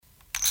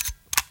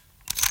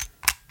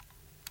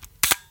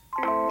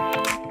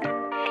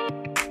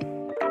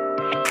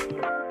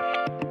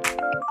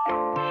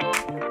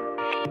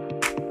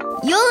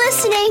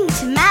listening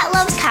to Matt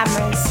Loves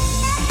Cameras.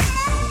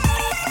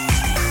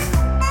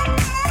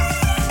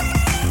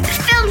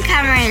 Film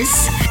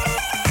cameras,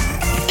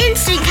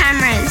 instant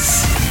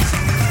cameras,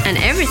 and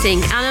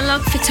everything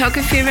analog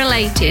photography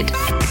related.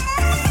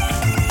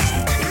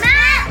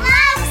 Matt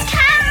Loves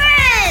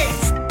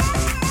Cameras!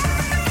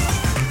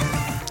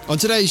 On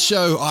today's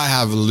show, I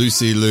have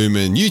Lucy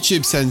Lumen,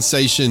 YouTube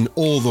sensation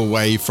all the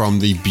way from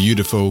the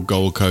beautiful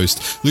Gold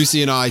Coast.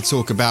 Lucy and I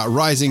talk about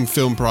rising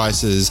film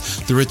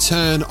prices, the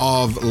return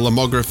of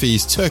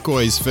Lomography's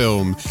turquoise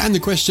film, and the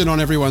question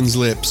on everyone's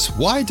lips,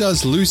 why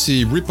does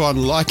Lucy rip on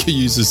Leica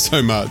users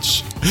so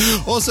much?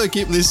 Also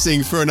keep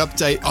listening for an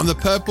update on the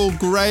Purple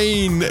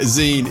Grain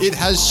zine. It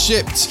has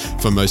shipped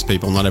for most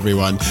people, not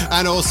everyone.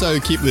 And also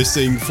keep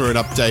listening for an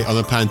update on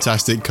the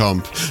Fantastic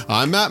Comp.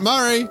 I'm Matt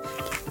Murray.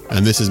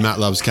 And this is Matt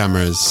Loves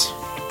Cameras.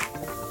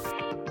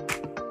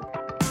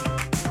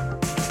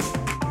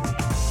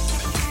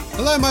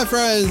 Hello, my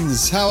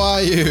friends. How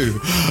are you?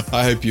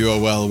 I hope you are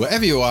well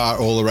wherever you are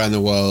all around the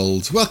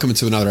world. Welcome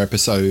to another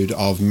episode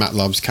of Matt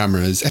Loves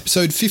Cameras,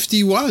 episode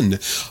 51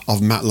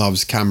 of Matt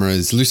Loves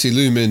Cameras, Lucy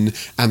Lumen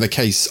and the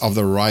case of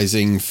the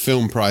rising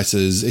film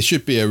prices. It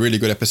should be a really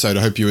good episode.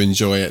 I hope you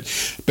enjoy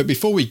it. But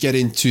before we get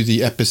into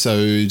the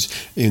episode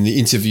in the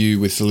interview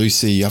with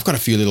Lucy, I've got a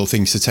few little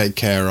things to take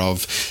care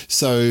of.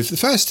 So the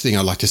first thing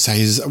I'd like to say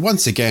is,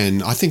 once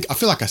again, I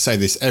feel like I say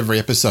this every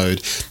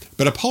episode,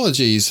 but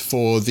apologies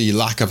for the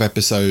lack of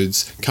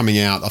episodes coming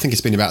out. I think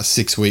it's been about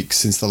 6 weeks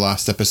since the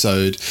last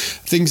episode.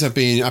 Things have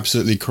been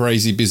absolutely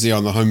crazy busy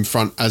on the home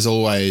front as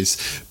always.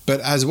 But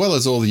as well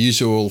as all the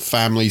usual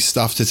family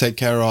stuff to take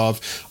care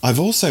of, I've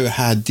also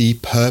had the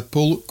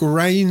Purple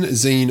Grain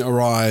zine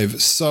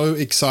arrive. So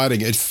exciting.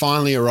 It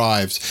finally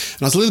arrived.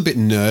 And I was a little bit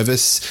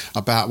nervous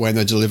about when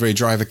the delivery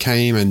driver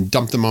came and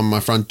dumped them on my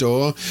front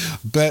door.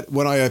 But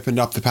when I opened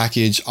up the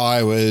package,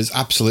 I was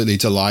absolutely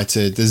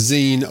delighted. The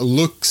zine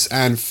looks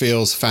and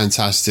feels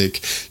fantastic.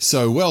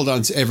 So well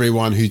done to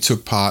everyone who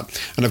took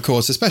part. And of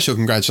course, a special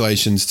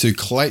congratulations to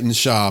Clayton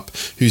Sharp,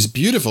 whose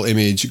beautiful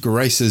image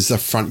graces the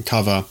front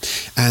cover.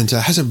 And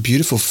has a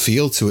beautiful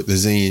feel to it, the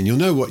zine. You'll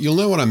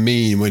know what I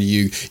mean when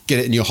you get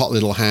it in your hot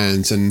little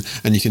hands and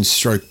you can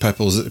stroke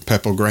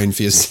purple grain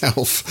for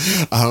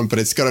yourself. But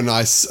it's got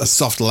a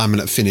soft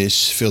laminate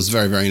finish. Feels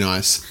very, very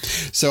nice.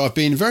 So I've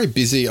been very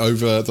busy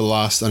over the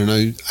last,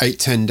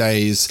 8-10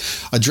 days,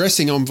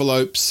 addressing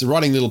envelopes,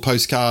 writing little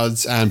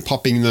postcards and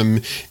popping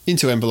them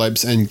into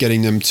envelopes and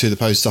getting them to the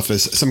post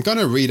office. So I'm going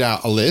to read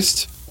out a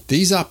list.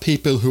 These are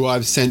people who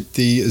I've sent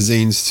the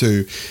zines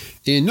to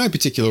in no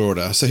particular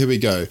order. So here we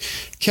go.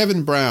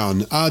 Kevin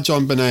Brown, R.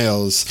 John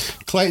Benales,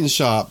 Clayton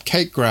Sharp,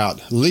 Kate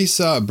Grout,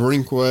 Lisa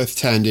Brinkworth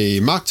Tandy,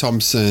 Mark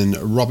Thompson,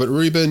 Robert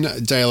Rubin,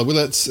 Dale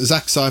Willits,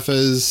 Zach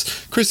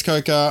Cyphers, Chris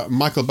Coker,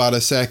 Michael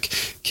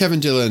Bartasek, Kevin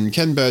Dillon,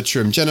 Ken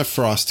Bertram, Jenna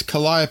Frost,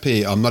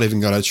 Calliope. I'm not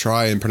even going to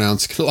try and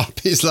pronounce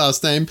Calliope's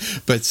last name,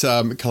 but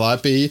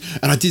Calliope.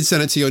 And I did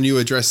send it to your new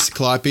address,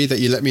 Calliope, that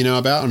you let me know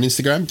about on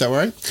Instagram. Don't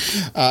worry.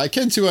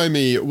 Ken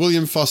Tuomi,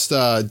 William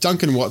Foster,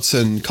 Duncan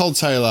Watson, Cole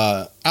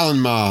Taylor,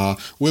 Alan Marr,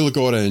 Will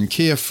Gordon,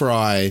 Kia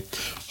Fry,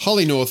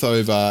 Holly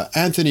Northover,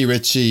 Anthony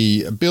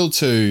Ritchie, Bill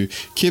Tu,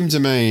 Kim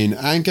Demain,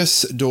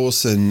 Angus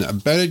Dawson,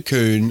 Bernard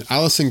Kuhn,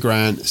 Alison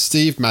Grant,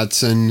 Steve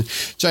Madsen,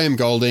 J.M.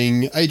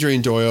 Golding,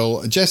 Adrian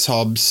Doyle, Jess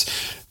Hobbs,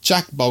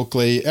 Jack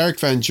Bulkley,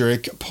 Eric Van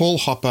Durick, Paul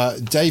Hopper,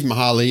 Dave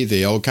Mahaley,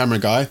 the old camera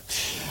guy.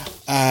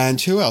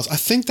 And who else? I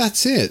think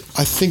that's it.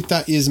 I think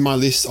that is my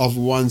list of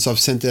ones I've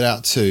sent it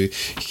out to.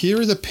 Here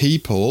are the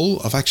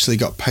people. I've actually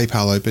got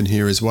PayPal open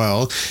here as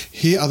well.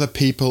 Here are the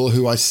people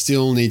who I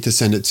still need to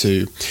send it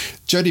to.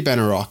 Jody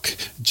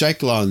Benarock,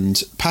 Jake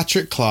Lund,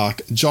 Patrick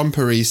Clark, John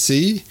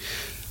Parisi,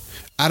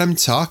 Adam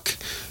Tuck,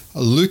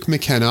 Luke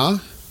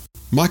McKenna,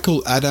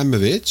 Michael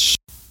Adamovich,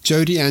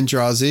 Jody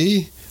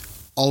Andrazi,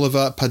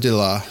 Oliver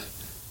Padilla.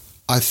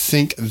 I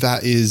think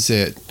that is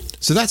it.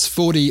 So that's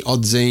 40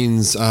 odd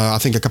zines. I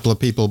think a couple of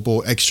people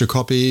bought extra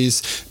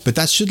copies, but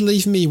that should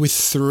leave me with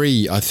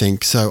 3, I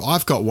think. So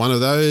I've got one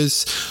of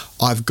those.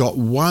 I've got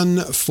one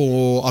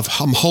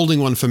I'm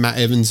holding one for Matt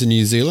Evans in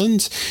New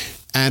Zealand.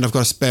 And I've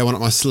got a spare one up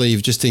my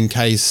sleeve just in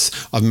case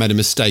I've made a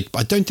mistake.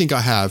 But I don't think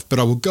I have. But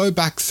I will go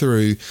back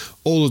through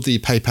all of the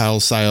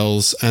PayPal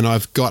sales and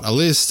I've got a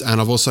list and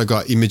I've also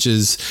got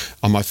images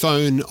on my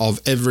phone of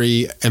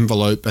every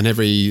envelope and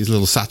every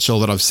little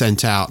satchel that I've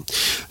sent out.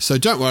 So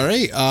don't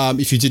worry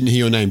if you didn't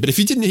hear your name. But if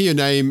you didn't hear your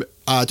name,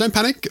 don't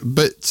panic,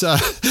 but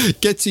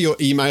get to your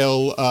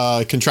email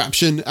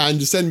contraption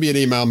and send me an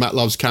email,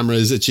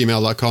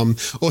 mattlovescameras@gmail.com,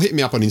 or hit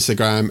me up on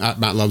Instagram at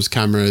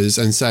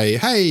mattlovescameras and say,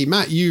 hey,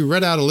 Matt, you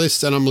read out a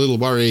list and I'm a little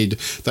worried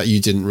that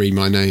you didn't read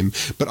my name.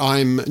 But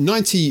I'm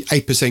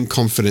 98%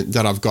 confident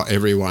that I've got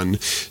everyone.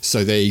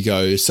 So there you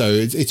go. So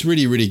it's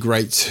really, really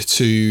great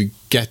to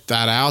get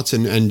that out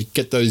and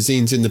get those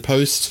zines in the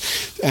post.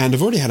 And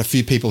I've already had a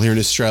few people here in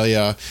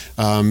Australia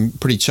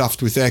pretty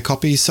chuffed with their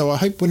copies. So I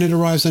hope when it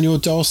arrives on your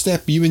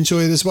doorstep, you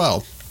enjoy it as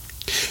well.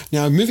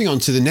 Now, moving on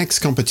to the next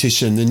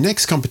competition. The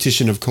next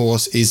competition, of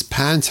course, is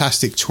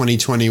Pantastic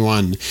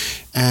 2021.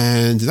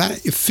 And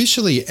that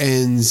officially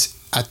ends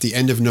at the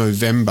end of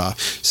November.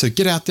 So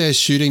get out there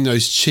shooting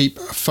those cheap,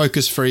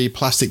 focus-free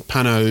plastic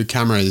pano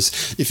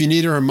cameras. If you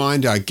need a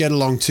reminder, get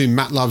along to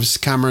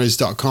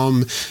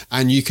mattlovescameras.com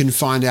and you can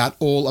find out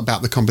all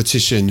about the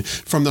competition.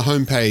 From the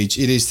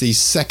homepage, it is the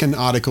second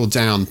article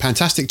down,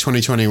 Fantastic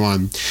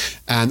 2021.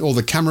 And all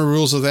the camera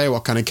rules are there,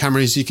 what kind of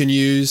cameras you can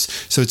use.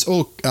 So it's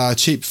all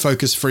cheap,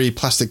 focus-free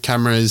plastic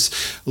cameras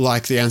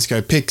like the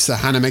Ansco Pix, the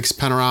Hanamex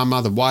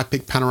Panorama, the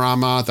Ypic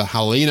Panorama, the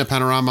Halina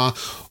Panorama,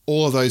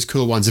 all of those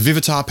cool ones. The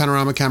Vivitar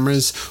panorama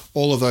cameras,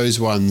 all of those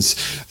ones.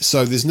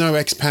 So there's no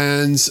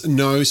X-Pans,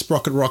 no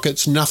sprocket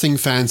rockets, nothing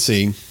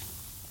fancy.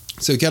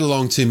 So get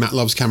along to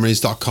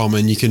mattlovescameras.com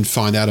and you can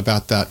find out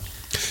about that.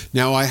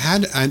 Now, I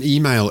had an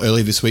email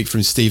earlier this week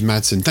from Steve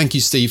Madsen. Thank you,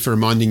 Steve, for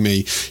reminding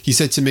me. He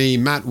said to me,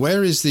 Matt,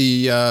 where's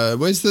the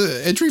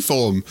entry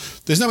form?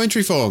 There's no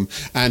entry form.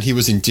 And he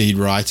was indeed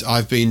right.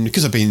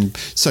 Because I've been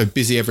so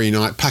busy every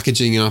night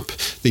packaging up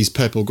these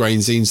purple grain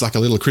zines like a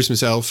little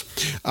Christmas elf,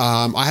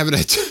 I haven't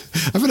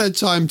had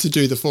time to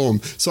do the form.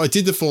 So I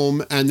did the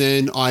form and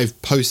then I've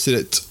posted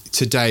it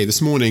today,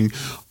 this morning,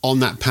 on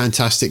that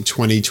Fantastic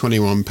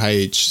 2021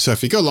 page. So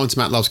if you go along to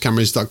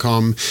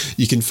mattlovescameras.com,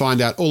 you can find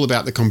out all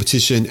about the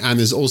competition, and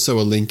there's also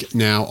a link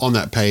now on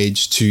that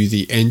page to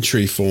the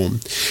entry form.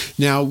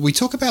 Now, we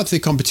talk about the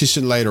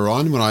competition later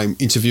on when I'm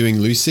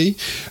interviewing Lucy,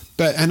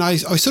 and I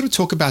sort of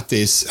talk about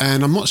this,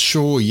 and I'm not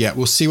sure yet.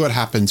 We'll see what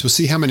happens. We'll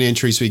see how many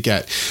entries we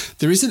get.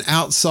 There is an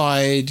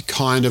outside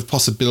kind of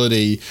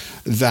possibility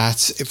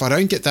that if I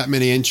don't get that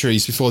many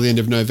entries before the end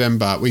of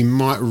November, we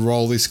might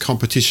roll this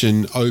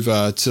competition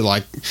over to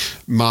like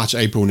March,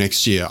 April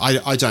next year.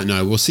 I don't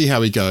know. We'll see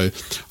how we go.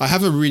 I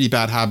have a really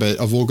bad habit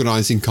of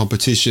organising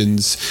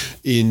competitions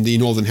in the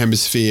Northern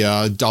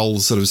Hemisphere dull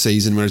sort of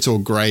season where it's all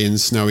grey and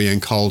snowy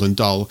and cold and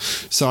dull.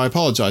 So I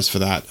apologise for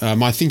that.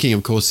 My thinking,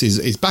 of course,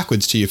 is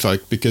backwards to you folks,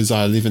 because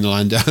I live in the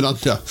land down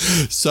under.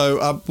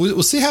 So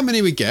we'll see how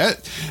many we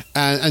get,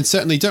 and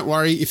certainly don't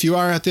worry if you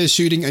are out there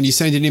shooting and you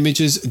send in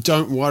images.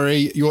 Don't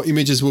worry, your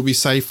images will be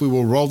safe. We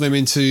will roll them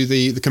into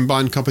the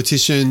combined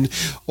competition,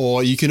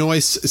 or you can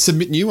always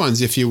submit new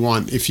ones if you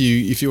want. If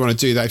you want to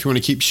do that, if you want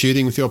to keep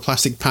shooting with your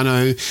plastic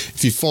pano,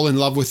 if you fall in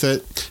love with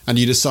it and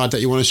you decide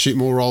that you want to shoot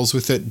more rolls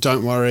with it,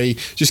 don't worry.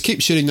 Just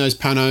keep shooting those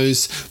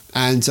panos.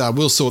 And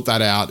we'll sort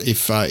that out.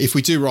 If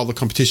we do roll the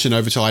competition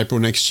over till April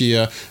next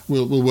year,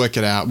 we'll work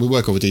it out. We'll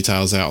work all the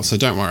details out. So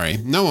don't worry.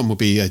 No one will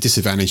be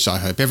disadvantaged, I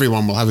hope.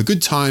 Everyone will have a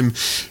good time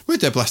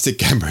with their plastic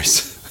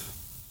cameras.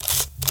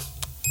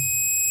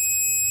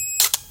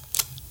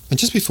 And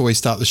just before we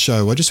start the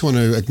show, I just want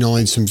to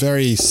acknowledge some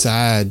very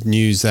sad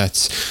news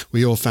that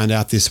we all found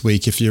out this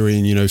week if you're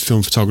in,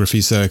 film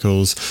photography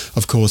circles.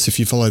 Of course, if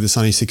you follow the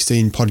Sunny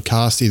 16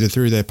 podcast, either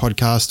through their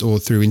podcast or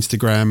through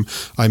Instagram,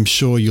 I'm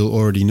sure you'll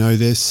already know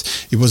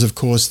this. It was, of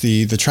course,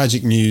 the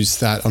tragic news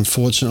that,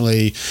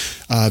 unfortunately,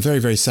 very,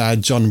 very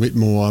sad, John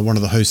Whitmore, one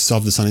of the hosts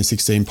of the Sunny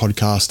 16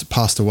 podcast,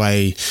 passed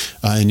away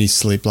in his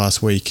sleep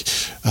last week,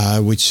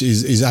 which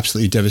is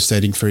absolutely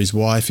devastating for his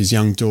wife, his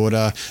young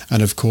daughter,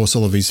 and, of course,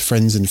 all of his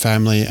friends and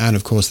family, and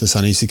of course the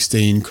Sunny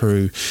 16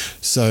 crew.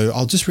 So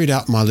I'll just read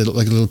out my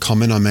little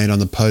comment I made on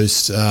the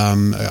post,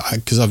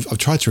 because I've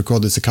tried to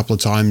record this a couple of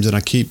times and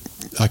I keep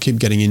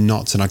getting in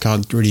knots and I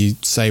can't really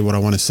say what I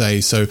want to say.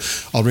 So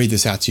I'll read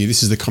this out to you.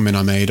 This is the comment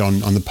I made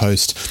on the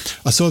post.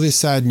 I saw this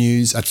sad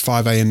news at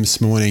 5 a.m. this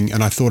morning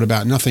and I thought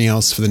about nothing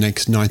else for the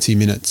next 90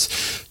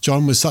 minutes.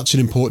 John was such an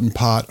important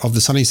part of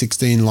the Sunny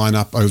 16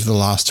 lineup over the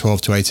last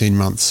 12 to 18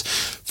 months.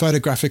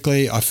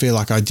 Photographically, I feel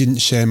like I didn't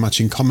share much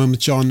in common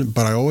with John,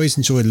 but I always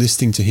enjoyed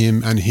listening to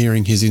him and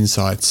hearing his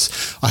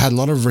insights. I had a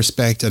lot of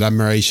respect and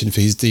admiration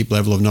for his deep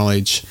level of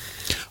knowledge.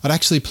 I'd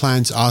actually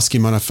planned to ask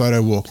him on a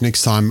photo walk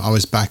next time I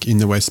was back in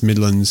the West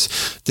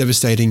Midlands.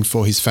 Devastating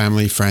for his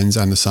family, friends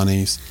and the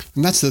Sunnies.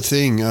 And that's the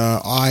thing,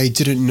 I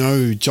didn't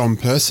know John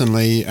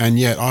personally, and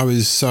yet I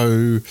was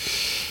so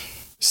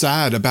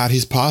sad about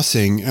his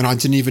passing, and I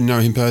didn't even know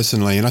him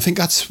personally. And I think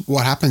that's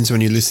what happens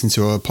when you listen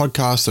to a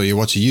podcast or you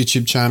watch a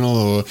YouTube channel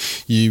or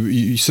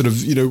you sort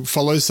of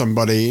follow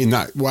somebody in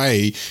that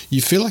way.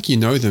 You feel like you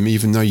know them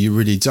even though you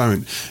really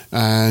don't.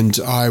 And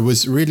I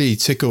was really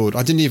tickled.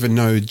 I didn't even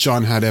know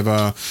John had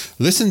ever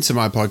listened to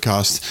my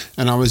podcast,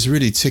 and I was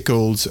really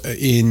tickled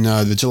in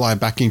the July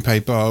backing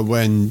paper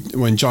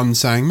when John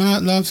sang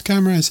 "Matt Loves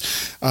Cameras."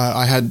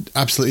 I had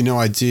absolutely no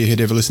idea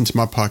he'd ever listened to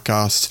my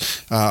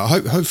podcast.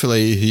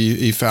 Hopefully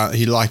he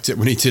liked it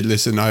when he did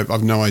listen.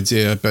 I've no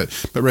idea, but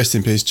rest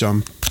in peace,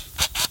 John.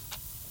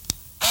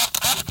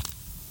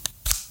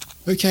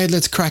 Okay,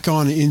 let's crack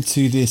on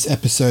into this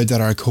episode that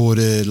I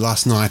recorded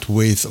last night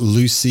with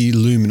Lucy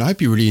Lumen. I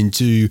hope you really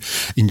do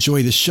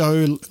enjoy the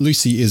show.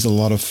 Lucy is a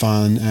lot of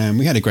fun, and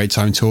we had a great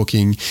time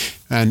talking.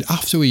 And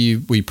after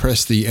we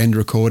pressed the end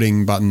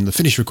recording button, the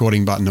finish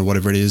recording button or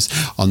whatever it is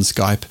on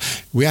Skype,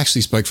 we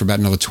actually spoke for about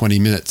another 20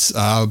 minutes.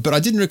 But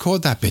I didn't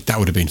record that bit. That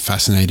would have been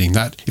fascinating.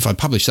 That if I'd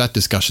published that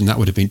discussion, that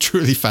would have been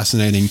truly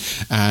fascinating.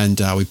 And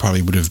we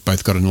probably would have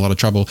both got in a lot of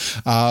trouble.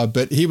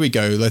 But here we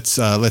go.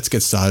 Let's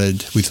get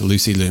started with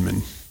Lucy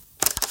Lumen.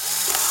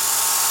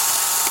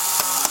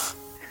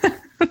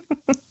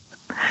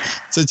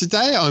 So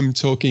today I'm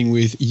talking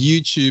with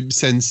YouTube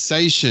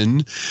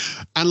sensation,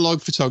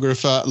 analog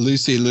photographer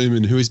Lucy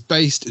Lumen, who is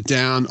based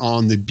down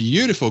on the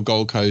beautiful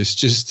Gold Coast,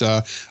 just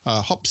a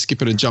hop,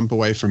 skip and a jump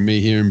away from me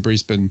here in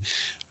Brisbane.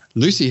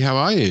 Lucy, how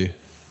are you?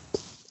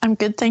 I'm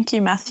good, thank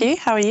you, Matthew.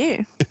 How are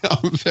you?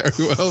 I'm very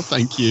well,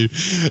 thank you.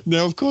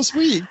 Now, of course,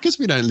 because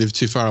we don't live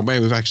too far away,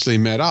 we've actually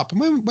met up.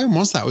 And when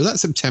was that? Was that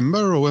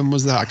September or when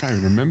was that? I can't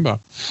even remember.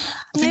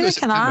 Neither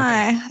can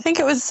I. I think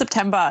it was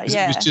September.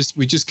 Yeah.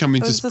 We just come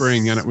into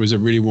spring and it was a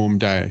really warm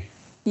day.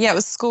 Yeah, it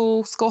was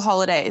school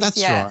holidays. That's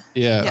right.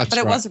 Yeah, that's but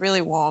it was really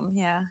warm.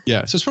 Yeah.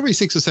 Yeah, so it's probably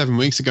 6 or 7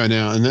 weeks ago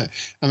now, and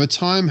the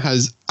time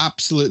has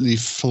absolutely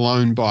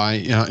flown by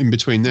in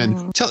between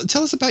then.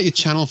 Tell us about your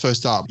channel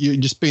first up.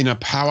 You've just been a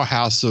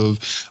powerhouse of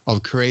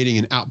creating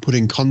and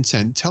outputting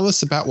content. Tell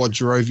us about what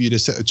drove you to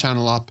set the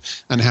channel up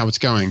and how it's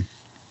going.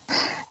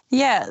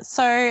 Yeah,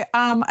 so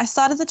I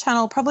started the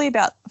channel probably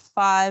about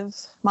 5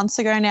 months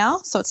ago now,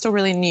 so it's still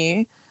really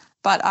new.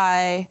 But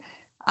I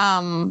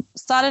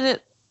started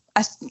it,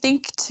 I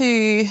think,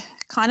 to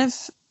kind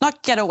of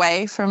not get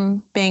away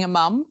from being a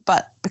mum,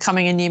 but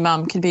becoming a new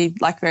mum can be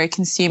like very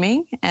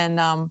consuming.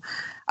 And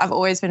I've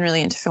always been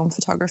really into film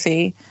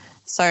photography.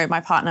 So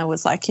my partner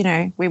was like,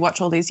 we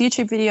watch all these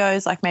YouTube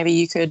videos, like maybe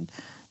you could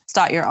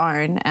start your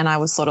own. And I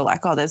was sort of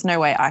like, oh, there's no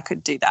way I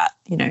could do that.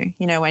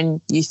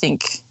 When you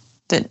think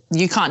that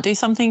you can't do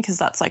something because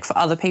that's like for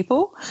other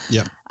people.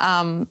 Yeah.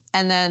 And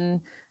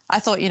then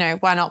I thought,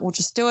 why not? We'll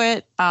just do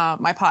it.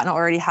 My partner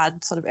already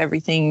had sort of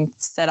everything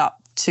set up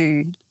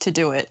to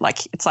do it.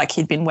 Like it's like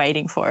he'd been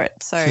waiting for it.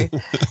 So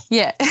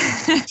yeah.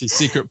 It's your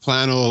secret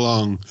plan all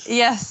along.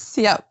 Yes.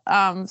 Yep.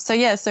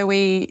 So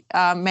we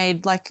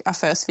made like our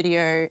first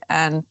video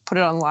and put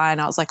it online.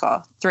 I was like,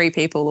 3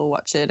 people will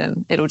watch it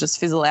and it'll just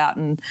fizzle out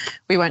and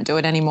we won't do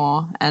it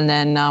anymore. And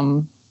then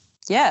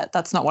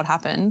that's not what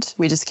happened.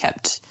 We just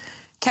kept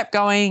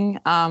going.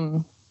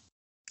 And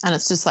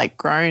it's just like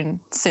grown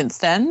since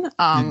then.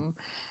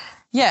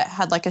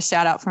 Had like a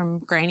shout out from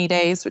Grainy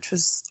Days, which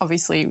was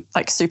obviously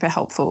like super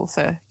helpful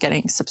for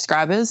getting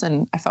subscribers,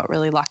 and I felt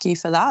really lucky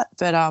for that.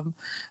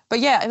 But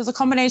yeah, it was a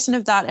combination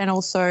of that and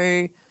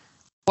also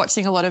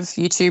watching a lot of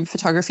YouTube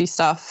photography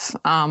stuff.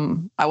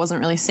 I wasn't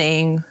really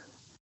seeing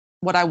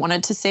what I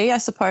wanted to see, I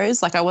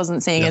suppose. Like I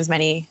wasn't seeing as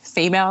many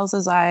females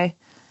as I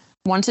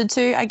wanted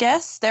to, I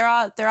guess. There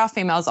are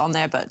females on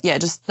there, but yeah,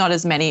 just not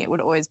as many. It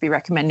would always be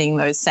recommending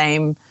those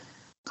same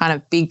kind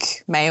of big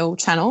male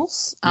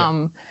channels.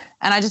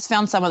 And I just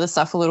found some of the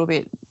stuff a little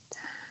bit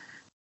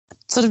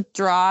sort of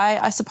dry,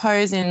 I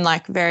suppose, in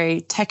like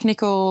very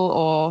technical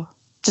or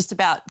just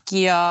about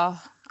gear,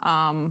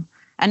 and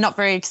not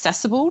very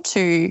accessible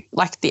to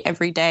like the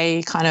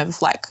everyday kind of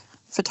like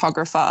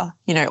photographer,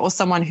 or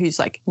someone who's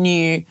like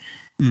new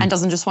and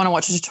doesn't just want to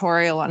watch a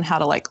tutorial on how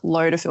to like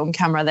load a film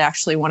camera. They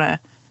actually want to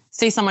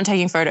see someone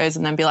taking photos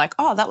and then be like,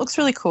 oh, that looks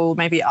really cool.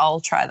 Maybe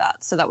I'll try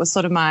that. So that was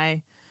sort of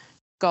my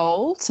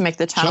goal, to make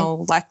the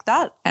channel like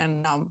that.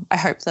 And I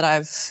hope that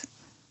I've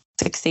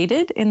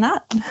succeeded in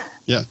that.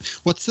 Yeah.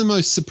 What's the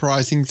most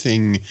surprising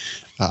thing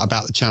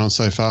about the channel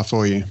so far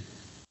for you?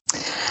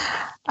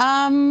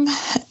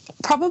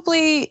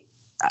 Probably,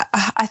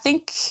 I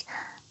think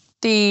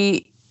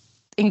the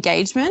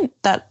engagement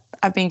that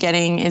I've been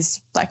getting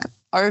is like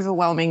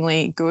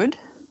overwhelmingly good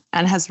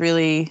and has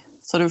really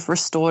sort of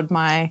restored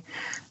my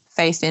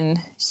faith in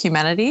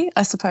humanity,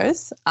 I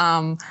suppose.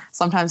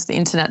 Sometimes the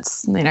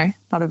internet's,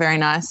 not a very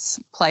nice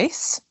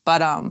place,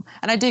 but and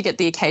I do get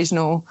the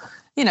occasional,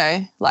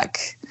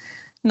 like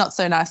not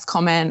so nice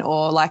comment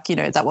or like,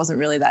 that wasn't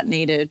really that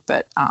needed.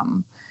 But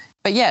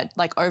yeah,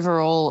 like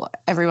overall,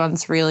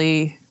 everyone's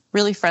really,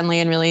 really friendly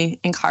and really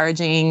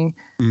encouraging,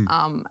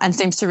 and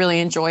seems to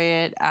really enjoy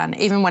it. And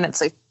even when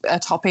it's a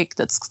topic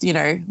that's,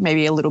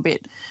 maybe a little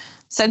bit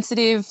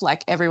sensitive,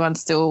 like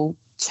everyone's still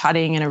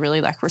chatting in a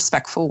really like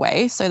respectful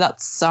way. So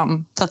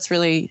that's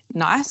really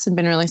nice and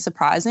been really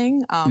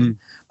surprising.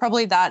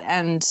 Probably that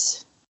and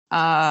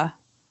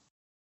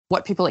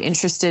what people are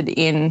interested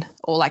in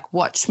or like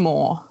watch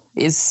more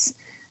is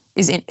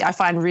I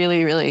find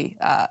really, really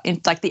in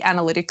like the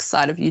analytics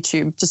side of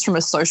YouTube, just from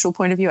a social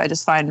point of view, I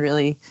just find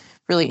really,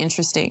 really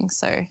interesting.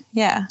 So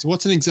yeah. So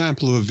what's an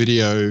example of a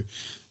video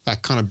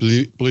that kind of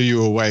blew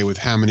you away with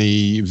how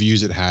many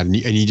views it had and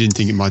you didn't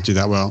think it might do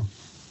that well?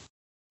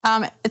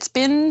 It's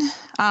been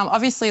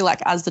obviously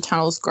like as the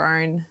channel's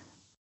grown,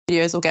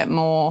 videos will get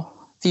more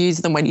views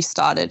than when you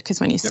started, because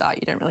when you start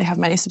you don't really have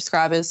many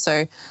subscribers.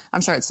 So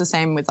I'm sure it's the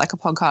same with like a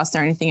podcast or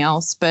anything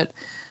else. But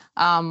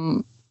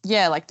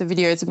like the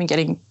videos have been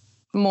getting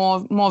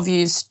more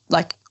views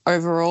like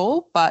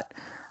overall. But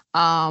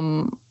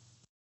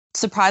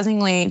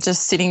surprisingly,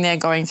 just sitting there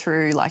going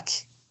through like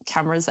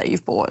cameras that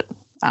you've bought.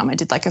 I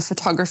did like a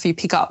photography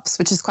pickups,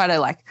 which is quite a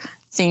like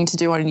thing to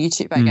do on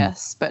YouTube, I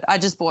guess. But I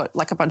just bought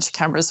like a bunch of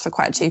cameras for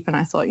quite cheap, and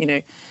I thought,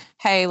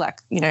 hey,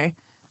 like,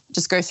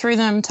 just go through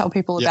them, tell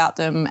people about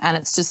them. And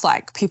it's just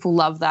like people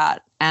love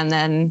that. And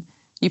then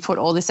you put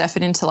all this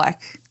effort into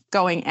like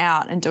going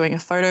out and doing a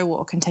photo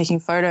walk and taking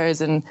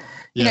photos and,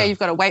 you know, you've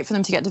got to wait for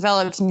them to get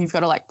developed and you've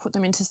got to like put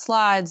them into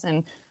slides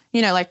and,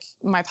 you know, like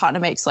my partner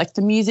makes like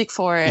the music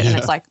for it, and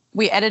it's like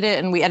we edit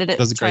it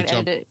Does a try great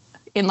and edit it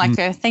in like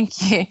a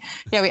thank you.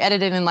 Yeah, we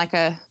edit it in like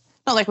a,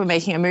 not like we're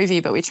making a movie,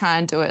 but we try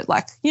and do it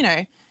like, you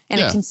know, in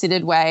a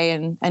considered way,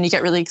 and you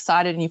get really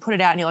excited and you put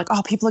it out and you're like,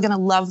 oh, people are going to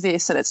love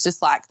this, and it's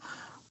just like,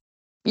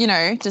 you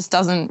know, just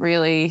doesn't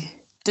really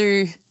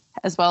do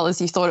as well as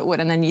you thought it would.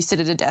 And then you sit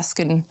at a desk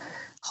and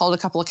hold a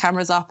couple of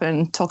cameras up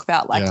and talk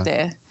about like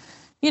their,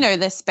 you know,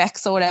 their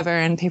specs or whatever,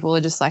 and people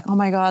are just like, oh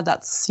my God,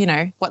 that's, you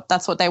know,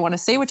 that's what they want to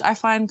see, which I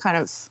find kind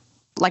of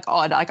like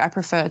odd. Like I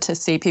prefer to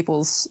see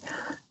people's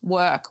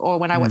work, or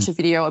when I watch a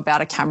video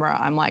about a camera,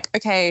 I'm like,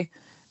 okay,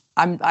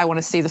 I want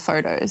to see the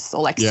photos,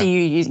 or like see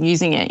you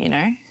using it, you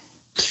know.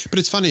 But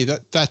it's funny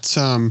that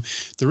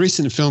the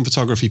recent film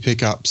photography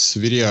pickups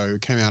video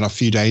came out a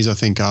few days, I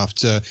think,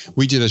 after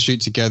we did a shoot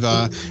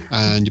together,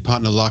 and your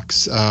partner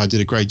Lux did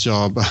a great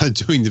job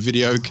doing the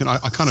video.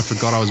 I kind of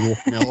forgot I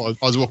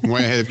was walking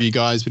way ahead of you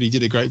guys, but he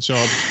did a great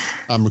job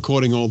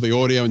recording all the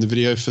audio and the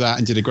video for that,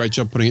 and did a great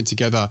job putting it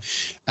together.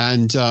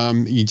 And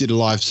you did a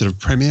live sort of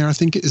premiere, I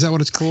think. Is that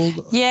what it's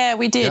called? Yeah,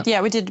 we did.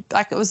 Yeah, we did.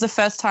 Like it was the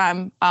first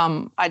time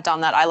I'd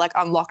done that. I like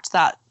unlocked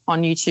that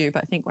on YouTube,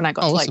 I think, when I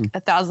got to like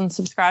 1,000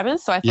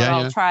 subscribers. So I thought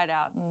I'll try it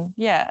out, and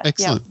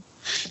excellent.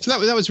 So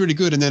that was really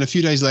good. And then a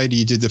few days later,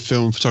 you did the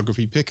film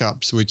photography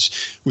pickups,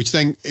 which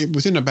then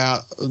within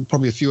about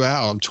probably a few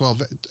hours,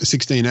 12,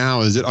 16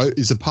 hours,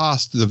 it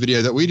surpassed the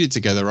video that we did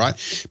together, right?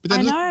 But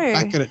then looking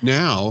back at it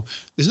now,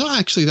 there's not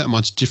actually that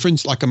much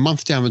difference. Like a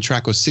month down the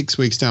track or 6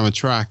 weeks down the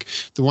track,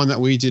 the one that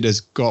we did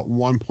has got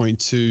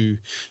 1.2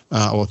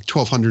 or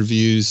 1,200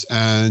 views,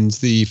 and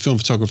the film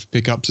photography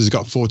pickups has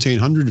got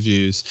 1,400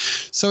 views.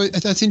 So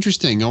that's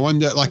interesting. I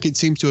wonder, like, it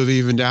seems to have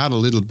evened out a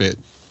little bit.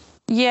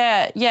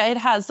 Yeah, it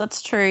has.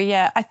 That's true.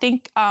 Yeah, I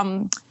think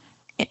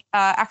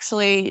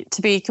actually,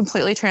 to be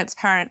completely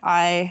transparent,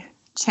 I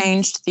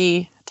changed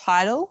the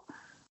title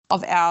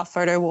of our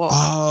photo walk.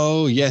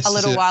 Oh, yes, a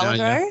little while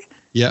ago.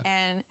 Yeah,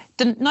 and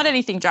not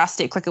anything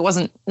drastic. Like it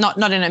wasn't not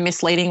in a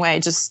misleading way.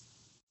 Just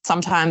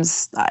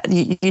sometimes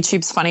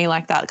YouTube's funny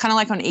like that. Kind of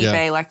like on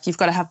eBay. Like you've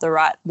got to have the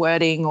right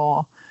wording,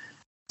 or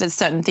there's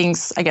certain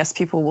things I guess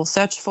people will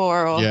search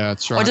for, or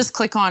that's right, or just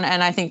click on.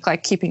 And I think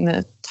like keeping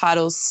the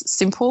titles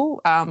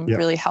simple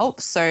really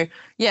helps. So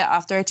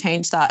after I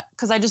changed that,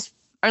 because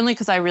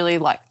I really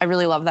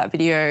love that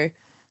video,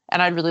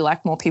 and I'd really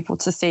like more people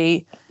to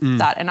see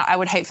that. And I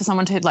would hate for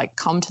someone to like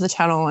come to the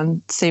channel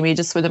and see me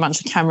just with a bunch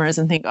of cameras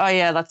and think, oh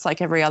yeah, that's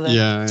like every other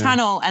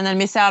channel, and then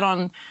miss out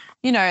on,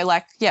 you know,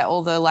 like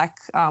all the like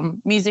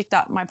music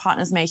that my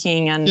partner's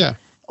making, and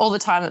all the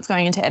time that's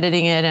going into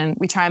editing it. And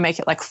we try and make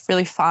it like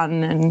really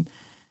fun, and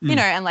you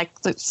know, and like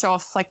show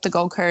off like the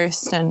Gold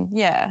Coast, and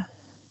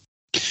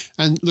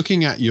And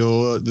looking at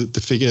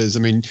the figures, I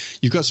mean,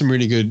 you've got some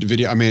really good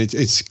video. I mean,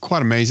 it's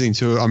quite amazing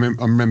to. I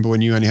remember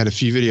when you only had a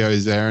few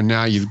videos there, and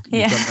now you've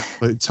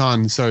got a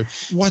ton. So,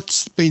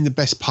 what's been the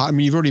best part? I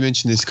mean, you've already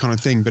mentioned this kind of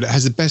thing, but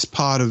has the best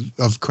part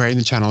of creating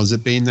the channel, has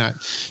it been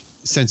that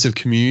sense of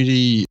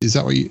community? Is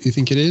that what you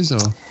think it is,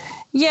 or?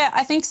 Yeah,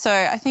 I think so.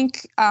 I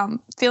think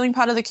feeling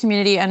part of the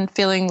community and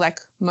feeling like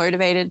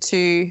motivated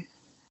to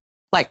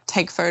like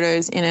take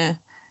photos in a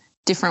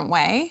different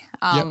way.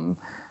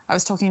 I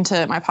was talking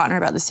to my partner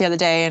about this the other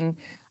day, and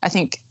I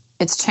think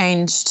it's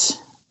changed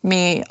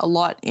me a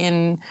lot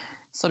in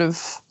sort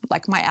of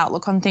like my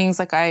outlook on things.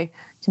 Like I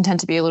can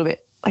tend to be a little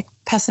bit like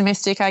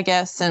pessimistic, I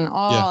guess, and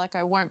like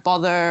I won't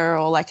bother,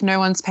 or like no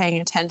one's paying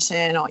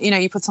attention, or, you know,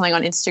 you put something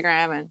on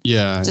Instagram and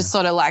just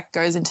sort of like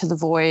goes into the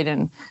void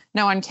and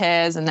no one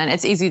cares, and then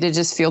it's easy to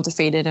just feel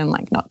defeated and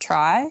like not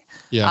try.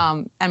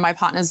 And my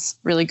partner's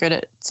really good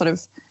at sort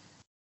of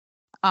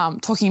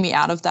talking me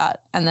out of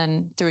that, and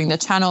then doing the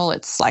channel,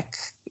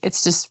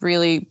 it's just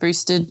really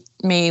boosted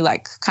me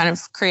like kind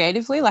of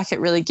creatively. Like it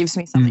really gives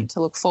me something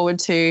to look forward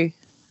to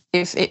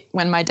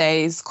when my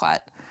day is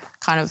quite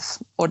kind of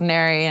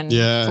ordinary and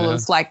full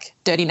of like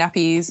dirty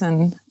nappies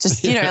and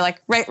just, you know, like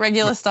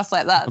regular stuff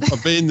like that.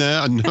 I've been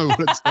there. I know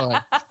what it's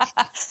like.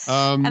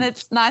 And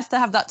it's nice to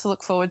have that to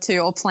look forward to,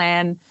 or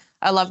plan.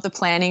 I love the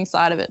planning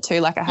side of it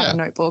too. Like I have a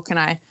notebook, and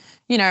I,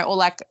 you know, or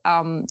like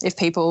if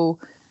people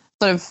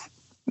sort of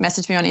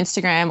message me on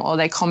Instagram, or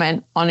they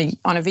comment on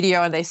a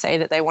video and they say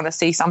that they want to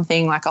see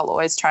something, like I'll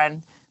always try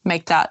and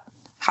make that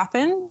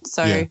happen.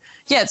 So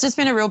it's just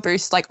been a real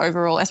boost, like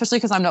overall, especially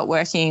because I'm not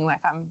working.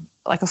 Like I'm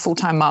like a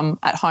full-time mum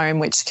at home,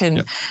 which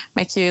can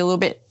make you a little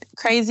bit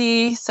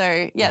crazy.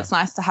 So it's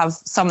nice to have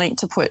something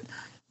to put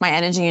my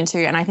energy into,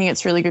 and I think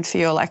it's really good for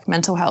your like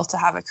mental health to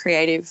have a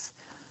creative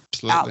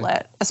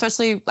outlet,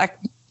 especially like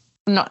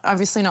not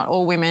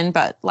all women,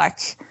 but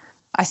like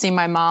I see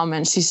my mum,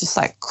 and she's just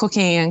like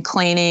cooking and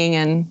cleaning,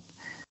 and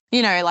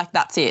you know, like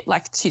that's it.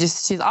 Like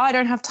she's I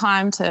don't have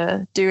time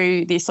to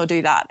do this or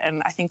do that.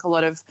 And I think a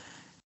lot of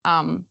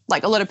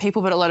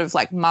people, but a lot of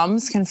like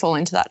mums can fall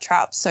into that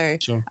trap. So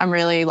I'm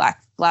really like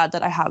glad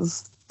that I have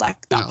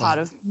like that part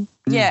of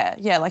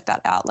like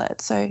that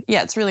outlet. So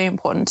it's really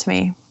important to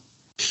me.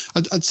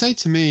 I'd say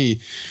to me,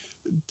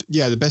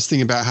 yeah, the best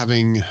thing about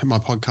having my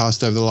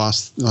podcast over the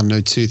last, I don't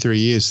know, 3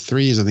 years,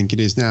 I think it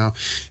is now,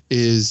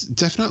 is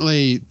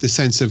definitely the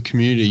sense of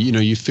community. You know,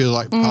 you feel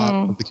like part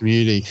of the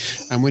community.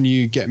 And when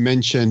you get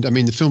mentioned, I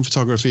mean, the film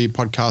photography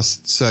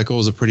podcast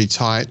circles are pretty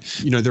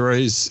tight. You know, there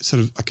is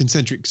sort of a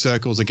concentric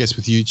circles, I guess,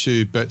 with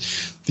YouTube, but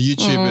the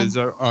YouTubers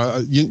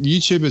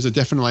are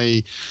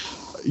definitely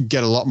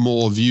get a lot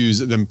more views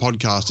than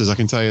podcasters, I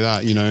can tell you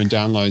that, you know, and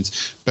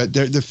downloads. But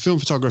the film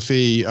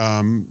photography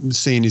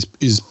scene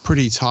is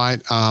pretty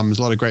tight. There's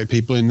a lot of great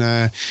people in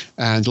there,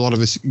 and a lot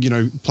of us, you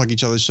know, plug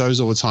each other's shows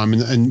all the time.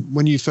 And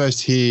when you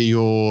first hear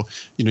your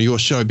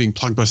show being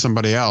plugged by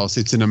somebody else,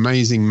 it's an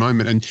amazing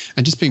moment.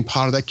 And just being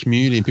part of that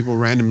community and people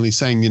randomly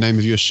saying the name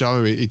of your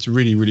show, it's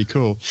really, really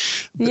cool.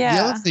 But the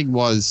other thing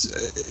was,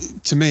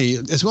 to me,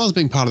 as well as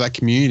being part of that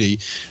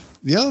community,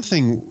 the other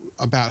thing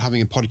about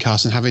having a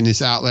podcast and having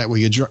this outlet where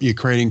you're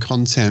creating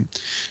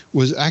content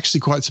was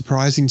actually quite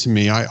surprising to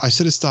me. I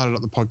sort of started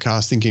up the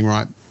podcast thinking,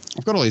 right,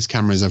 I've got all these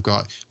cameras. I've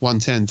got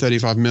 110,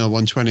 35 mil,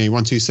 120,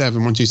 127,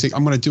 126.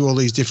 I'm going to do all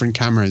these different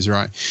cameras,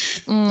 right?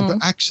 But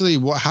actually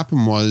what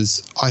happened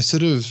was I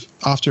sort of,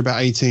 after about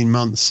 18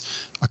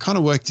 months, I kind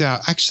of worked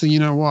out, actually, you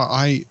know what?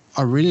 I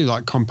really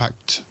like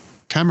compact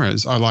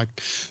cameras. I like,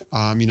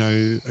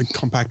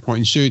 compact point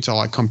and shoots. I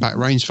like compact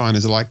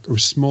rangefinders. I like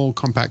small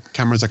compact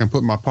cameras I can put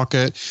in my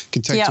pocket,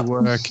 can take to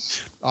work.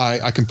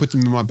 I can put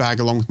them in my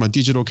bag along with my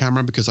digital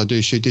camera because I do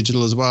shoot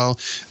digital as well.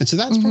 And so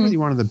that's probably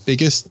one of the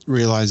biggest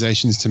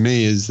realizations to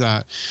me, is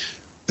that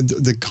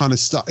the kind of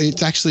stuff,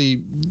 it's actually,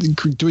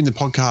 doing the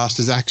podcast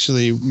has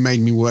actually made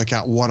me work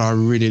out what I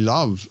really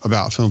love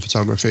about film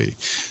photography.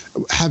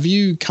 Have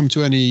you come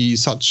to any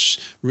such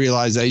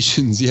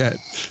realizations yet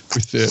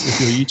with your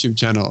YouTube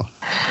channel?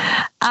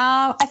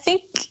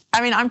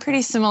 I'm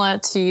pretty similar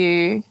to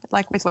you,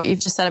 like with what you've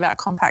just said about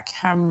compact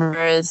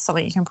cameras,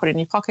 something you can put in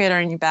your pocket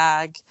or in your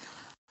bag.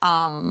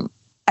 I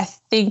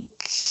think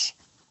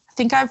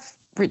I've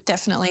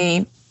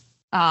definitely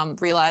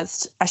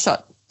realized I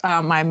shot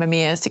my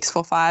Mamiya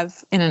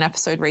 645 in an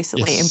episode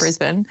recently in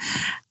Brisbane.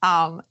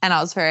 And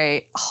I was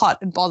very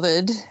hot and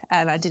bothered,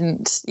 and I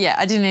didn't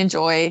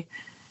enjoy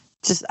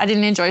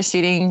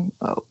shooting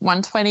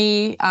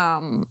 120.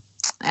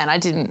 And I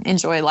didn't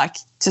enjoy like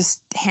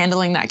just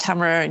handling that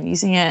camera and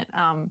using it.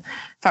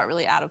 Felt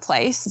really out of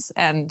place.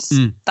 And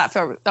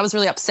that was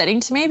really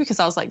upsetting to me, because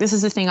I was like, this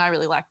is the thing I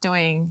really like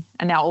doing.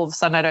 And now all of a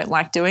sudden I don't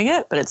like doing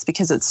it, but it's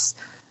because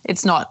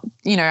it's not,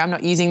 you know, I'm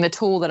not using the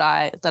tool that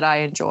I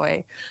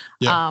enjoy.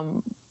 Yeah.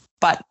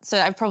 But so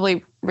I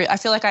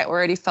feel like I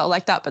already felt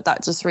like that, but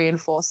that just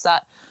reinforced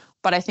that.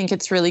 But I think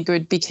it's really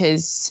good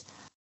because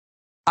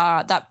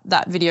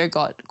that video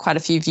got quite a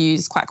few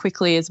views quite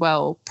quickly as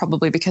well,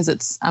 probably because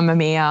it's a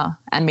Mamiya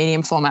and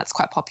medium format's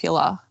quite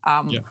popular.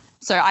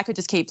 So I could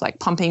just keep like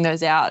pumping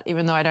those out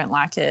even though I don't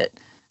like it.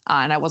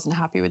 And I wasn't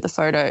happy with the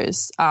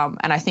photos.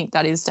 And I think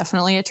that is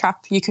definitely a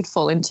trap you could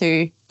fall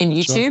into in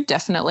YouTube,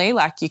 definitely.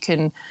 Like you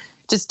can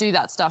just do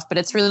that stuff, but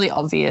it's really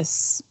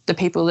obvious the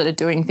people that are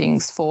doing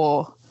things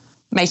for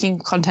making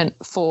content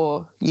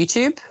for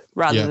YouTube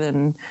rather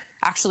than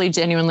actually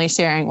genuinely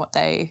sharing what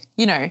they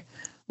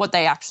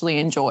actually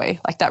enjoy.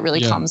 Like that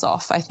really comes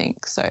off, I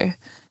think. So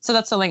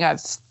that's something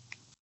I've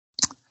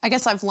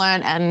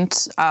learned,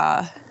 and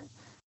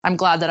I'm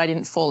glad that I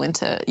didn't fall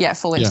into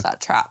that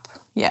trap.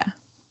 Yeah.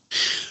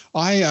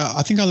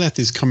 I think I left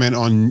this comment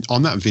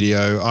on that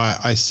video.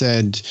 I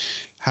said,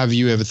 have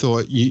you ever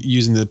thought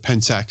using the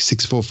Pentax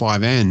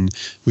 645N,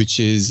 which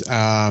is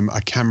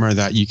a camera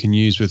that you can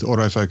use with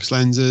autofocus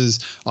lenses?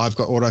 I've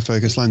got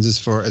autofocus lenses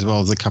for it, as well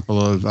as a couple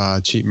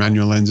of cheap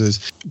manual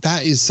lenses.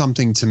 That is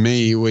something to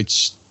me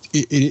which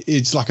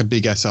it's like a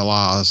big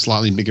SLR, a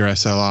slightly bigger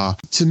SLR.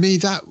 To me,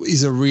 that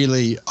is I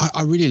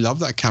really love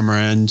that camera.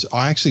 And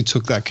I actually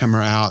took that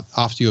camera out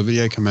after your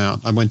video came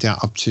out. I went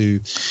out up here.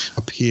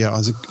 I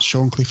was at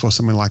Shorncliffe or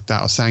something like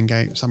that, or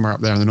Sandgate, somewhere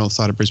up there on the north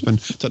side of Brisbane.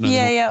 Don't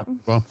know.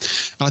 Well,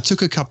 and I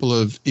took a couple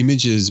of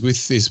images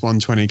with this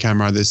 120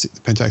 camera, this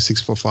Pentax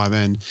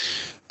 645N.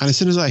 And as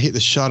soon as I hit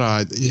the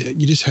shutter,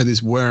 you just heard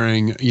this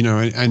whirring, you know,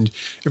 and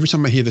every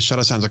time I hear the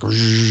shutter sounds like,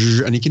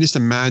 and you can just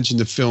imagine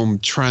the film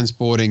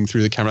transporting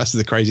through the camera. That's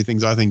the crazy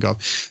things I think of.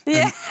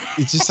 Yeah. And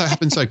it just so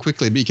happens so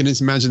quickly, but you can just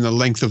imagine the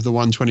length of the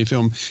 120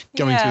 film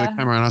going through the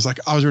camera. And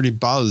I was really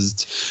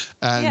buzzed.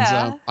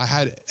 And I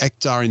had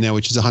Ektar in there,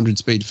 which is a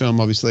 100-speed film,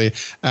 obviously.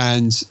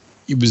 And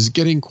it was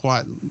getting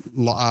quite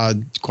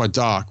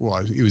dark. Well,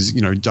 it was,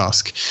 you know,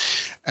 dusk.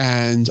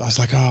 And I was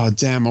like, oh,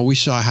 damn, I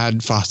wish I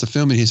had faster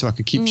film in here so I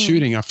could keep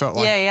shooting. I felt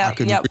like I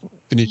could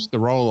finish the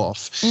roll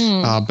off,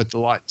 but the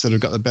light sort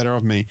of got the better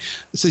of me.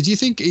 So do you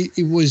think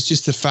it was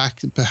just the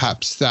fact that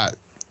perhaps that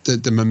the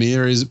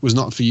Mamiya was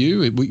not for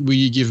you? Will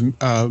you give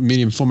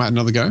medium format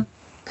another go?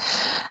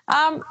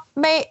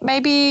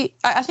 Maybe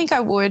I think I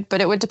would,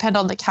 but it would depend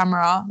on the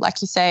camera.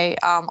 Like you say,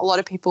 a lot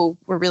of people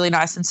were really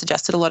nice and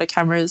suggested a lot of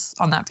cameras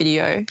on that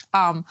video.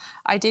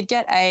 I did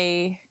get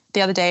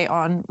the other day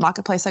on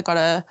Marketplace, I got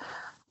a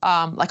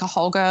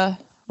Holga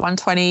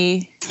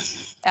 120,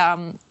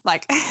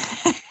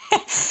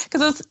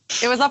 because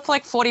it was up for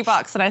like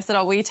 $40, and I said,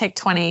 "Oh, will you take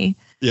 20?"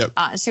 Yep.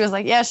 She was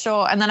like, "Yeah,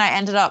 sure." And then I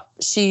ended up.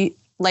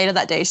 Later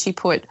that day she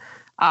put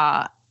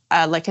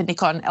like a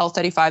Nikon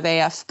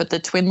L35AF, but the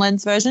twin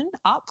lens version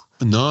up.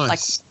 Nice. Like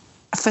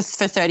for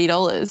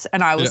 $30,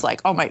 and I was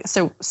like, oh my,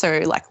 so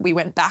like we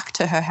went back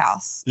to her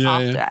house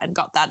after and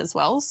got that as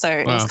well. So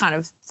it was kind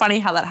of funny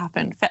how that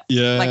happened.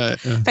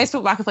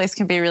 Facebook Marketplace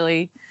can be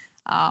really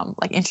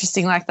like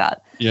interesting like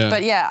that. Yeah.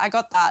 But yeah, I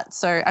got that.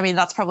 So I mean,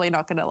 that's probably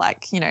not going to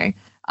like, you know,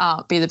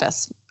 be the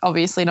best.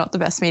 Obviously, not the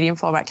best medium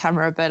format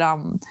camera, but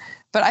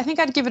I think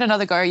I'd give it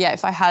another go. Yeah,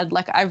 if I had,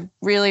 like, I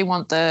really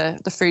want the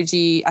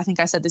Fuji. I think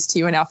I said this to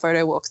you in our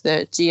photo walk,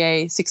 the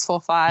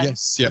GA645.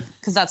 Yes, yep.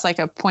 Because that's like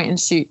a point and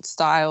shoot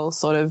style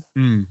sort of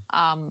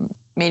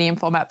medium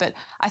format. But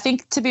I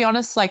think, to be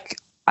honest, like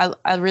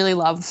I really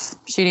love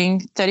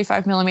shooting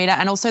 35 millimeter,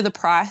 and also the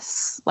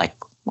price, like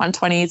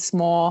 120 is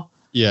more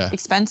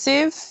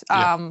expensive.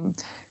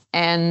 And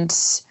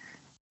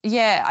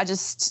yeah, I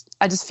just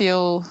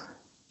feel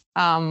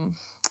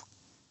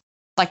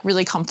like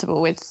really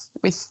comfortable with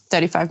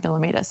 35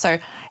 millimeter. So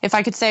if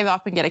I could save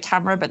up and get a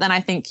camera, but then I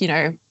think, you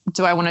know,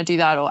 do I want to do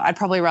that? Or I'd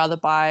probably rather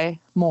buy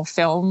more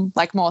film,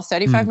 like more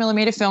 35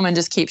 millimeter film, and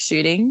just keep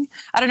shooting.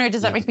 I don't know.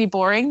 Does that make me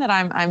boring? That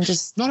I'm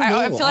just,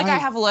 I feel like I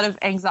have a lot of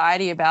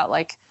anxiety about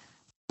like,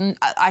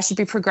 I should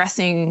be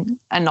progressing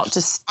and not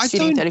just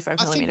shooting 35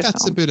 millimeter film. I think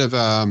that's a bit of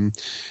a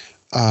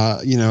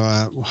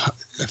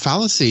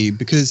fallacy,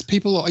 because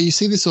you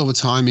see this all the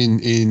time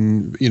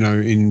in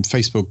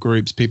Facebook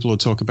groups. People will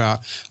talk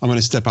about, I'm going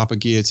to step up a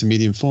gear to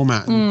medium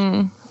format.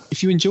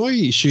 If you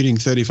enjoy shooting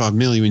 35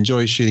 mil, you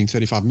enjoy shooting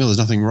 35 mil. There's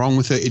nothing wrong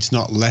with it. It's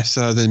not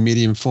lesser than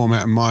medium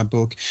format in my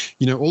book.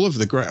 You know,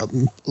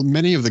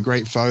 many of the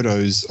great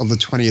photos of the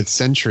 20th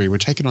century were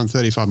taken on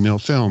 35 mil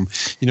film.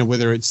 You know,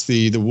 whether it's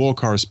the war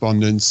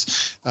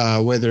correspondence,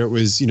 whether it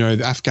was, you know,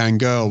 the Afghan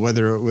girl,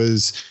 whether it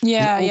was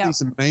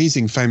these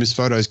amazing famous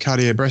photos,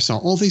 Cartier-Bresson,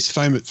 all these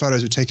famous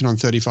photos were taken on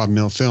 35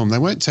 mil film. They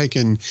weren't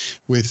taken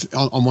on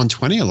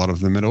 120, a lot of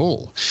them at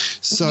all.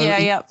 So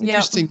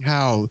interesting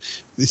how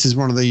this is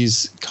one of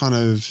these kind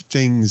of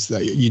things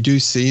that you do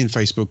see in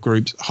Facebook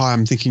groups. Hi,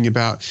 I'm thinking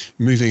about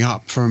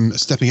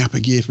stepping up a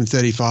gear from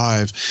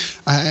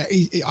 35.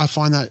 I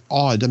find that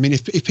odd. I mean,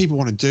 if people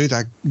want to do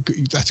that,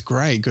 that's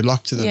great. Good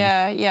luck to them.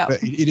 Yeah.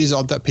 But it is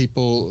odd that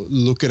people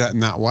look at it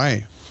in that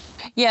way.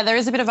 Yeah, there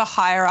is a bit of a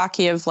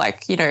hierarchy of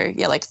like, you know,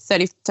 like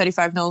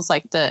 35 mils,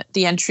 like the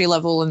entry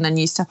level, and then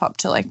you step up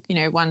to like, you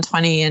know,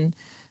 120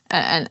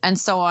 and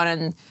so on.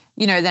 And,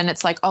 you know, then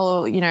it's like,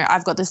 oh, you know,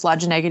 I've got this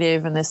larger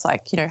negative and this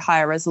like, you know,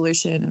 higher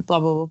resolution and blah,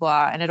 blah, blah,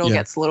 blah. And it all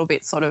gets a little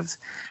bit sort of,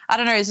 I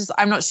don't know, it's just,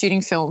 I'm not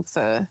shooting film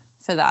for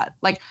that.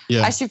 Like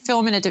I shoot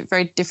film in a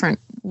very different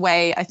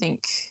way, I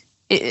think,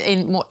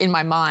 in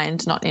my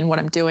mind, not in what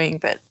I'm doing,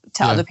 but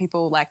to other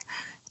people, like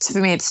for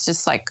me, it's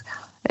just like,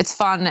 it's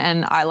fun.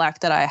 And I like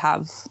that I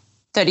have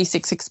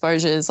 36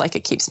 exposures. Like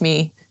it keeps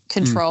me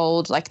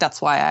controlled. Like that's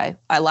why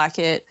I like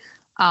it.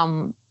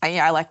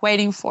 I like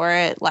waiting for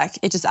it. Like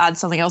it just adds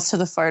something else to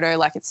the photo.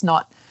 Like it's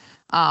not,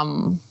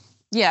 I'm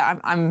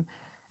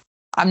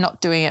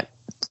not doing it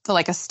for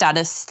like a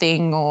status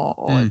thing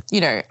or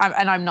you know,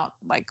 I'm not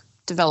like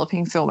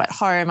developing film at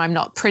home. I'm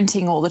not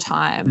printing all the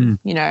time.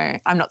 You know,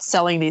 I'm not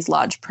selling these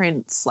large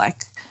prints.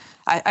 Like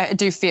I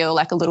do feel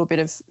like a little bit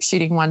of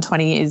shooting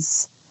 120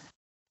 is,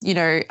 you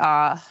know,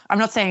 I'm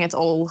not saying it's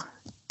all,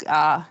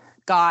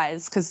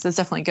 guys, because there's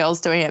definitely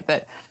girls doing it,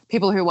 but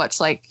people who watch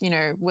like, you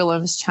know,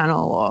 Willem's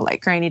channel or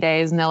like Grainy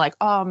Days, and they're like,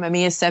 oh,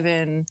 Mamiya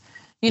 7,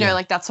 you know,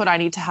 like that's what I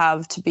need to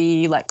have to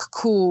be like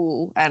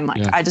cool. And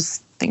like, I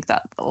just think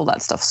that all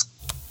that stuff's,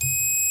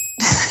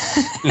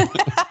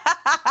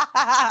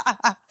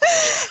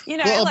 you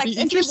know, well, like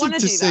if you want to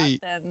do that,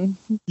 then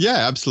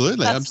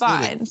absolutely. That's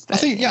fine.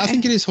 But, I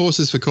think it is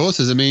horses for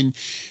courses. I mean,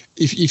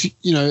 if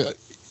you know,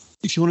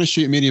 if you want to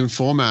shoot medium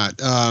format,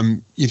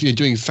 if you're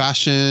doing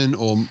fashion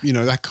or, you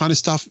know, that kind of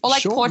stuff. Or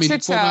like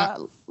portraiture,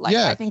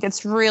 I think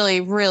it's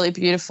really, really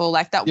beautiful.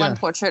 Like that one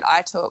portrait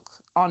I took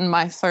on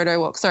my photo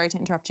walk, sorry to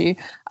interrupt you,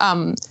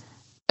 of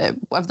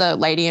the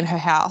lady in her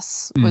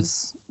house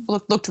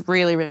looked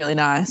really, really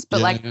nice.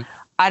 But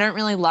I don't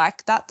really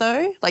like that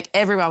though. Like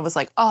everyone was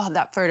like, oh,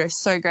 that photo is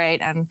so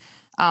great. And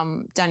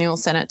Daniel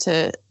sent it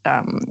to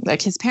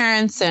like his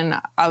parents,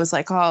 and I was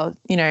like, oh,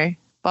 you know,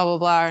 blah, blah,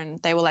 blah.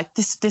 And they were like,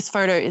 this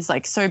photo is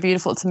like so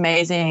beautiful. It's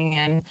amazing.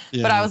 And,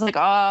 but I was like,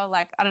 oh,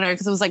 like, I don't know.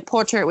 Cause it was like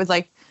portrait with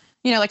like,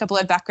 you know, like a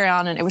blurred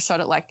background, and it was shot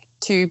at like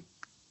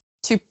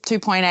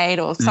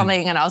 2.8 or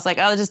something. And I was like,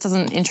 oh, it just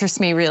doesn't interest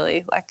me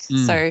really. Like,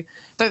 so,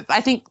 but I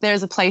think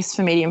there's a place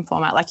for medium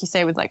format. Like you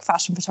say, with like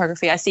fashion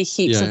photography, I see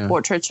heaps of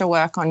portraiture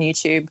work on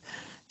YouTube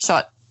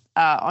shot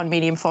on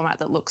medium format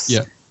that looks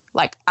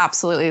like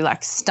absolutely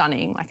like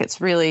stunning. Like it's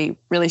really,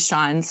 really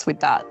shines with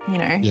that, you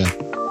know?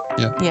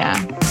 Yeah.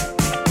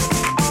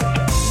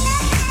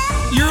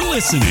 You're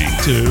listening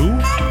to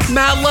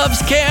Matt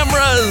Loves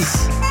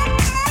Cameras.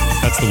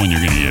 That's the one you're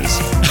going to use.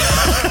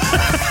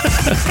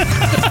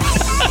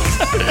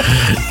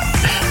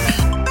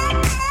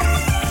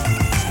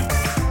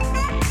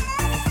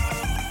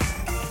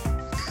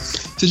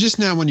 So just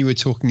now when you were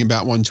talking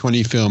about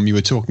 120 film, you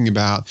were talking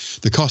about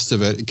the cost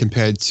of it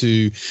compared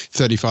to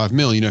 35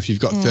 mil. You know, if you've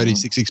got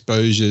 36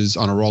 exposures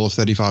on a roll of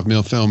 35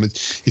 mil film,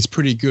 it's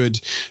pretty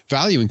good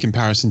value in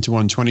comparison to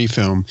 120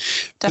 film.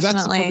 Definitely. But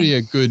that's probably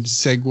a good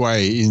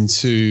segue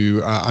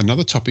into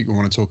another topic we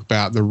want to talk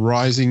about, the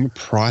rising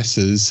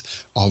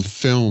prices of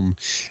film.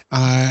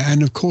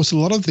 And of course, a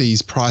lot of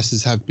these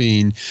prices have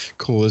been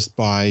caused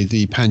by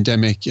the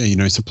pandemic, you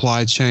know,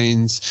 supply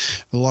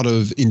chains. A lot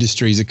of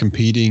industries are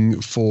competing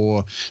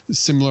for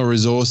similar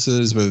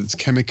resources, whether it's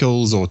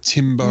chemicals or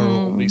timber or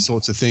all these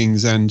sorts of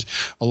things. And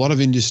a lot of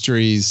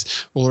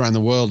industries all around the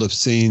world have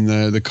seen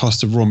the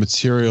cost of raw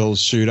materials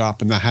shoot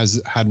up, and that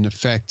has had an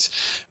effect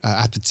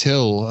at the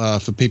till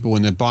for people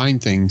when they're buying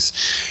things.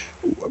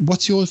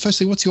 What's your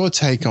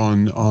take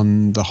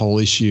on the whole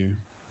issue?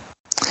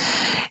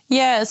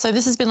 Yeah, so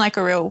this has been like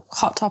a real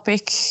hot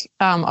topic,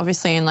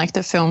 obviously in like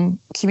the film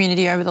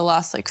community over the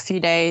last like few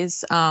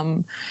days.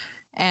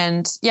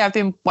 And yeah, I've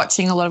been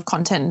watching a lot of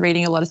content and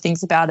reading a lot of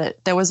things about it.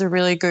 There was a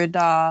really good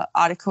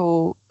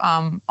article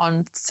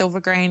on Silver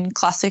Grain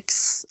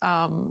Classics,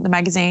 the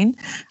magazine.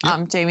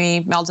 Yep. Jamie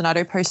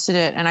Maldonado posted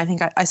it, and I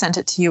think I sent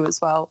it to you as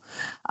well.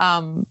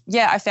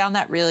 Yeah, I found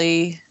that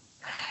really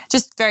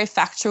just very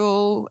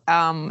factual,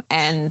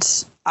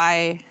 and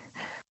I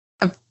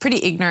am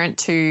pretty ignorant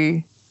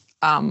to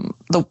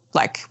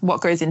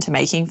what goes into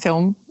making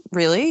film.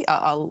 Really,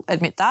 I'll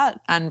admit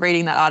that. And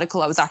reading that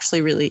article, I was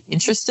actually really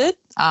interested.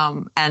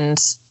 And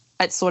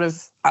it's sort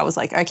of, I was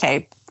like,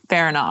 okay,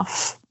 fair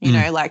enough. You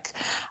know, like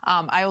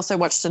I also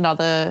watched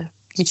another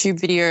YouTube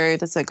video.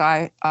 There's a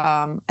guy,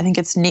 I think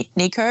it's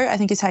Nico, I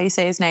think is how you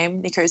say his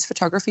name, Nico's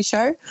photography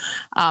show.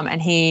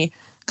 And he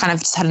kind of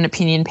just had an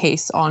opinion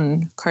piece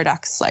on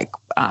Kodak's like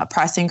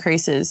price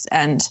increases.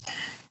 And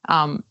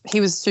he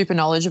was super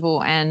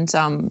knowledgeable. And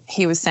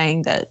he was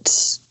saying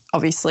that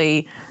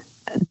obviously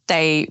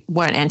they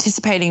weren't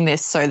anticipating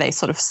this, so they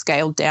sort of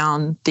scaled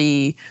down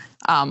the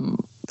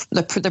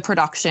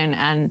production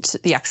and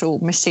the actual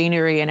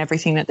machinery and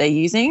everything that they're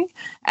using,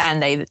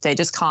 and they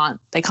just can't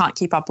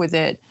keep up with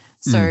it.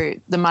 So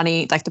the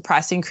money, like the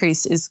price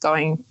increase, is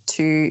going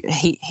to.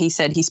 He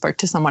said he spoke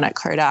to someone at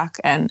Kodak,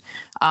 and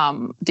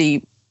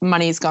the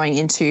money is going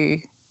into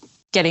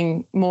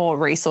getting more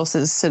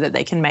resources so that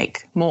they can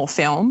make more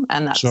film,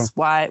 and that's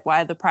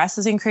why the price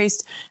has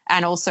increased.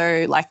 And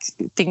also like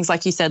things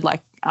like you said,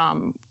 like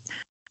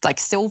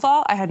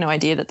silver. I had no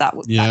idea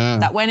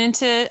that went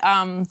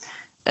into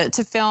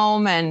to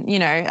film, and you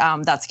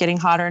know that's getting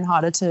harder and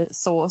harder to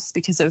source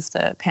because of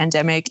the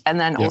pandemic, and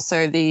then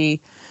also the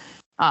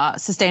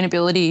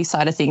sustainability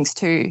side of things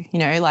too. You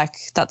know,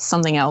 like that's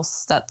something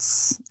else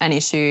that's an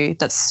issue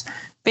that's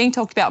being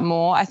talked about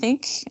more, I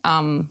think.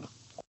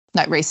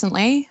 Like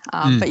recently,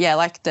 but yeah,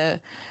 like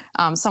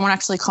someone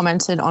actually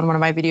commented on one of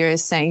my videos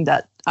saying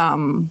that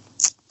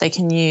they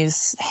can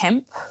use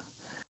hemp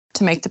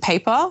to make the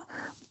paper.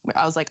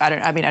 I was like, I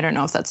don't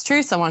know if that's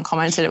true. Someone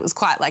commented it was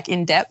quite like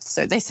in depth,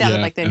 so they sounded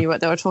like they knew what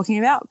they were talking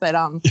about. But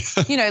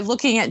you know,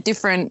 looking at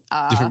different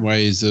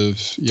ways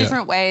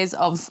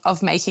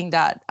of making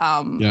that,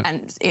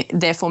 and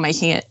therefore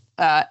making it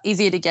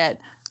easier to get,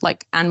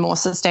 like, and more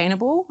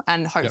sustainable,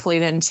 and hopefully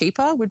then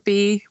cheaper would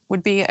be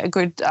a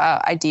good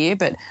idea.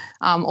 But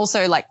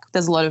also, like,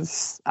 there's a lot of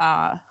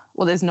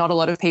there's not a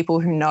lot of people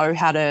who know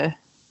how to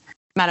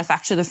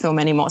manufacture the film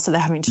anymore, so they're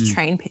having to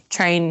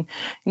train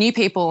new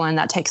people, and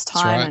that takes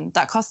time and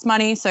that costs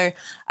money. So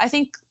I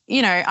think,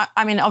 you know,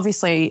 I mean,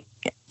 obviously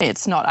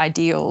it's not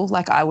ideal.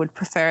 Like, I would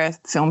prefer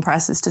film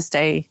prices to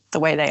stay the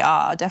way they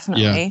are,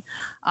 definitely.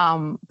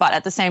 But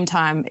at the same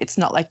time, it's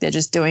not like they're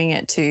just doing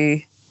it to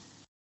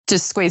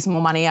just squeeze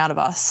more money out of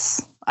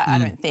us. I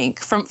don't think.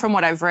 From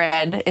what I've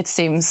read, it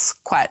seems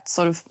quite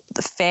sort of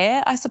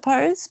fair, I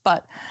suppose.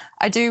 But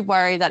I do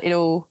worry that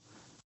it'll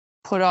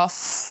put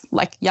off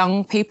like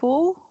young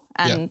people.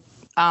 And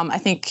I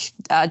think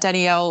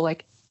Danielle,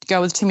 like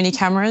Girl with Too Many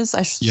Cameras,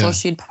 I saw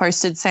she'd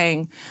posted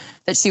saying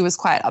that she was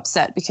quite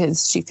upset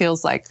because she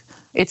feels like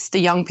it's the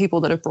young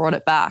people that have brought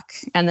it back,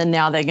 and then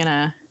now they're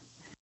gonna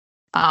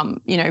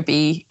you know,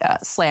 be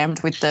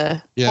slammed with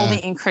all the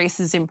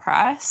increases in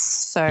price.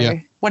 So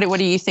what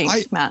do you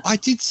think, Matt? I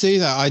did see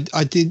that.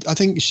 I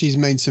think she's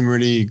made some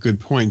really good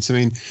points. I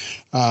mean,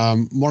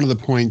 one of the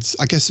points,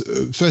 I guess,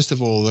 first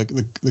of all,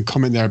 the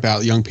comment there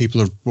about young people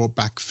have brought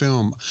back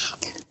film.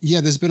 Yeah,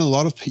 there's been a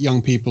lot of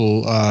young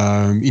people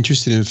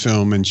interested in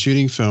film and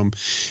shooting film,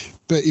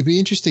 but it'd be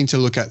interesting to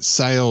look at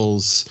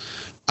sales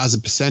as a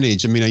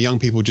percentage. I mean, are young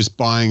people just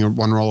buying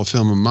one roll of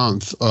film a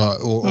month,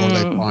 or are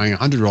they buying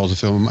 100 rolls of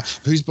film?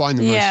 Who's buying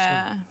the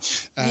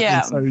most film?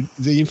 And so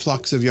the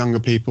influx of younger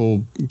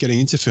people getting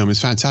into film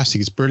is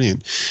fantastic. It's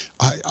brilliant.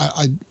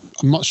 I'm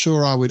not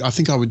sure I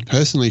think I would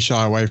personally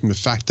shy away from the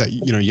fact that,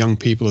 you know, young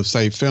people have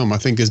saved film. I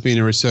think there's been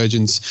a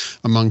resurgence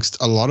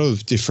amongst a lot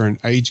of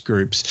different age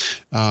groups.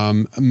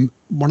 One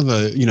of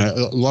the, you know,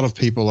 a lot of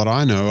people that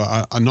I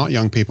know are not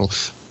young people.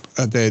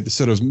 They're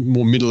sort of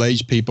more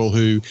middle-aged people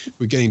who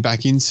were getting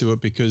back into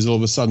it because all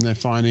of a sudden they're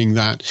finding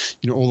that,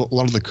 you know, a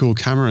lot of the cool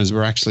cameras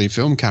were actually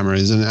film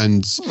cameras,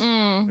 and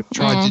I've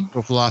tried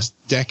digital for the last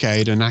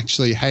decade, and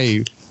actually,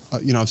 hey,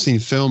 I've seen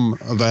film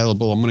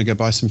available. I'm going to go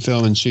buy some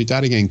film and shoot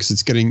that again because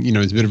it's getting,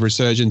 it's a bit of a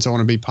resurgence. I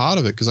want to be part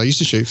of it because I used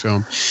to shoot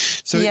film.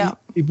 So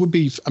it would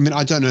be,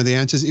 I don't know the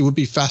answers. It would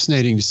be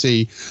fascinating to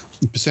see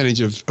the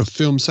percentage of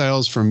film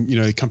sales from,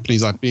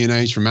 companies like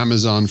B&H, from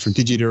Amazon, from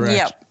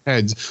DigiDirect,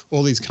 Ted's,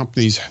 all these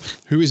companies,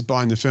 who is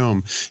buying the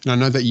film. And I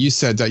know that you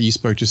said that you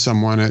spoke to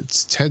someone at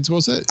Ted's,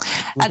 was it?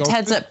 At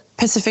Ted's at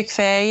Pacific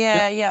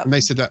Fair, yeah. And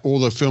they said that all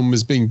the film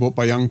was being bought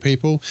by young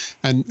people.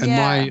 And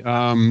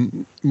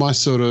my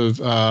sort of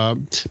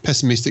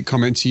pessimistic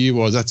comment to you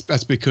was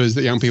that's because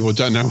the young people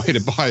don't know where to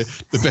buy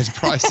the best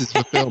prices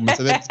for film.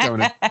 So they're just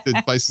going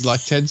to places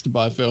like Ted's to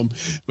buy film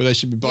where they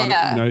should be buying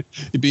it.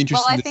 It'd be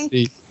interesting to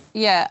see.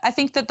 Yeah, I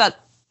think that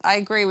I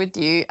agree with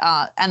you.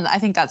 And I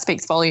think that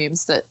speaks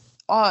volumes that,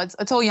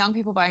 it's all young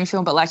people buying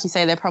film, but like you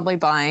say, they're probably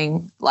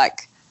buying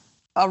like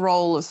a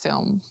roll of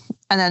film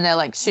and then they're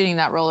like shooting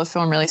that roll of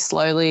film really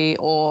slowly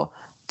or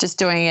just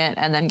doing it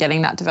and then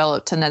getting that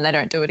developed and then they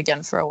don't do it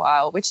again for a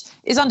while, which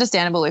is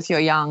understandable if you're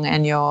young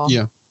and you're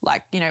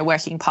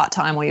working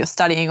part-time or you're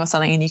studying or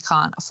something and you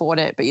can't afford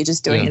it, but you're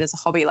just doing it as a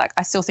hobby. Like,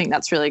 I still think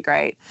that's really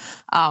great.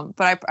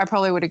 But I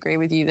probably would agree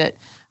with you that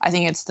I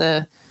think it's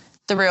the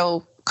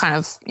real kind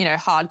of,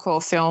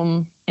 hardcore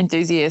film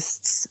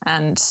enthusiasts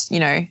and,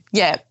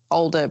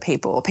 older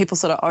people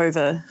sort of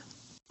over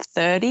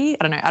 30. I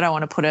don't know. I don't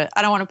want to put a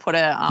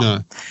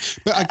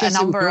but I guess a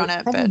number on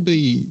it.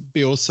 Probably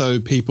be also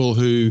people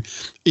who,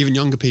 even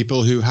younger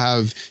people who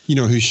have,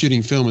 who's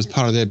shooting film as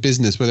part of their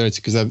business, whether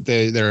it's because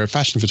they're a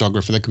fashion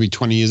photographer, they could be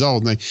 20 years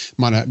old and they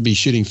might be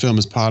shooting film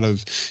as part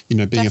of,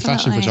 being a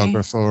fashion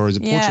photographer or as a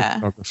portrait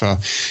photographer.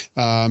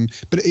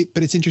 But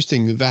it's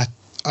interesting that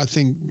I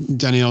think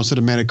Danielle sort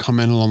of made a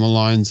comment along the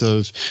lines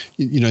of,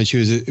 she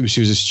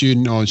was a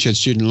student or she had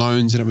student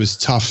loans and it was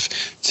tough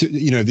to,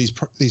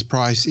 these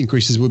price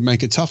increases would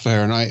make it tough for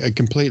her. And I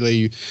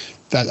completely,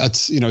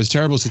 that's it's a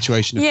terrible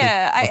situation.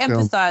 I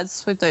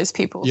empathize with those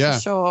people for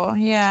sure.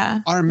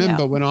 Yeah. I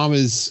remember when I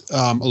was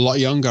a lot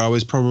younger, I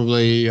was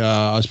probably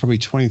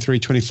 23,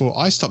 24.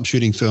 I stopped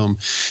shooting film.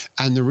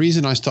 And the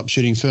reason I stopped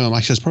shooting film,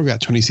 actually I was probably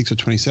about 26 or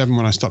 27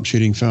 when I stopped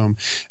shooting film.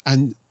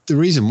 And the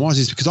reason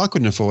is because I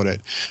couldn't afford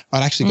it.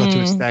 I'd actually got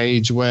to a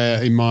stage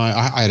where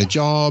I had a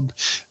job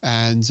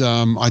and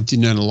I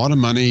didn't earn a lot of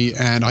money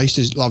and I used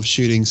to love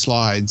shooting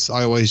slides.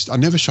 I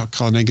never shot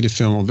color negative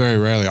film, or very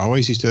rarely. I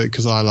always used to,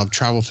 because I love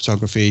travel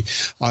photography,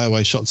 I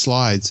always shot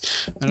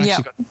slides. And I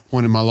actually got to a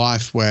point in my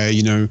life where,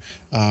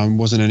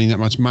 wasn't earning that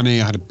much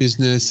money. I had a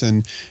business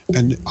and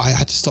I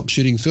had to stop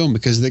shooting film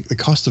because the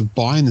cost of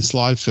buying the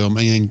slide film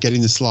and then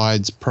getting the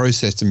slides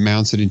processed and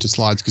mounted into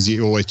slides, because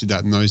you always did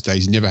that in those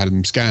days. You never had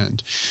them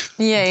scanned.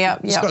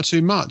 It's got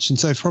too much. And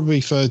so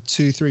probably for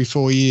 2, 3,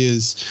 4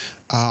 years,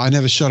 I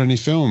never shot any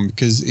film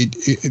because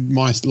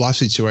my life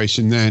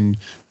situation then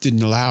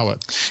didn't allow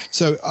it.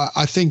 So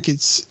I think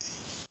it's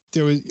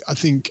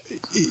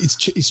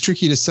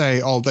tricky to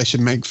say, they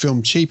should make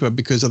film cheaper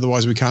because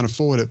otherwise we can't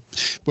afford it.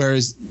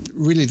 Whereas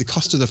really the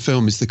cost of the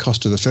film is the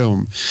cost of the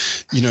film.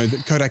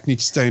 That Kodak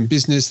needs to stay in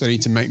business. They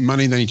need to make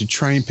money. They need to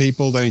train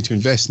people. They need to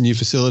invest in new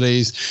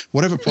facilities.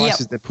 Whatever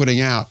prices they're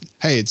putting out,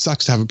 hey, it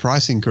sucks to have a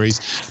price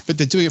increase, but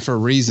they're doing it for a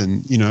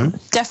reason,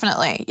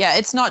 Definitely. Yeah,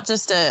 it's not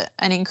just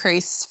an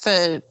increase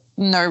for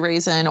no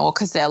reason or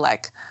because they're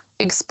like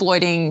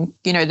exploiting,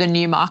 the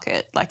new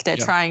market. Like they're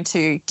trying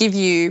to give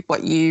you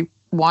what you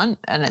want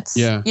and it's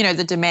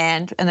the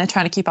demand and they're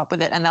trying to keep up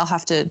with it and they'll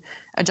have to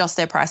adjust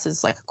their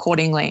prices like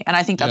accordingly, and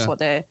I think that's what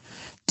they're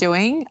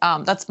doing.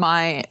 That's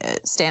my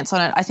stance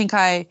on it. I think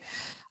I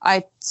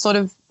sort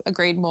of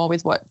agreed more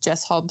with what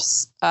Jess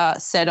Hobbs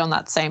said on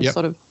that same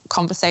sort of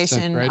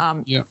conversation.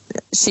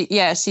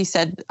 She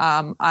said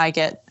I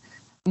get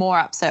more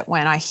upset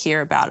when I hear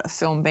about a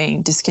film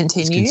being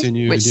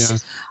discontinued, which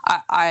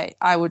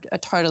I would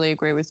totally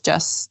agree with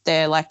Jess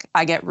there. Like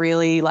I get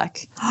really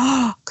like,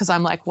 because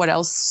I'm like, what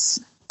else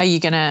are you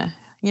gonna,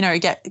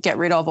 get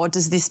rid of, or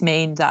does this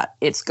mean that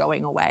it's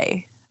going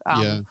away?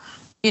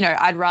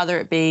 I'd rather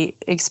it be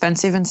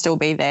expensive and still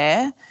be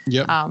there.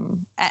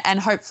 And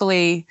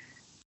hopefully,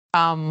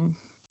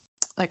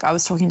 like I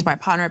was talking to my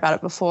partner about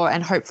it before,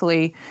 and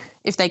hopefully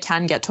if they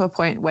can get to a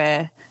point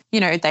where,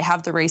 they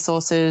have the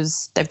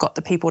resources, they've got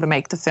the people to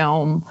make the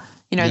film,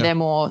 they're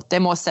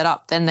more set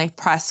up, then the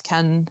price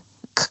can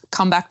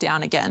come back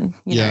down again,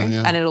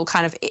 and it'll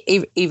kind of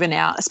even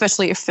out,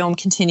 especially if film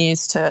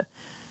continues to,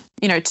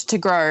 to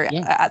grow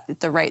at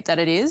the rate that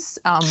it is.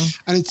 And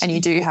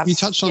you do have... You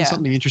touched on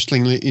something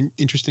interesting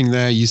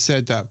there. You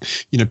said that,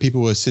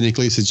 people were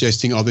cynically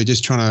suggesting, they're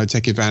just trying to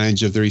take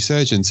advantage of the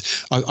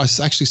resurgence. I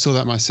actually saw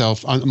that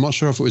myself. I'm not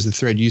sure if it was the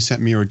thread you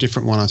sent me or a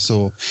different one I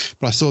saw,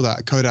 but I saw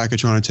that Kodak are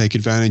trying to take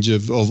advantage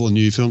of all the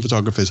new film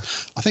photographers.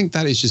 I think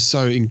that is just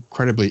so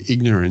incredibly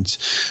ignorant.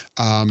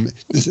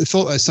 The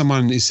thought that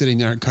someone is sitting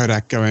there at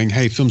Kodak going,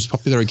 hey, film's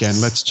popular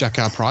again, let's jack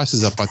our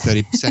prices up by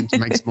 30% to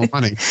make some more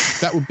money.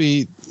 That would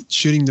be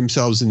shooting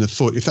themselves in the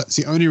foot. If that's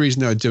the only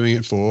reason they're doing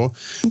it for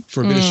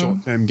a bit of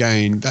short-term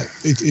gain, that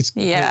it's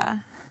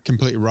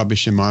complete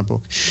rubbish in my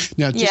book.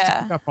 Now, just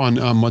to pick up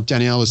on what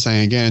Danielle was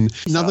saying again,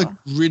 another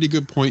really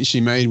good point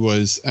she made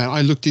was,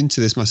 I looked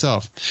into this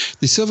myself,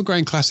 the Silver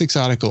Grain Classics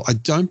article, I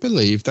don't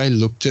believe they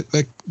looked at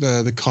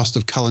the cost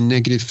of color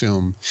negative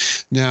film.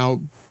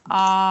 Now,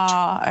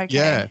 okay.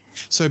 Yeah.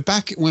 So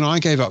back when I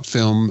gave up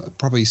film,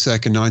 probably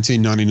circa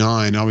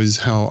 1999, I was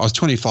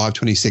 25,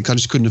 26. I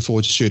just couldn't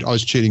afford to shoot. I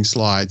was shooting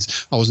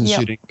slides. I wasn't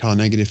shooting color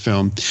negative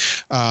film.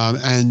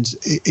 And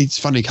it's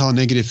funny, color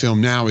negative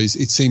film now it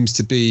seems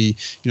to be,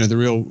 the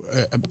real,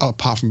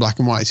 apart from black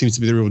and white, it seems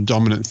to be the real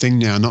dominant thing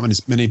now. Not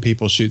many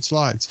people shoot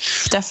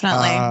slides.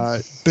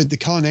 Definitely. But the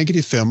color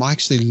negative film, I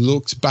actually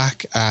looked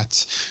back at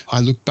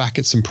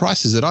some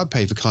prices that I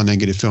paid for color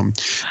negative film.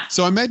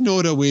 So I made an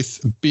order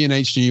with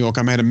B&H New York.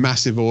 I made a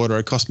massive order.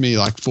 It cost me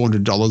like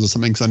 $400 or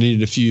something because I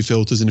needed a few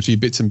filters and a few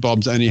bits and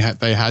bobs. They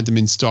had them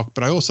in stock,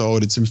 but I also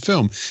ordered some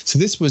film. So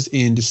this was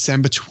in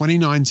December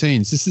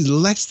 2019. So this is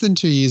less than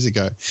 2 years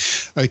ago.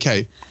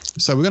 Okay.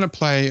 So we're going to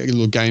play a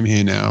little game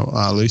here now,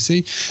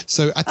 Lucy.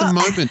 So at the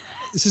moment,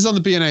 this is on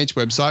the B&H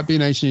website,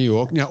 B&H New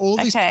York. Now, all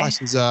these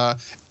prices are,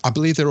 I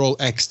believe they're all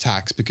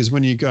ex-tax, because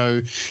when you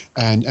go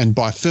and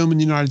buy film in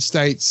the United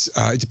States,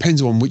 it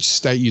depends on which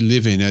state you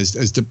live in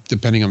as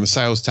depending on the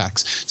sales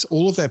tax. So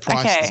all of their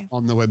prices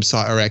on the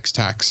website are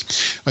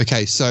ex-tax.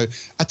 Okay, so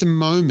at the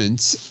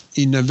moment,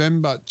 in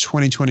November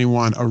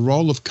 2021, a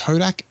roll of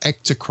Kodak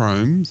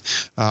Ektachrome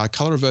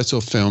color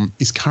reversal film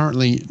is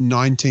currently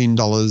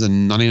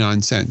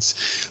 $19.99.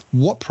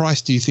 What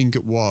price do you think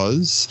it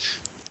was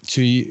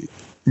in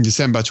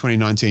December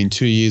 2019,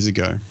 2 years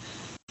ago?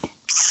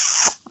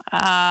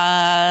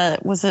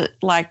 Was it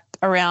like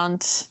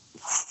around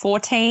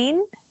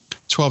 14?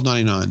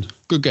 $12.99.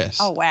 Good guess.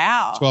 Oh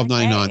wow.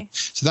 $12.99. Okay.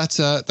 So that's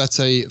a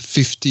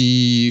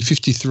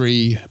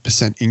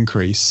 53%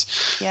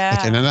 increase. Yeah.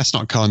 Okay, now that's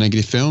not color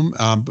negative film,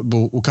 but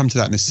we'll come to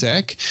that in a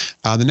sec.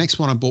 The next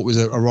one I bought was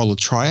a roll of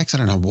Tri-X. I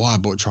don't know why I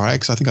bought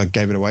Tri-X. I think I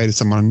gave it away to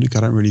someone. I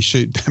don't really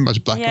shoot that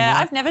much black and white. Yeah,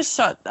 I've never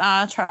shot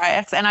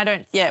Tri-X,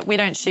 and we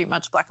don't shoot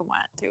much black and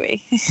white, do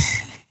we?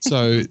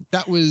 So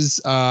that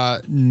was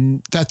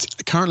that's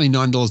currently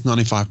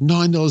 $9.95.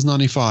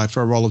 $9.95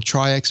 for a roll of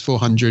Tri-X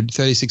 400,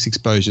 36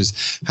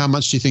 exposures. How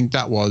much do you think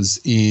that was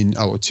 2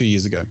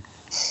 years ago?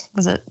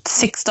 Was it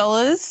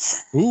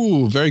 $6?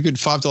 Ooh, very good.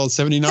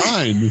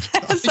 $5.79.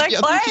 So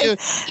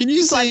close. Can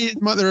you see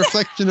the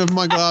reflection of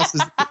my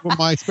glasses on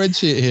my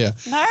spreadsheet here?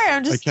 No,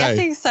 I'm just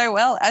guessing so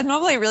well. I'm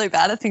normally really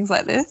bad at things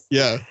like this.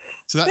 Yeah.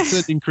 So that's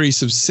an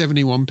increase of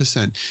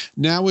 71%.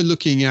 Now we're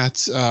looking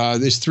at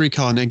there's 3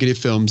 color negative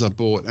films I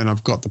bought, and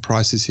I've got the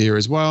prices here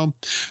as well.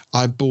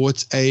 I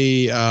bought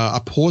a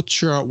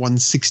Portra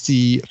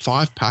 160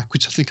 5-pack,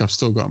 which I think I've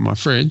still got in my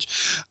fridge.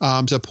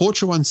 So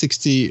Portra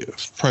 160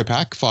 Pro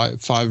Pack,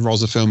 five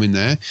rolls of film in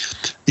there.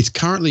 It's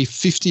currently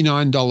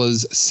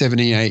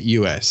 $59.78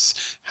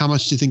 US. How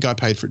much do you think I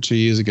paid for it 2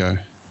 years ago?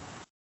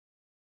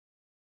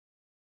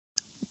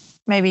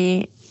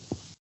 Maybe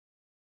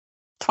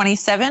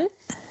 27.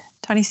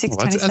 $26,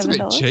 that's a bit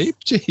 $27. cheap.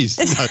 Jeez,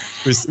 no,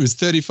 it was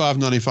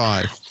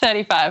 $35.95.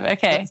 35.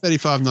 Okay.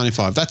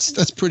 $35.95.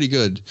 That's pretty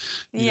good.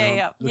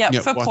 Yeah.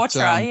 For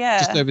Portra,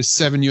 just over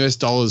 $7 US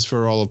for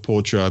a roll of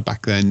Portra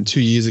back then, 2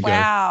 years ago.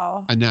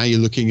 Wow. And now you're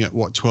looking at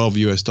 $12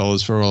 US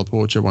for a roll of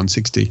Portra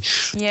 160.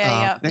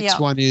 Next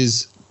one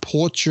is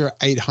Portra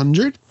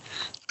 800.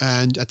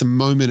 And at the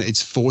moment,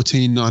 it's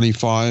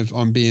 $14.95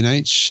 on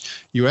B&H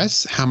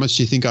US. How much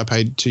do you think I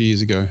paid 2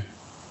 years ago?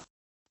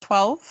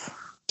 12.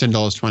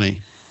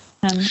 $10.20.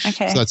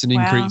 Okay. So that's an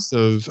increase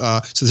of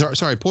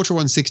Portra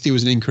 160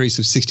 was an increase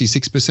of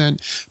 66%.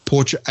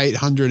 Portra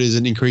 800 is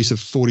an increase of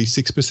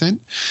 46%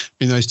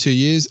 in those 2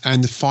 years.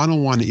 And the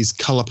final one is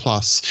Color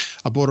Plus.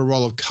 I bought a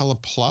roll of Color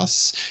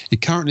Plus.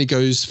 It currently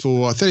goes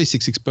for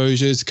 36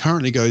 exposures,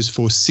 currently goes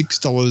for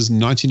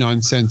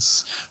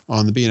 $6.99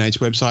 on the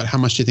B&H website. How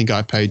much do you think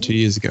I paid 2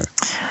 years ago?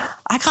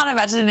 I can't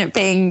imagine it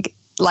being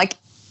like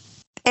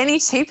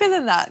any cheaper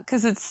than that,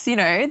 because it's,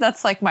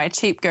 that's like my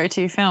cheap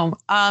go-to film.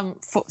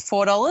 $4?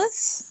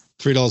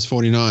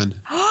 $3.49.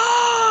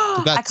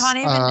 I can't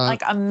even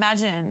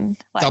imagine.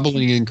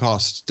 Doubling in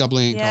cost.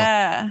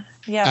 Yeah.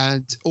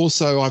 And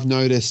also I've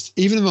noticed,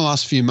 even in the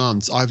last few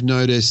months, I've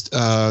noticed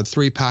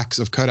 3 packs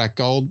of Kodak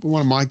Gold,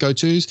 one of my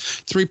go-tos,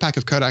 3-pack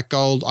of Kodak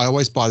Gold. I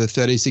always buy the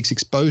 36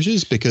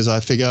 exposures because I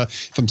figure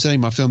if I'm sending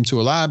my film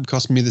to a lab, it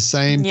costs me the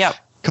same. Yep.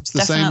 Costs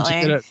the same to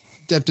get it.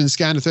 Depth and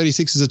scan to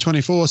 36 is a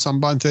 24, so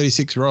I'm buying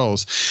 36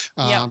 rolls.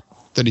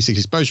 36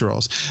 exposure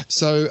rolls.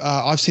 So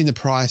I've seen the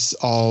price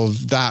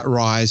of that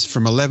rise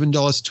from $11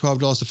 to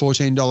 $12 to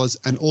 $14,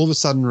 and all of a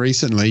sudden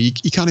recently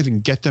you can't even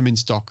get them in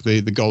stock,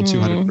 the gold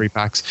 200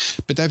 3-packs,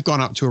 but they've gone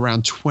up to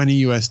around $20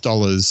 US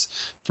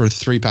for a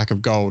 3-pack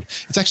of gold.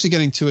 It's actually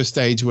getting to a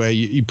stage where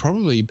you're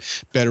probably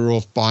better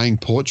off buying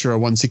Portra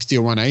 160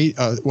 or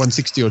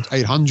 160 or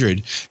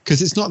 800,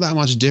 because it's not that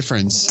much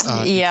difference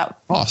in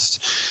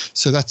cost.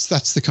 So that's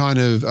the kind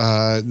of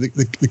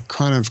the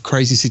kind of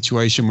crazy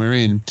situation we're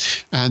in.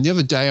 And the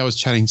other day I was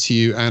chatting to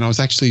you, and I was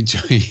actually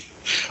doing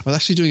I was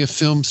actually doing a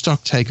film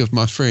stock take of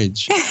my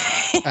fridge.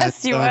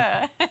 Yes, you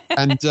were.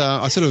 And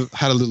I sort of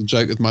had a little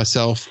joke with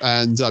myself.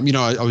 And,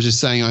 I was just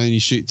saying I only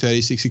shoot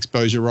 36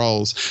 exposure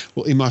rolls.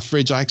 Well, in my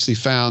fridge, I actually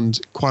found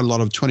quite a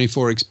lot of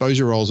 24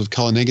 exposure rolls of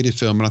color negative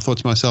film. And I thought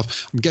to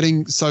myself, I'm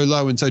getting so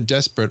low and so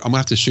desperate, I'm going to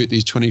have to shoot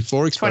these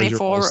 24 exposure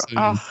rolls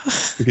soon.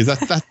 Because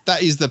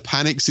that is the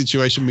panic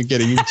situation we're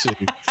getting into.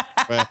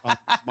 Where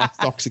my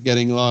stocks are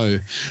getting low.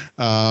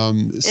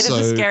 It is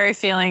a scary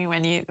feeling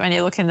when you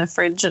look in the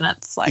fridge and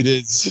it's like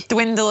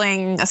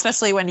dwindling,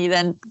 especially when you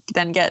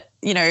then get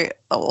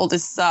all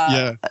this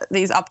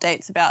these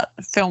updates about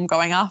film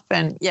going up.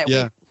 And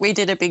we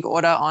did a big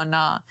order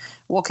on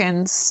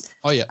walk-ins.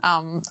 Oh yeah.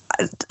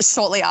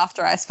 Shortly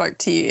after I spoke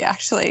to you,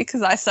 actually,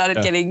 because I started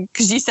getting,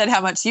 because you said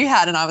how much you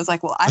had, and I was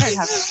like, well, I don't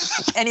have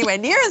anywhere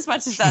near as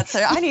much as that,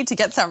 so I need to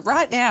get some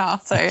right now.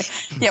 So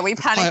we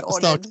panic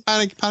ordered.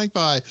 Panic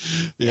buy.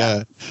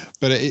 Yeah.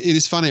 But it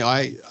is funny.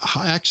 I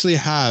actually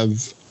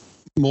have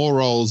more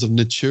rolls of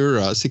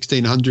Natura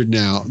 1600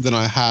 now than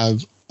I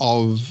have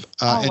of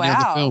any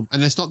other film.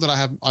 And it's not that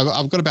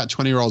I've got about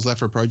 20 rolls left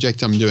for a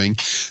project I'm doing,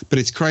 but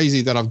it's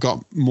crazy that I've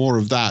got more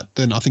of that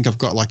than I think I've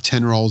got like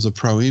 10 rolls of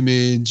Pro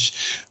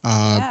Image.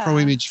 Pro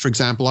Image, for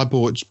example, I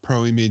bought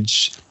Pro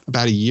Image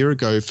about a year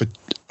ago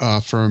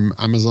from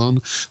Amazon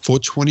for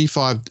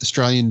 $25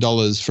 Australian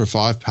for a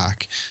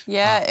 5-pack.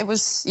 It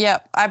was.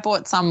 I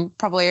bought some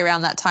probably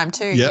around that time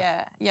too.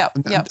 Yep.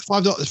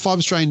 $5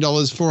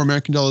 Australian, 4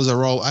 American dollars a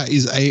roll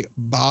is a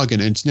bargain.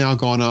 And it's now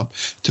gone up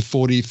to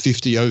 $40,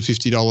 $50, over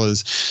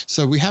 $50.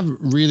 So we have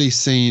really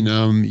seen,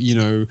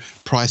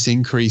 price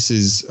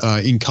increases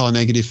in color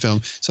negative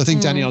film. So I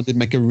think Danielle did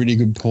make a really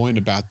good point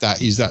about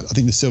that. Is that I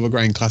think the Silver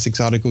Grain Classics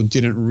article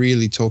didn't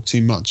really talk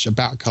too much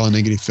about color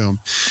negative film,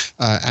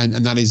 and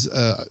that is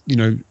a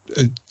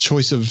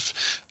choice of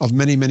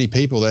many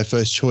people, their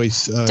first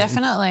choice.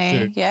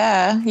 Definitely.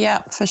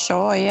 Yeah, for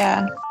sure.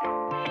 Yeah.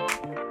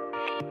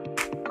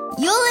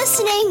 You're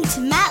listening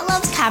to Matt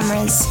Loves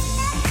Cameras.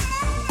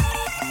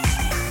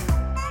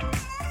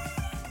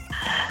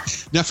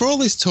 Now, for all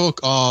this talk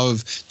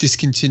of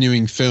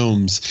discontinuing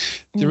films,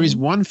 there is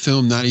one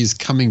film that is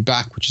coming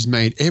back, which has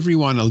made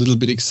everyone a little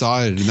bit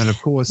excited, and that, of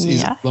course,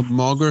 is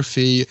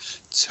Lomography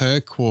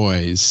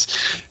Turquoise.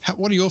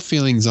 What are your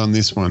feelings on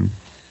this one?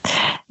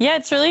 Yeah,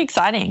 it's really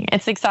exciting.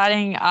 It's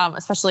exciting,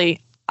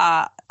 especially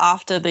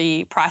after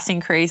the price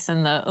increase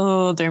and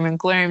the doom and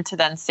gloom, to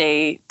then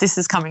see this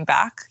is coming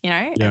back.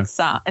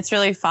 It's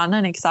really fun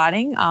and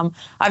exciting.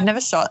 I've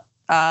never shot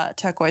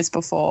turquoise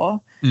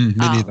before. Me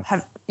neither.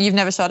 You've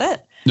never shot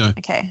it? No.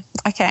 Okay.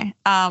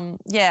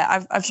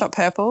 I've shot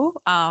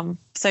purple.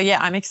 So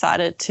I'm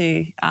excited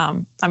to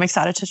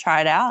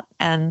try it out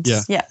and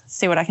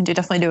see what I can do.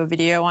 Definitely do a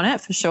video on it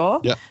for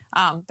sure. Yeah.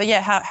 But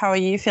how are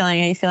you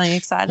feeling? Are you feeling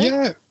excited?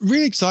 Yeah,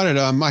 really excited.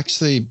 I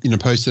actually,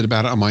 posted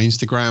about it on my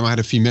Instagram. I had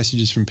a few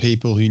messages from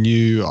people who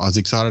knew I was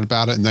excited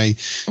about it, and they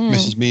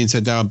messaged me and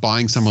said they were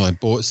buying some or they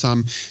bought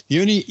some. The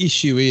only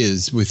issue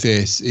with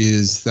this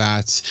is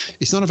that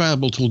it's not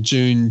available till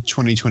June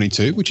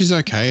 2022, which is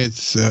okay.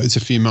 It's a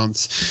few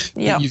months.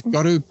 Yeah. You've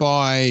got to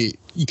buy.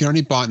 You can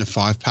only buy it in a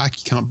 5-pack.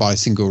 You can't buy a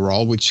single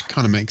roll, which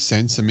kind of makes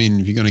sense. I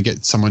mean, if you're going to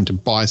get someone to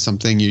buy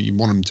something, you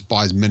want them to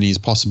buy as many as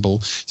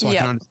possible. So I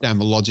can understand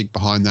the logic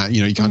behind that.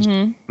 You can't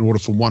just order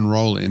for one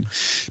roll in.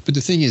 But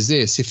the thing is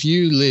this, if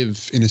you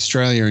live in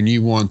Australia and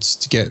you want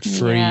to get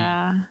free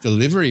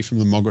delivery from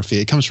Lomography,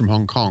 it comes from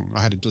Hong Kong.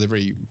 I had a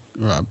delivery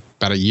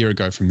about a year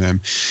ago from them.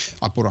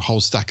 I bought a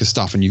whole stack of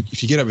stuff, and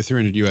if you get over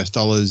 $300,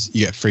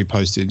 you get free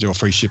postage or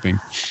free shipping.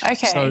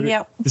 Okay. So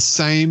the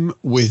same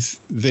with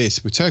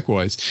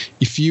turquoise.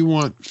 If you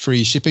want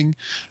free shipping,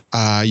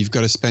 you've got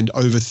to spend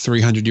over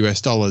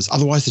 $300.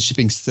 Otherwise, the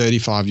shipping's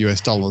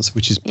 $35,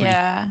 which is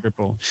pretty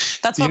triple.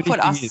 That's what put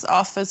us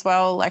off as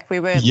well. Like we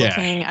were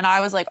looking, and I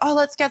was like, "Oh,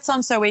 let's get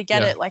some." So we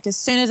get it like as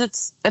soon as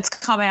it's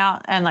come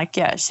out, and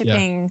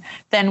shipping.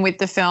 Then with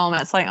the film,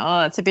 it's like,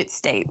 oh, it's a bit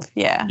steep.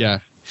 Yeah.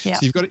 So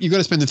you've got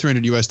to spend the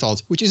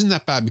 $300, which isn't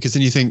that bad, because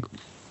then you think,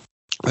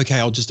 okay,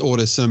 I'll just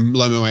order some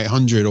Lomo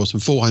 800 or some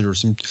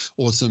 400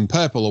 or some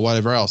purple or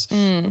whatever else.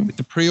 With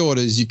the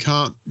pre-orders, you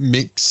can't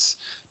mix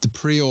the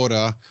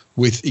pre-order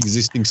with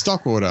existing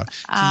stock order.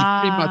 So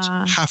you pretty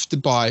much have to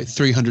buy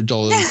 $300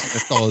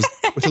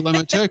 with a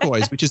Lomo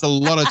turquoise, which is a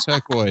lot of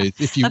turquoise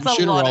if you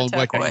shoot a roll and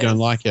work out you don't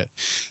like it.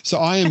 So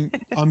I'm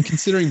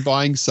considering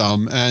buying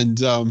some, and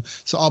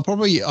so I'll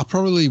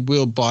probably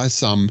will buy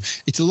some.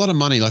 It's a lot of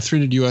money, like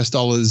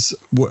 $300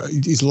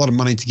 is a lot of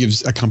money to give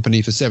a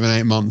company for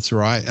 7-8 months,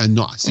 right, and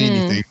not see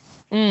anything.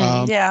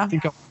 I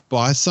think I'll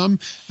buy some,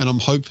 and I'm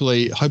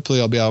hopefully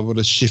I'll be able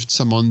to shift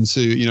some on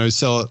to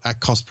sell it at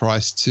cost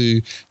price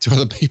to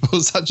other people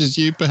such as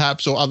you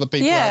perhaps, or other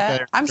people out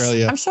there in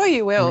Australia. I'm sure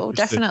you will,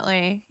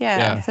 definitely.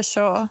 Yeah, for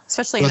sure,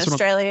 especially in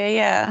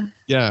Australia.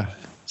 Yeah.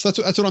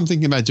 So that's what I'm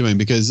thinking about doing,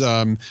 because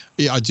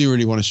I do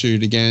really want to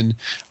shoot it again.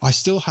 I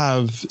still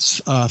have,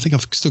 I think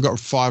I've still got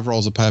 5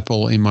 rolls of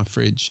purple in my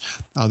fridge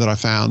that I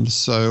found.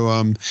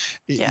 So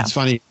it's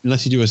funny,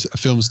 unless you do a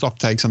film stock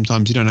take,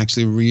 sometimes you don't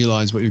actually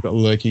realize what you've got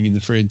lurking in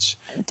the fridge.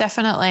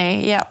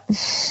 Definitely, yeah.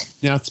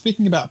 Now,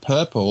 speaking about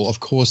purple,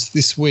 of course,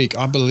 this week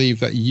I believe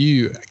that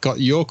you got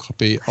your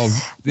copy of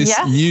this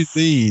new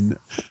zine.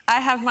 I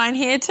have mine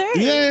here too.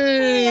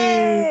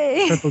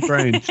 Yay! Purple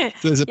grain. So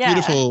there's a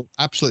beautiful,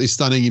 absolutely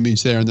stunning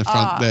image there in the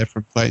front there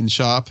from Clayton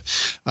Sharp.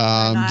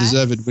 Nice.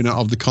 Deserved winner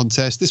of the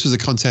contest. This was a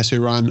contest we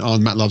run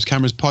on Matt Loves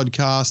Cameras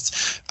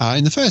podcast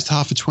in the first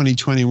half of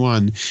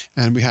 2021,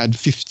 and we had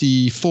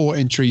 54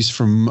 entries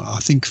from, I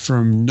think,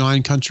 from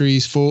 9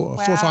 countries, 4 or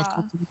 5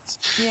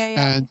 continents.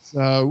 Yeah. And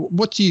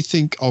what do you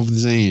think of the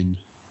zine?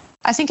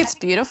 I think it's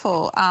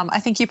beautiful. I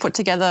think you put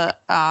together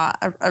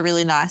a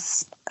really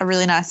nice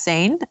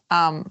zine,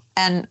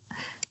 and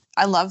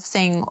I love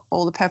seeing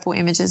all the purple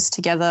images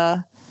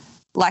together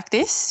like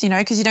this.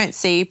 Because you don't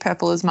see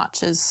purple as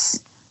much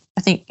as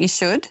I think you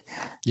should.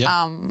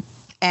 Yeah.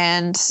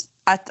 And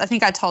I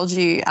think I told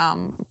you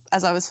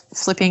as I was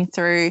flipping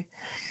through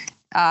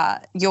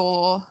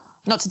your.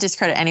 Not to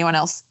discredit anyone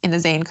else in the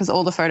zine, because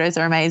all the photos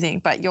are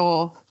amazing, but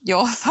your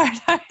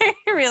photo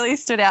really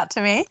stood out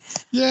to me.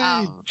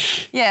 Yay.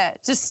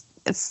 Just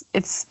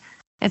it's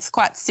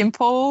quite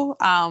simple,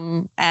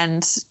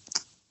 and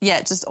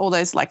just all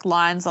those like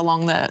lines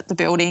along the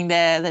building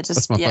there. They're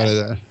just that's my photo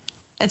there.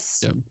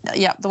 It's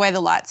the way the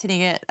light's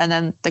hitting it, and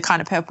then the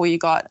kind of purple you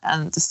got,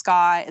 and the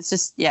sky. It's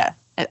just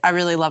I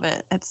really love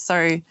it. It's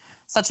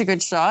such a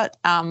good shot,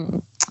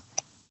 and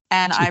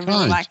I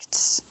really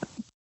liked.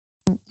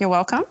 You're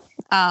welcome.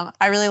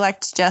 I really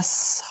liked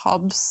Jess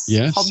Hobbs.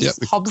 Yes,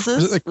 Hobbs's.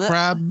 Was it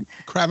the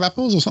crab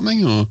apples or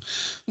something? Or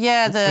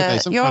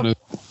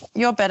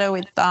you're better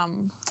with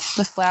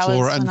the flowers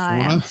flora than and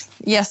I fauna. am.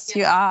 Yes,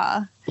 you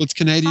are. Well, it's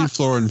Canadian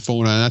flora and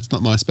fauna. That's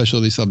not my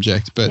specialty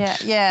subject, but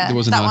there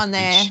was a that nice one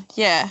there. fish.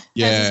 Yeah,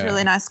 it's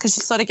really nice because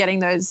you're sort of getting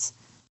those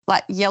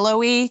like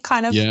yellowy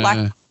kind of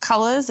black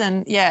colours,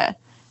 and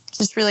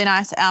just really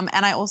nice. And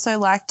I also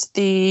liked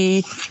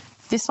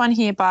this one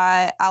here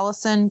by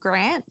Alison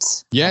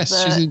Grant. Yes,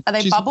 are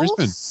they she's bubbles? in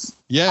Brisbane.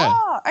 Yeah.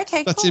 Oh,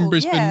 okay, that's cool. in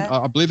Brisbane. Yeah.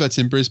 I believe that's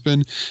in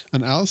Brisbane,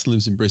 and Alison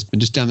lives in Brisbane,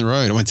 just down the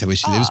road. I won't say where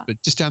she lives,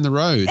 but just down the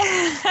road.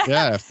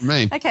 For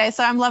me. Okay,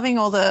 so I'm loving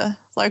all the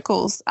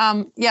locals.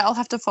 I'll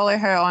have to follow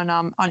her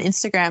on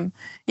Instagram.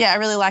 Yeah, I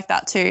really like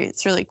that too.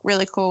 It's really,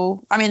 really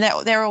cool. I mean,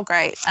 they're all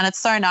great, and it's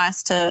so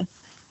nice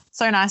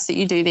that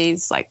you do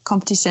these like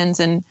competitions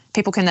and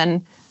people can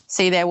then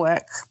see their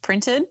work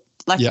printed.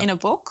 Like in a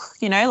book,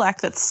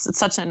 it's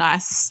such a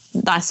nice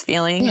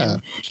feeling. Yeah,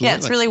 and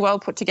it's really well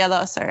put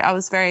together. So I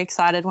was very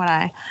excited when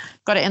I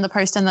got it in the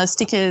post, and the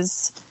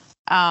stickers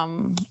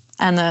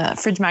and the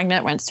fridge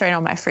magnet went straight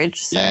on my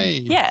fridge. So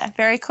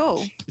very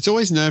cool. It's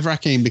always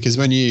nerve-wracking because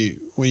when you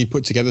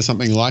put together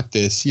something like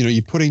this,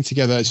 you're putting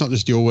together, it's not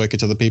just your work,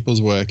 it's other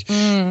people's work.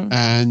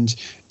 And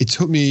it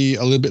took me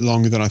a little bit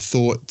longer than I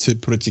thought to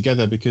put it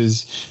together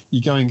because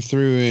you're going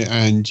through it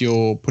and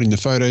you're putting the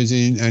photos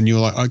in and you're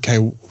like, okay,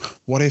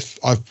 what if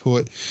I've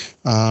put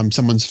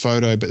someone's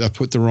photo but I've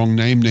put the wrong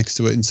name next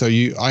to it? And so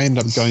I end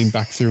up going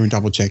back through and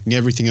double-checking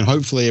everything, and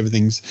hopefully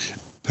everything's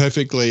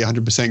perfectly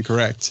 100%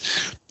 correct.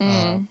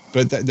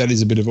 But that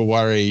is a bit of a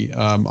worry,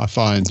 I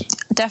find.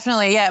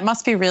 Definitely, it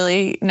must be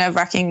really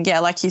nerve-wracking. Yeah,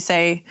 like you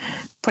say,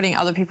 putting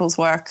other people's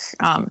work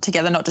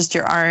together, not just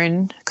your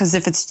own, because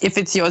if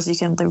it's yours, you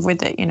can live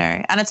with it,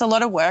 and it's a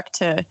lot of work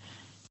to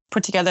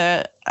put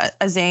together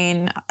a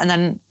zine, and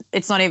then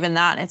it's not even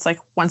that. It's like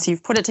once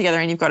you've put it together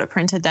and you've got it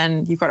printed,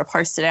 then you've got to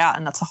post it out,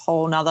 and that's a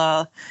whole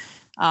nother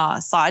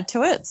side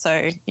to it. So,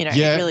 it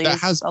really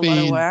is a lot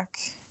of work.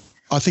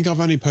 I think I've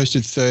only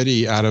posted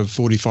 30 out of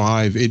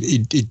 45.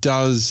 It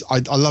does. I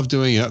love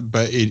doing it,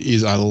 but it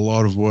is a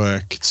lot of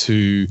work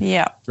to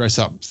dress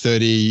up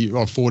 30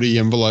 or 40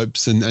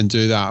 envelopes and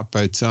do that.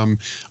 But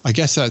I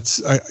guess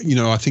that's I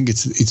think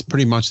it's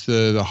pretty much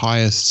the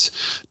highest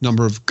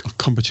number of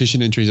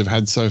competition entries I've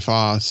had so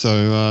far.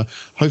 So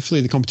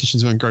hopefully the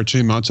competitions won't grow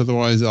too much.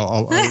 Otherwise,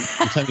 it'll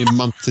take me a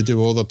month to do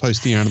all the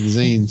posting out of the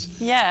zines.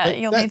 Yeah,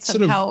 you'll need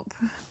some help.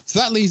 So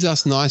that leads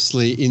us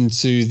nicely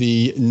into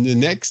the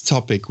next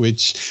topic,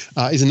 which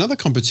is another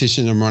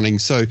competition I'm running.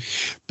 So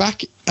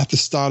back at the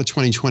start of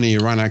 2020, I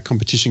ran a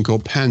competition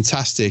called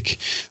Pantastic,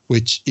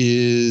 which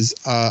is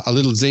a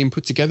little zine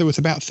put together with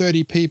about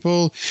 30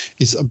 people.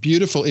 It's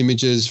beautiful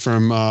images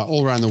from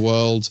all around the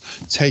world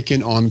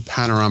taken on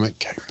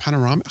panoramic.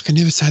 I can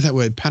never say that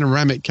word.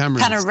 Panoramic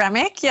cameras.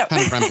 Panoramic, yep.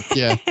 Panoramic,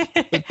 yeah.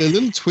 But the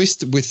little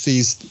twist with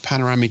these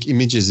panoramic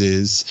images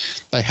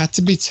is they had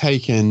to be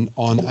taken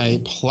on a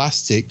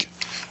plastic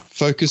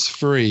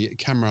focus-free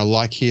camera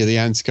like here, the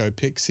Ansco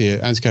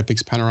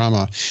Pix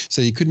Panorama.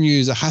 So you couldn't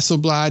use a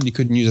Hasselblad, you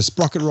couldn't use a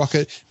Sprocket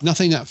Rocket,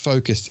 nothing that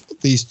focused.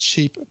 These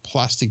cheap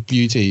plastic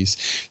beauties.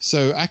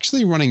 So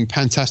actually running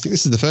Pantastic.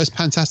 This is the first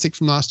Pantastic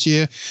from last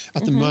year.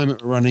 At the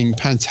moment, we're running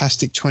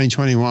Pantastic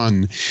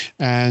 2021.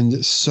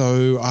 And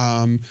so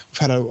we've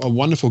had a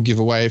wonderful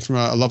giveaway from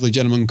a lovely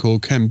gentleman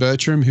called Ken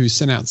Bertram, who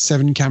sent out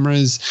 7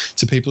 cameras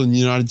to people in the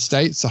United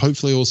States. So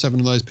hopefully all 7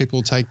 of those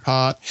people take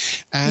part.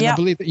 And I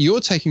believe that you're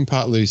taking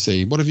part, Lucy.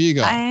 What have you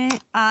got?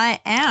 I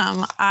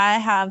am. I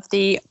have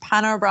the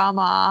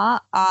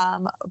Panorama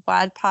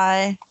wide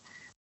pie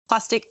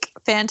plastic,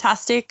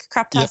 fantastic,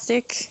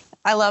 craptastic. Yep.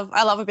 I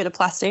love a bit of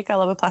plastic. I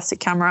love a plastic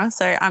camera.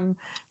 So I'm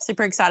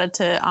super excited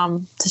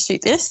to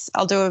shoot this.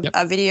 I'll do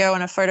a video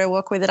and a photo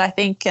walk with it, I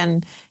think,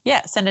 and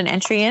send an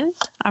entry in.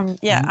 I'm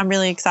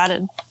really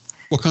excited.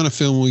 What kind of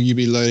film will you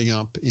be loading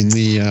up in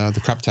the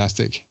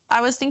craptastic?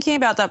 I was thinking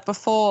about that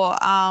before.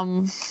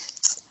 I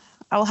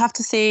will have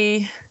to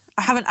see.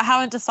 I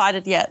haven't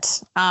decided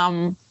yet.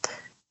 But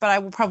I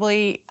will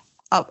probably.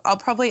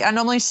 I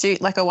normally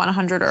shoot like a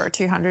 100 or a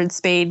 200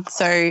 speed,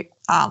 so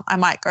I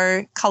might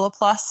go color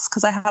plus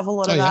because I have a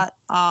lot of that.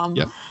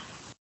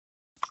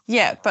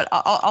 But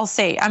I'll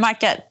see. I might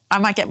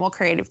get more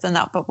creative than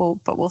that, but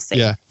we'll see.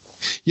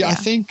 Yeah, I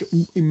think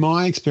in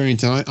my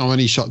experience, I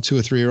only shot 2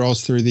 or 3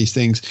 rolls through these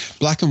things.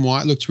 Black and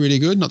white looked really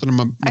good. Not that I'm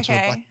much of a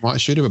black and white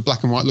shooter, but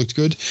black and white looked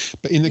good.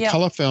 But in the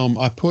color film,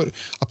 I put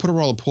a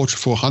roll of Portrait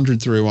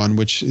 400 through one,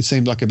 which it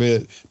seemed like a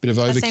bit of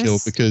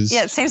overkill because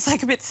it seems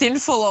like a bit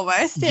sinful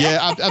almost.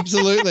 Yeah,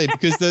 absolutely,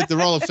 because the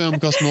roll of film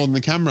cost more than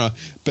the camera.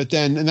 But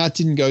then, and that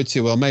didn't go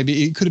too well.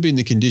 Maybe it could have been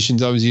the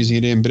conditions I was using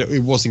it in, but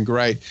it wasn't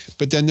great.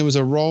 But then there was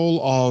a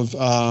roll of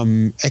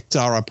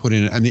Ektar I put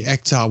in it, and the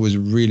Ektar was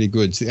really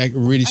good. So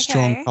really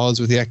strong colors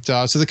with the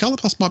Ektar. So the Color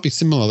Plus might be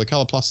similar. The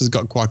Color Plus has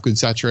got quite good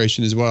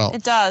saturation as well.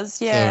 It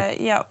does. Yeah.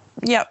 So,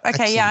 Yep. Okay.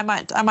 Excellent.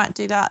 Yeah, I might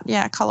do that.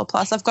 Yeah, Color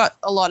Plus. I've got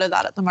a lot of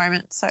that at the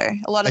moment. So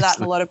a lot of that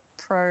and a lot of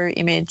Pro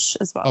Image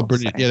as well. Oh,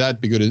 brilliant. So. Yeah,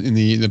 that'd be good in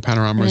the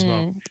Panorama as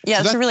well. Yeah,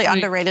 so it's a really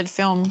underrated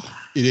film.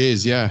 It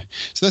is, yeah.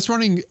 So that's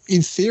running,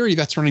 in theory,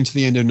 that's running to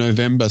the end of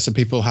November. So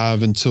people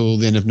have until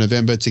the end of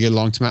November to get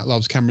along to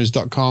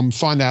mattlovescameras.com,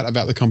 find out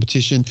about the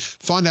competition,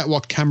 find out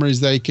what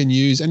cameras they can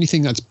use.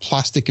 Anything that's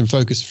plastic and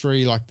focus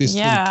free like this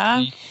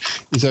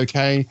is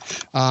okay.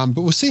 But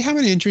we'll see how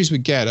many entries we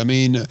get. I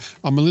mean,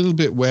 I'm a little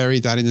bit wary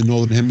that in the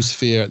Northern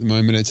Hemisphere at the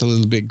moment, it's a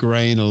little bit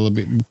grey and a little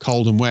bit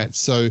cold and wet.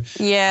 So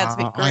yeah, it's a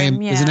bit grim,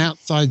 there's an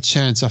outside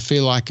chance I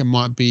feel like I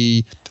might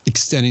be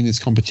extending this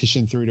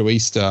competition through to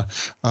Easter.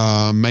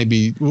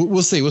 Maybe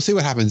we'll see. We'll see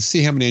what happens.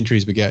 See how many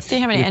entries we get. See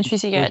how many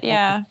entries you get.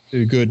 Yeah.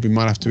 Do good. We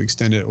might have to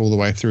extend it all the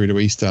way through to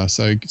Easter.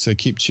 So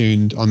keep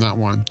tuned on that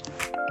one.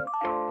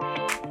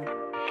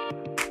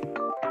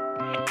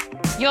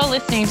 You're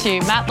listening to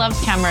Matt Loves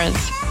Cameras.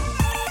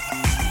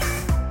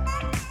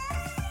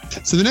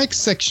 So the next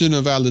section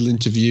of our little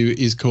interview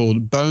is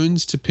called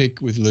Bones to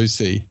Pick with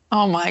Lucy.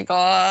 Oh, my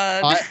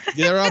God.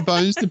 There are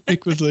bones to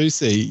pick with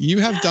Lucy. You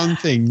have done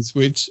things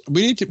which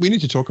we need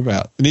to talk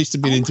about. There needs to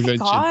be an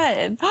intervention. Oh,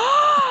 my God.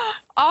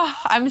 Oh,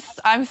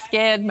 I'm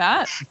scared,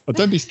 Matt. Oh,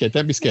 don't be scared.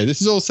 Don't be scared.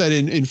 This is all said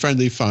in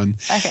friendly fun.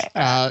 Okay.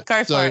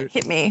 Go for it.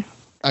 Hit me.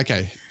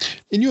 Okay.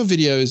 In your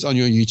videos on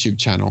your YouTube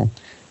channel,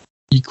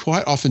 you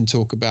quite often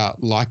talk about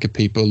Leica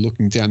people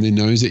looking down their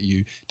nose at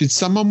you. Did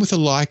someone with a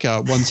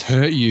Leica once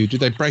hurt you?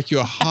 Did they break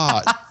your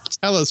heart?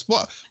 Tell us,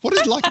 what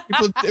did Leica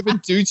people ever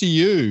do to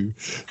you?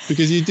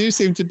 Because you do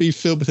seem to be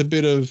filled with a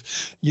bit of,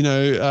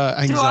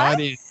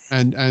 anxiety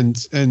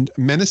and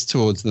menace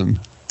towards them.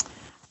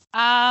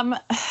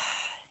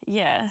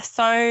 Yeah,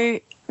 so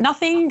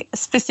nothing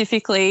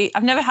specifically.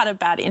 I've never had a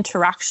bad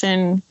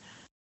interaction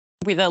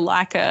with a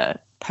Leica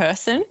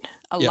person,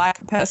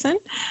 Leica person.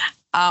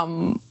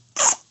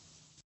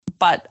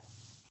 But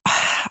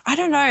I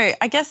don't know.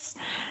 I guess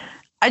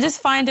I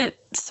just find it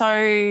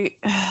so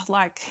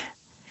like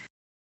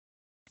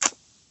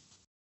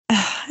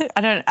I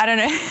don't know.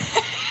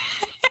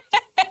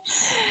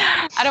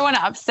 I don't want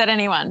to upset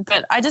anyone,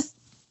 but I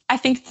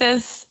think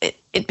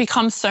it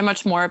becomes so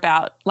much more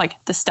about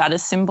like the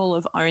status symbol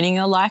of owning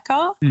a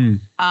Leica.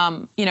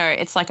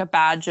 It's like a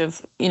badge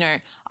of,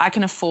 I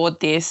can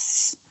afford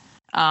this.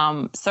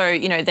 So,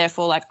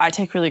 therefore like I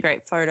take really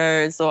great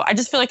photos, or I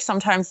just feel like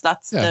sometimes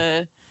that's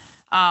the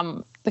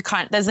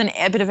kind, there's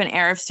a bit of an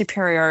air of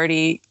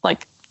superiority,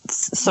 like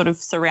sort of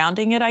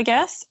surrounding it, I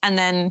guess. And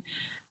then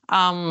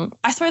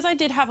I suppose I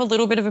did have a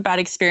little bit of a bad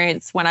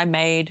experience when I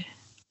made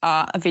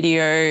a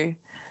video.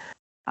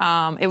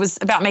 It was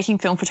about making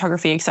film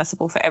photography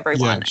accessible for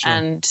everyone. Yeah, sure.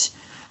 And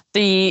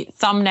the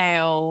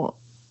thumbnail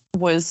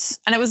was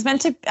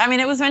meant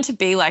to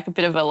be like a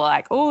bit of a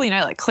like, oh,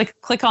 like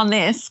click on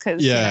this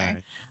because,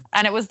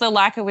 and it was the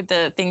Leica with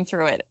the thing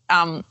through it.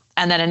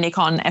 And then a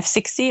Nikon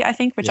F60, I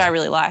think, which I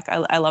really like.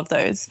 I love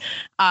those.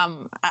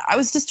 I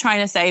was just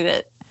trying to say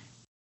that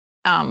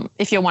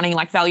if you're wanting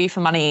like value for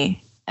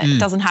money, it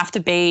doesn't have to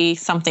be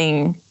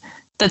something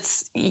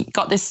that's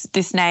got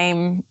this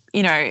name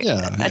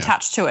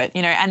attached to it,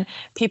 and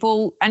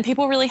people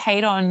really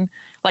hate on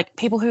like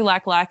people who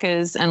like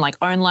Leicas and like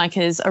own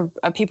Leicas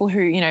are people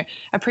who,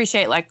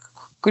 appreciate like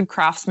good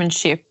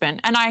craftsmanship and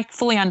I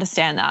fully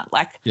understand that.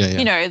 Like,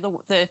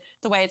 the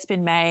way it's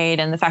been made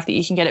and the fact that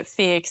you can get it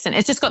fixed and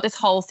it's just got this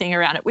whole thing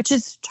around it, which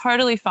is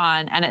totally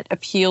fine and it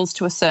appeals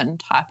to a certain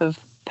type of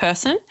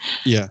person.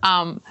 Yeah.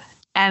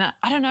 And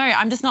I don't know,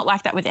 I'm just not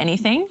like that with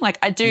anything. Like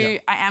I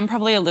am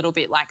probably a little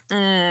bit like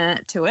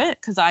to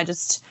it because I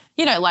just,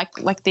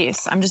 like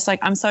this. I'm just like,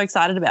 I'm so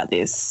excited about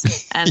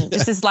this. And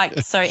this is like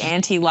so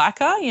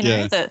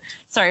anti-Leica, that,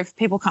 sorry if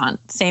people can't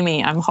see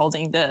me, I'm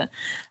holding the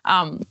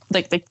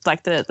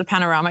the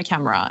panorama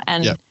camera.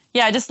 And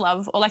I just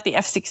love, or like the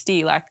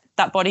F60, like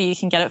that body, you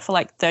can get it for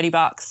like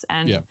 $30.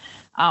 And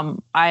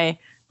I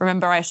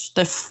remember I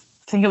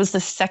think it was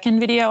the second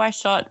video I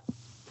shot,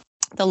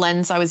 the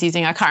lens I was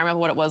using, I can't remember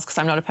what it was because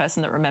I'm not a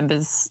person that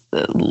remembers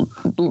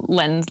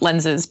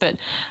lenses, but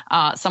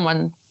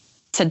someone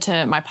said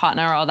to my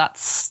partner, oh,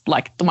 that's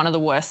like one of the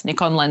worst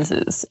Nikon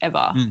lenses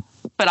ever.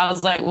 But I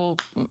was like, well,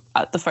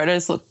 the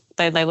photos look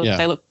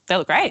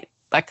great.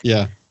 Like,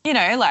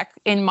 like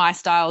in my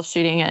style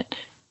shooting it,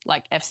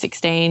 like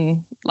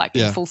F16, like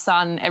in full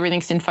sun,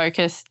 everything's in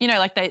focus,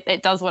 like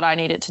it does what I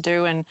need it to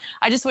do. And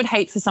I just would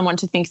hate for someone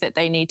to think that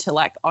they need to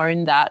like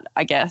own that,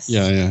 I guess.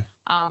 Yeah.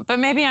 But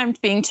maybe I'm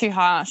being too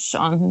harsh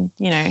on,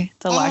 the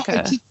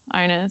Leica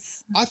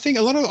owners. I think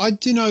I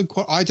do know,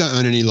 I don't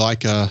own any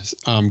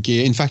Leica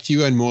gear. In fact,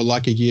 you own more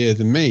Leica gear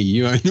than me.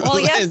 You own more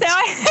lens.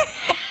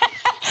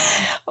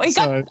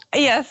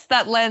 Yes,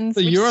 that lens.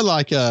 So you're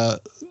like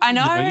I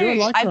know. You're a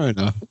Leica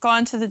owner. I've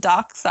gone to the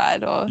dark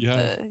side, or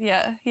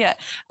I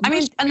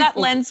mean, and that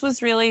lens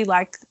was really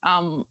like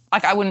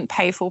I wouldn't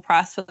pay full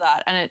price for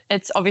that, and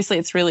it's obviously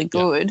it's really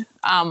good.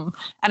 And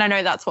I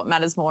know that's what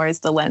matters more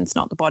is the lens,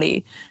 not the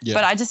body. Yeah.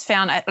 But I just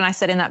found, and I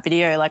said in that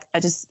video, like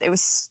it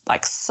was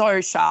like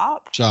so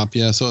sharp. Yeah,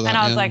 I saw that. And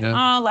I was like,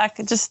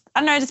 just I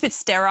don't know, just a bit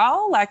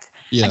sterile. Like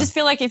I just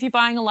feel like if you're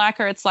buying a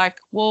Leica, it's like,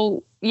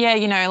 well,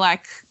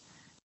 like.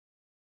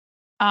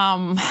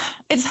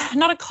 It's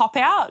not a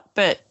cop-out,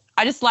 but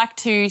I just like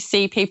to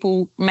see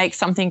people make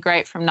something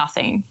great from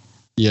nothing.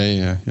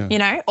 Yeah.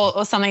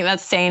 Or something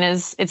that's seen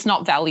as it's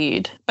not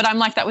valued. But I'm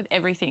like that with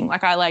everything.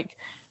 Like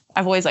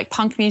I've always like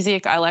punk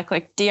music. I like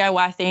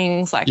DIY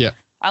things. Like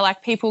I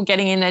like people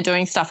getting in there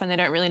doing stuff and they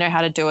don't really know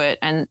how to do it.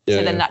 And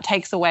so then that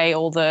takes away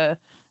all the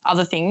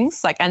other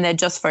things, like, and they're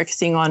just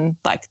focusing on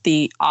like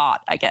the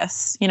art, I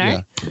guess,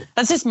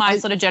 That's just my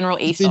sort of general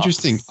ethos. It's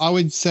interesting. I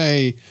would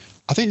say,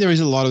 I think there is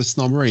a lot of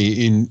snobbery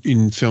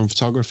in film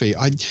photography.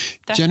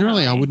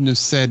 Generally, I wouldn't have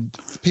said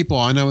people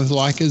I know with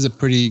Leicas are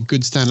pretty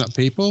good stand-up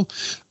people.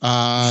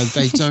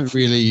 They don't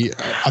really.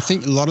 I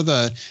think a lot of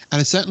and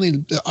it's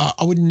certainly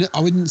I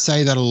wouldn't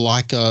say that a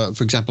Leica,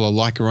 for example, a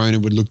Leica owner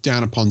would look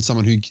down upon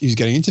someone who's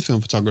getting into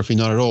film photography.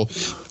 Not at all.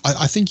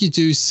 I think you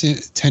do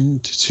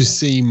tend to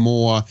see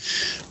more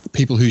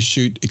people who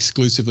shoot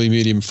exclusively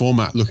medium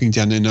format looking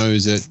down their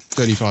nose at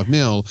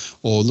 35mm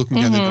or looking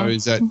down their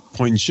nose at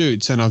point and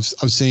shoots. And I've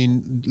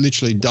seen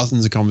literally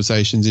dozens of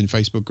conversations in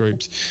Facebook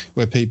groups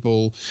where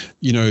people,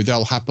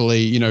 they'll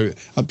happily,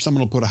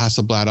 someone will put a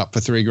Hasselblad up for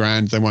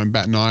 $3,000. They won't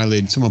bat an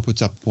eyelid. Someone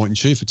puts up a point and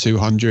shoot for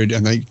 200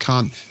 and they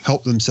can't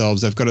help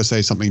themselves. They've got to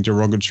say something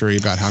derogatory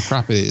about how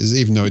crap it is,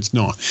 even though it's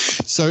not.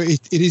 So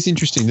it is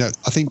interesting that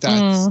I think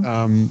that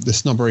the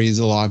snobbery is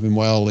alive and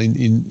well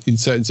in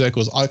certain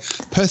circles. I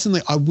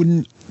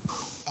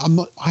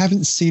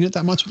haven't seen it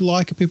that much with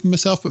Leica people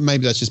myself, but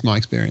maybe that's just my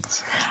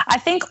experience. I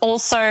think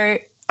also,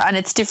 and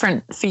it's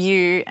different for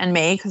you and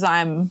me because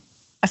I'm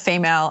a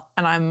female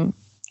and I'm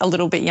a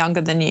little bit younger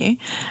than you,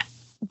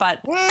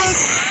 but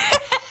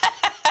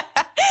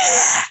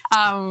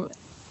I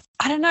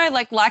don't know,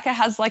 like Leica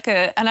has like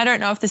and I don't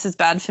know if this is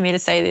bad for me to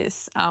say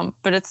this,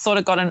 but it's sort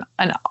of got an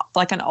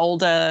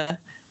older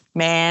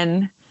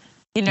man,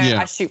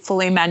 I shoot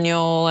fully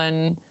manual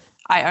and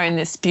I own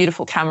this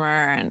beautiful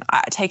camera and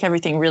I take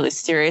everything really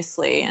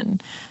seriously.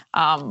 And,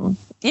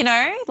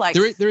 like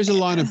there is a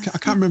line of, I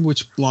can't remember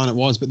which line it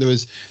was, but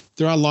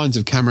there are lines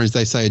of cameras,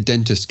 they say are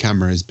dentist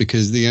cameras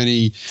because the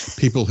only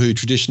people who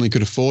traditionally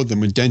could afford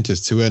them were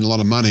dentists who earn a lot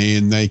of money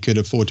and they could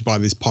afford to buy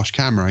this posh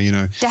camera,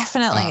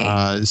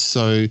 Definitely.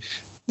 So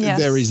yes.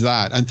 There is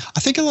that. And I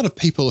think a lot of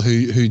people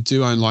who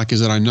do own Leicas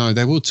that I know,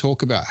 they will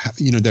talk about,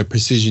 their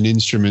precision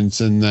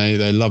instruments and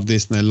they love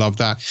this and they love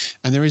that.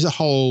 And there is a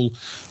whole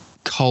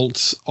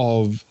cult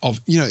of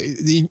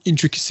the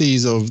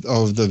intricacies of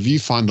the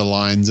viewfinder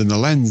lines and the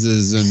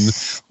lenses and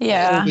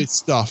all this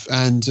stuff.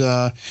 And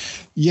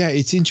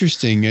it's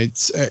interesting.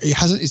 It's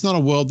not a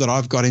world that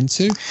I've got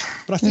into,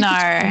 but I think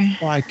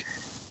it's like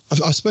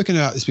I've spoken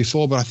about this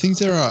before, but I think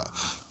there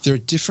are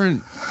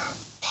different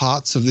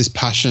parts of this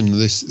passion,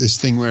 this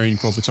thing we're in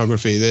called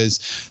photography. There's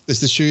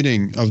the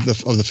shooting of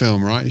the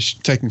film, right?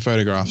 Taking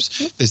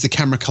photographs. There's the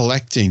camera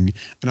collecting,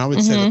 and I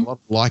would say that a lot of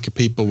Leica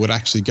people would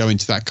actually go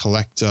into that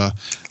collector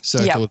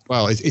circle as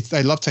well.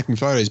 They love taking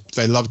photos. But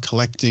they love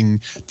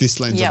collecting this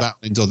lens or that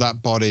lens or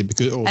that body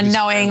and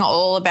knowing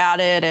all about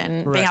it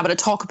and being able to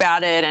talk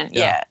about it. And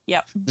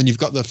Then you've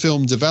got the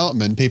film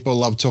development. People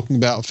love talking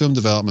about film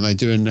development. They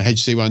do in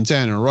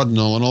HC110 or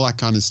Rodinal and all that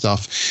kind of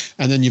stuff.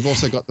 And then you've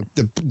also got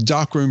the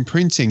darkroom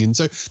printing. And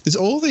so there's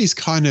all these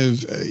kind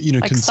of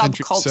like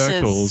concentric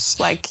circles,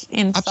 like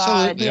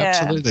inside.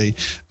 Absolutely.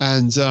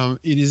 And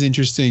it is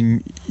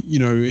interesting,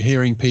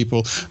 hearing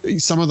people.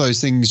 Some of those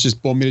things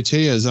just bore me to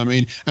tears. I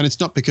mean, and it's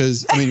not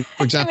because,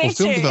 for example,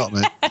 film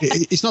development.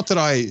 It's not that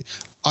I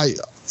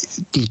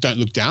don't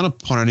look down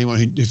upon anyone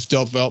who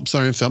develops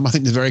their own film. I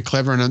think they're very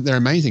clever and they're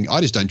amazing.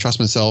 I just don't trust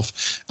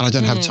myself, and I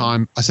don't have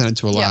time. I send it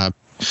to a lab.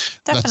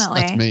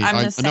 Definitely. That's me.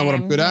 I know what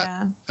I'm good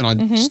at, and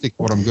I stick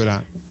to what I'm good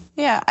at.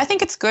 Yeah, I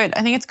think it's good.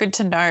 I think it's good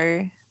to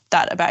know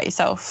that about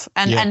yourself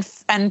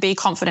and be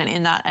confident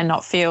in that and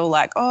not feel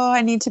like, oh,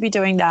 I need to be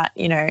doing that,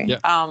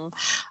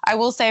 I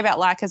will say about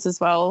Leicas as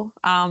well,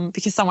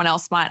 because someone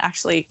else might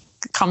actually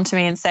come to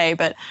me and say,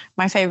 but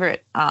my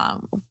favorite,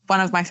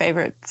 one of my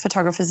favorite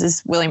photographers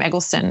is William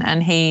Eggleston,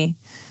 and he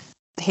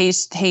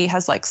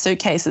has like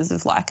suitcases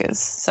of Leicas.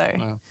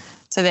 So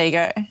there you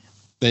go.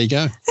 There you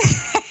go.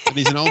 And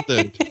he's an old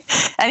dude.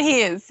 And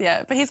he is,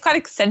 but he's quite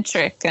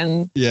eccentric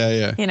and,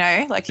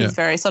 he's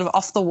very sort of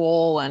off the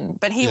wall.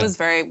 But he was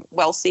very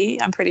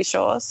wealthy, I'm pretty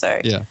sure.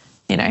 So,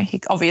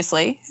 he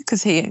obviously,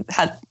 because he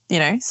had,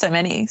 so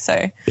many.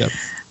 So,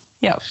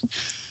 yep.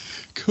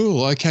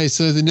 Cool. Okay,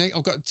 so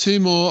I've got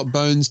two more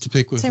bones to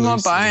pick with. Two more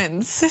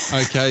bones.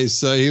 Okay,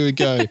 so here we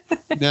go.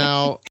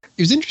 Now,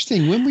 it was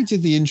interesting when we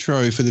did the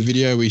intro for the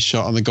video we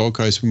shot on the Gold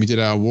Coast when we did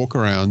our walk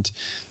around.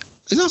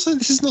 This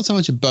is not so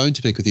much a bone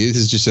to pick with you.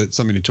 This is just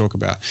something to talk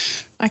about.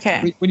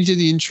 Okay. When you did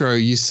the intro,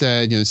 you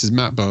said, this is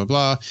Matt, blah,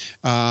 blah,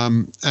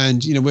 blah.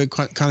 And, we're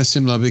quite kind of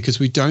similar because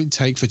we don't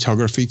take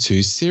photography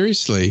too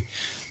seriously.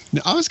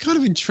 Now, I was kind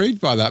of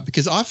intrigued by that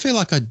because I feel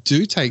like I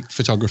do take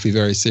photography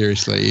very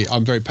seriously.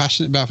 I'm very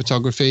passionate about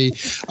photography.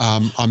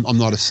 I'm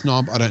not a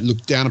snob. I don't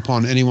look down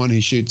upon anyone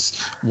who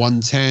shoots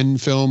 110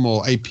 film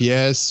or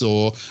APS,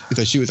 or if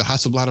they shoot with a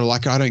Hasselblad or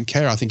Leica. I don't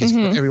care. I think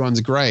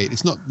everyone's great.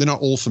 They're not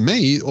all for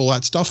me, all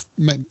that stuff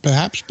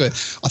perhaps, but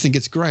I think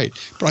it's great.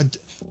 But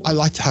I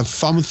like to have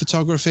fun with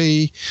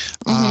photography.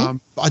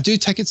 I do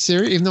take it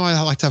serious, even though I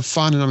like to have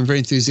fun and I'm very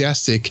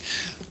enthusiastic.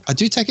 I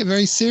do take it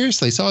very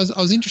seriously. So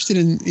I was interested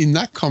in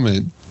that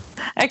comment.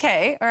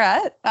 Okay, all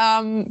right.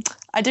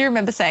 I do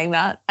remember saying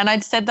that, and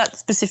I'd said that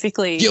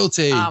specifically.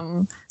 Guilty.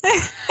 You're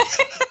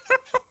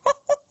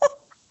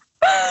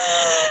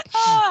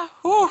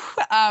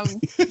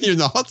in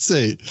the hot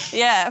seat.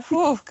 Yeah.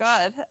 Oh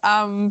God.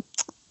 No,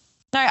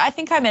 I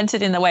think I meant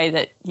it in the way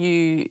that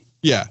you.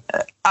 Yeah.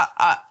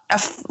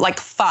 Like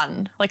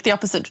fun, like the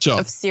opposite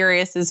of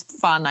serious is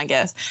fun, I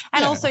guess.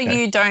 And also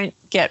you don't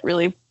get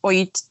really, or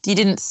you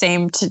didn't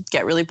seem to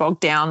get really bogged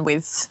down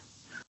with,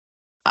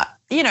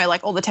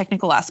 like all the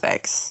technical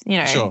aspects,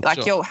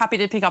 you're happy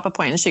to pick up a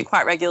point and shoot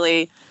quite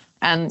regularly.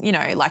 And,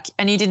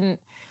 and you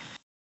didn't,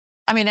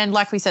 and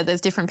like we said,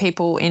 there's different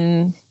people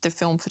in the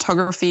film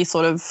photography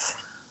sort of,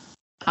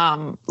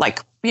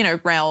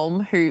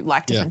 realm who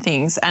like different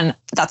things, and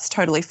that's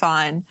totally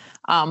fine.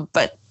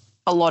 But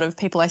a lot of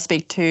people I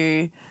speak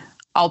to,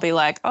 I'll be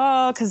like,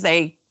 oh, because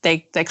they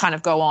kind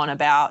of go on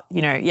about,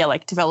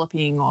 like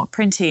developing or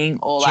printing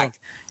or like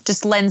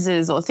just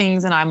lenses or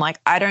things. And I'm like,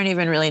 I don't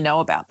even really know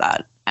about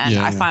that. And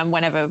I find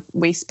whenever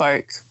we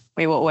spoke,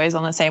 we were always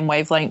on the same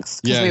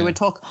wavelengths because we would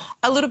talk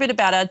a little bit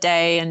about our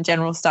day and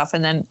general stuff,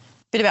 and then a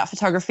bit about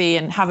photography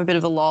and have a bit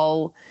of a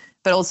lull,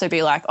 but also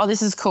be like, oh,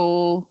 this is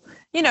cool.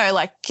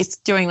 Like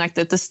just doing like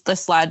the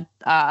slide,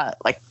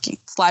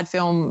 slide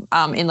film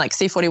in like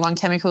C41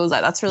 chemicals,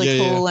 like that's really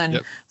cool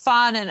and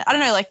fun. And I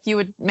don't know, like you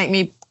would make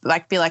me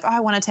like be like, oh,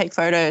 I want to take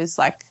photos.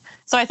 Like,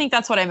 so I think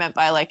that's what I meant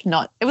by like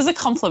it was a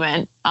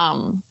compliment.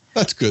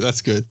 That's good.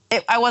 That's good.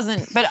 I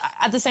wasn't, but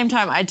at the same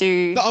time, I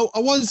do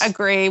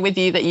agree with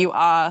you that you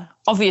are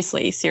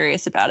obviously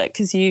serious about it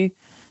because you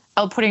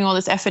are putting all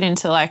this effort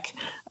into like,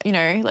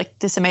 like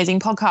this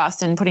amazing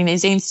podcast and putting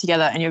these zines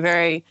together, and you're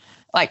very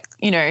like,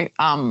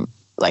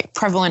 like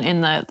prevalent in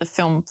the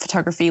film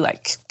photography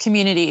like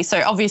community.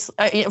 So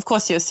obviously, of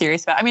course you're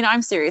serious about it.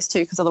 I'm serious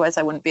too, because otherwise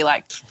I wouldn't be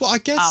like. Well, I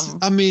guess,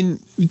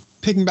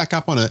 picking back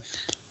up on it,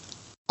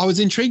 I was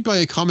intrigued by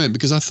your comment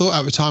because I thought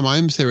at the time I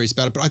am serious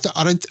about it, but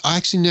I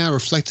actually now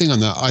reflecting on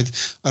that,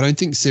 I don't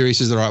think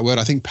serious is the right word.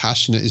 I think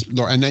passionate is,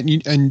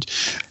 and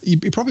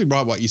you're probably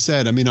right what you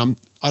said.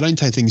 I don't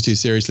take things too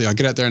seriously. I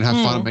get out there and have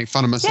fun and make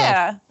fun of myself.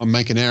 Yeah. I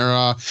make an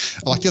error.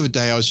 Like the other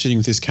day, I was shooting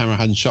with this camera I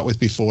hadn't shot with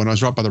before, and I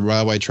was right by the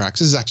railway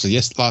tracks. This is actually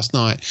last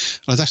night.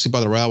 And I was actually by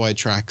the railway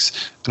tracks,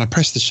 and I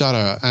pressed the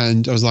shutter,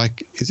 and I was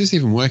like, is this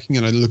even working?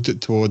 And I looked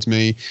it towards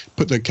me,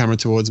 put the camera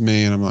towards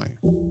me, and I'm like,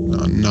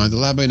 oh, no, the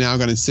lab are now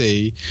going to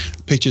see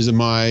pictures of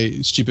my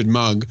stupid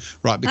mug,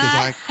 right? Because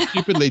I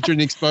stupidly, during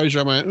the exposure,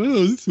 I went,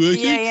 oh, is this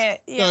working? Yeah.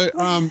 So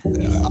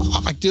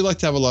I do like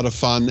to have a lot of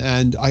fun,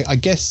 and I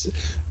guess,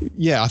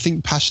 I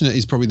think passionate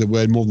is probably the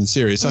word more than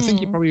serious. I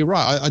think you're probably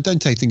right. I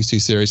don't take things too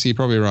seriously. You're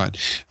probably right.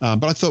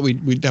 But I thought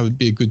that would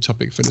be a good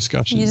topic for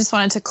discussion. You just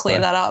wanted to clear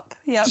that up.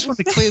 Yeah. Just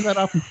wanted to clear that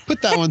up and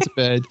put that one to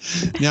bed.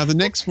 Now the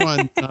next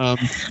one,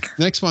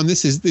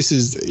 this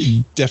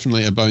is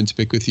definitely a bone to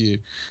pick with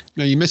you.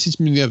 Now you messaged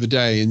me the other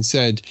day and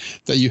said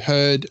that you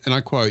heard, and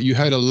I quote, you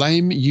heard a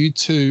lame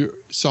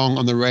U2 song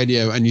on the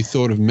radio and you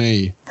thought of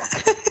me.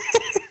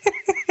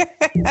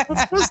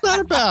 What's that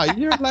about?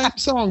 You hear a lame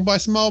song by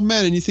some old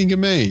men and you think of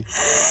me.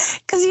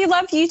 Because you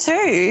love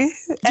U2.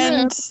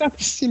 And,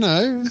 that's,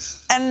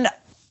 and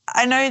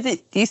I know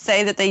that you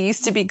say that they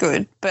used to be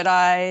good, but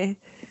I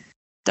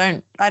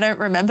don't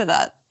remember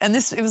that. And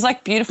it was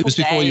like Beautiful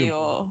Day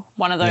or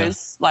one of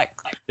those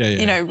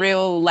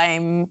real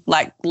lame,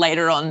 like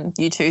later on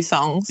U2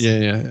 songs.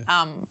 Yeah.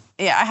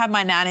 I had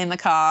my nan in the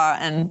car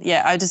and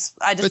I just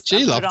but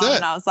she loved it.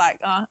 And I was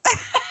like, oh.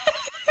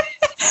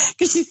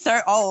 Because she's so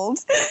old.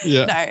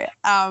 Yeah.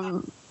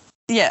 No.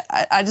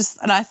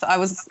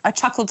 I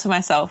chuckled to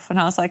myself and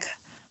I was like,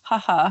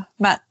 haha,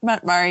 Matt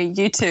Murray,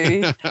 you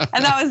too.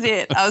 And that was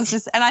it.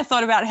 And I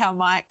thought about how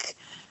Mike,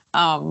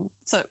 when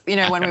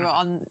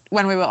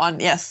we were on,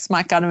 yes,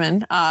 Mike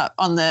Gunnerman,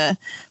 on the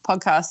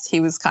podcast,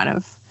 he was kind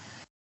of,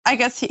 I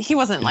guess he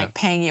wasn't like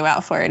paying you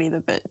out for it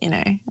either, but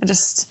it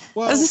was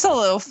just a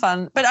little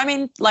fun. But I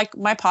mean, like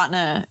my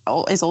partner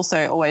is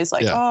also always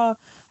like, oh,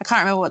 I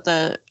can't remember what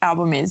the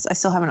album is. I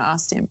still haven't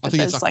asked him. I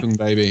think it's Achtung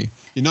Baby.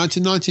 In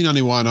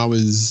 1991, I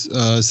was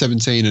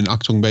 17 and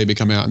Achtung Baby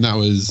came out, and that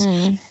was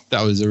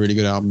a really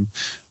good album.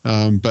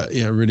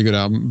 Really good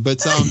album.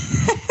 But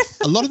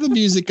a lot of the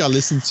music I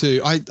listen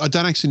to, I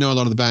don't actually know a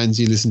lot of the bands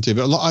you listen to,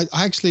 but I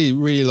actually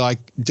really like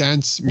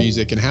dance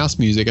music and house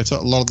music. It's a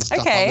lot of the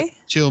stuff, like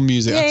chill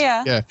music.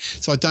 Yeah.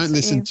 So I don't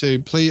listen to,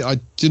 please, I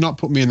do not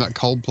put me in that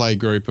Coldplay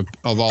group of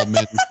old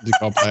men listening to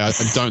Coldplay. I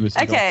don't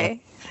listen to Coldplay.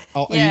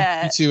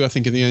 U2, I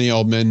think, are the only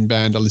old men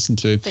band I listen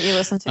to. That you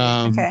listen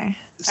to. Okay.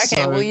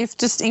 So, well, you've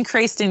just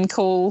increased in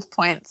cool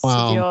points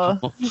with your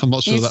I'm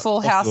not sure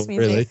youthful house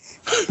music.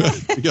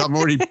 Really. I'm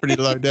already pretty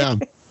low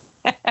down.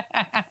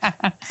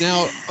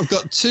 Now, I've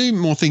got two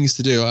more things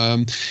to do.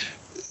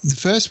 The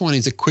first one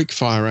is a quick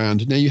fire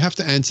round. Now, you have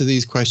to answer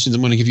these questions.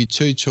 I'm going to give you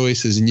two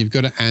choices, and you've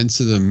got to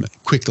answer them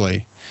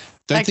quickly.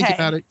 Don't think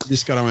about it. You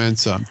just got to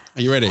answer.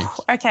 Are you ready?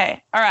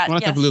 Okay. All right. I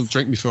want to have a little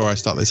drink before I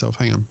start this off.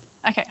 Hang on.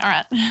 Okay. All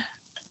right.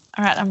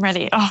 All right, I'm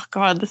ready. Oh,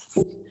 God.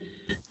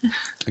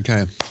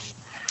 Okay.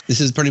 This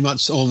is pretty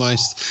much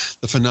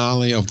almost the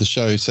finale of the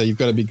show, so you've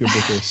got to be good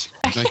with this.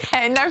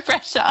 Okay, no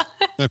pressure.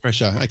 No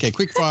pressure. Okay,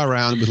 quick fire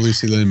round with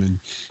Lucy Lumen.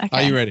 Okay.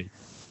 Are you ready?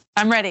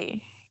 I'm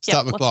ready.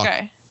 Start the clock.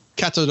 Let's go.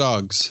 Cats or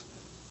dogs?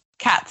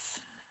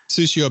 Cats.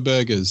 Sushi or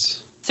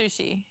burgers?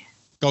 Sushi.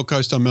 Gold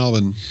Coast or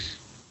Melbourne?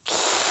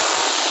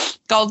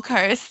 Gold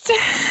Coast.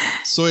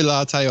 Soy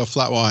latte or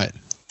flat white?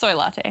 Soy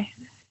latte.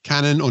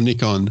 Canon or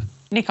Nikon?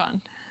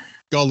 Nikon.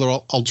 Gold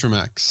or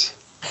Ultramax?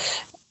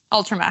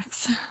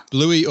 Ultramax.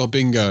 Bluey or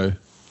Bingo?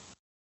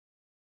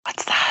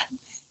 What's that?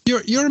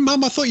 You're a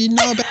mum. I thought you'd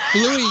know about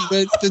Bluey,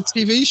 the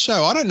TV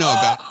show. I don't know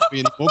about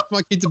Bluey anymore.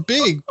 My kids are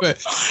big,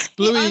 but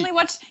Bluey.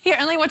 He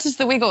only watches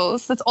the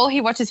Wiggles. That's all he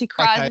watches. He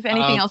cries if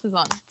anything else is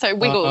on. So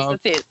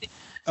Wiggles, that's it.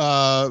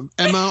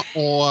 Emma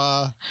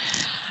or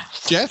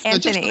Jeff?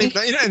 Anthony. They're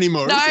just not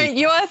anymore. No,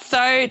 you are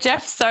so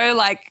Jeff's so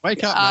like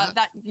wake up,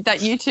 Matt. that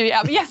U2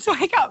 album. Yes,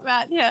 wake up,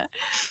 Matt. Yeah.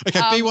 Okay,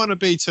 B1 or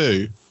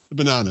B2? The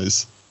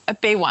Bananas. A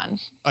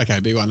B1. Okay,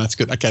 B1. That's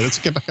good. Okay, let's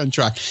get back on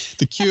track.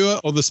 The Cure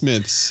or the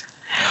Smiths?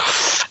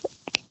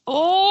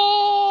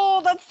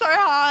 Oh, that's so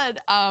hard.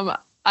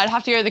 I'd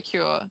have to go The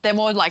Cure. They're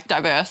more like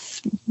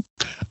diverse.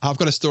 I've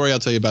got a story. I'll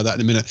tell you about that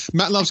in a minute.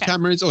 Matt loves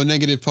cameras or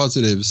negative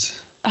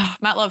positives? Oh,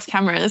 Matt loves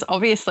cameras,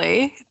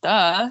 obviously.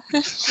 Duh.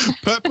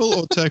 Purple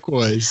or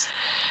turquoise?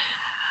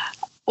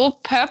 Well,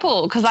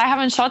 purple, because I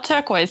haven't shot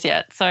turquoise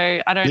yet, so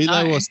I don't know.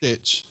 Lilo or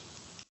Stitch?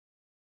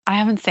 I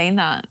haven't seen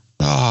that.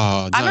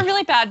 Oh, no. I'm a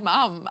really bad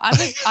mum.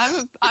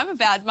 I'm a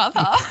bad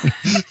mother.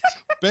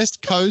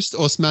 Best Coast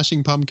or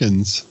Smashing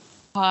Pumpkins?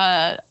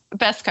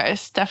 Best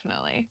Coast,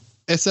 definitely.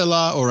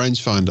 SLR or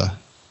rangefinder?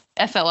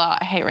 SLR.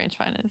 I hate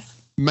rangefinders.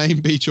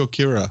 Main Beach or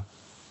Kira?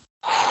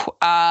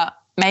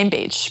 Main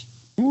Beach.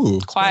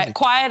 Ooh,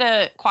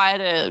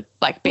 quieter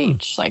like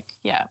beach. Like,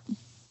 yeah.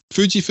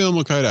 Fujifilm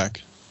or Kodak?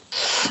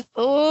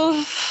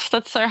 Oh,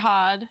 that's so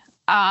hard.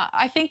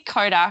 I think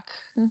Kodak.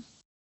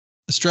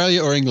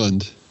 Australia or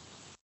England?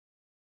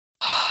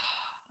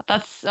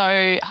 That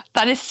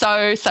is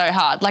so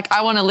hard. Like,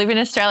 I want to live in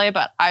Australia,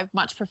 but I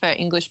much prefer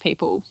English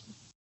people.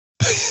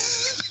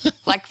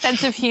 Like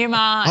sense of humour.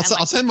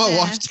 I'll send my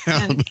wife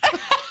down.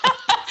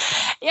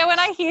 Yeah, when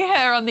I hear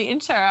her on the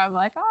intro, I'm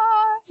like,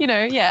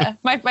 yeah.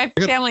 My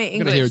family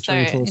English.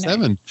 I hear it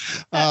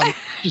 24/7.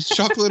 Just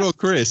chocolate or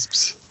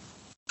crisps?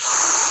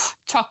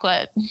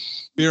 Chocolate.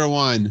 Beer or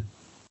wine?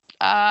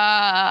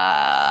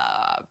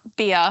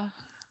 Beer.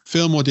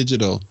 Film or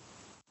digital?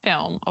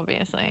 Film,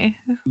 obviously.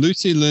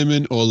 Lucy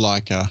Lumen or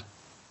Leica?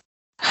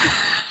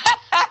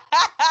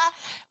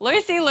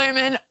 Lucy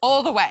Lumen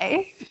all the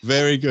way.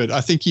 Very good.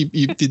 I think you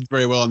did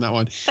very well on that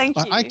one. Thank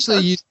you. I actually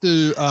used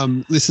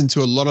to listen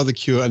to a lot of The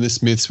Cure and The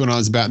Smiths when I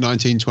was about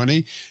 19,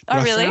 20.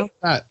 Oh, really?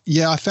 I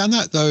found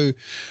that though,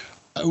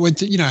 when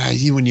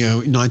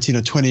you're 19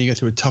 or 20, you go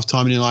through a tough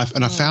time in your life.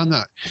 And I found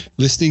that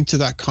listening to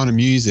that kind of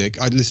music,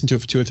 I'd listened to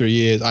it for 2 or 3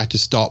 years. I had to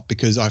stop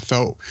because I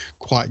felt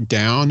quite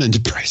down and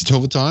depressed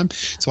all the time.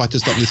 So I had to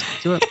stop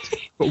listening to it.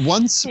 But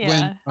once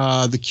when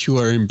The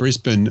Cure in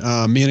Brisbane,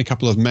 me and a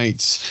couple of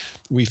mates,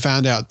 we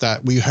found out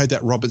that we heard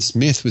that Robert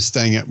Smith was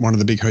staying at one of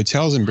the big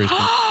hotels in Brisbane.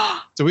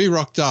 So we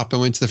rocked up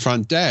and went to the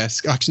front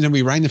desk. Actually, then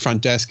we rang the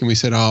front desk and we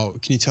said,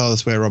 can you tell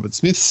us where Robert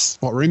Smith's,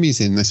 what room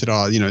he's in? They said,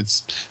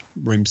 it's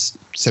room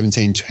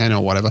 1710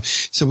 or whatever.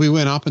 So we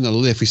went up in the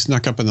lift. We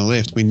snuck up in the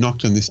lift. We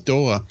knocked on this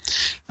door.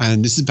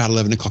 And this is about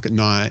 11 o'clock at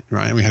night,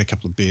 right? And we had a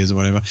couple of beers or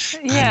whatever.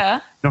 Yeah.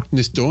 And knocked on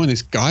this door and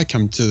this guy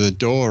come to the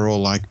door all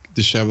like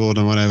disheveled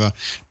and whatever.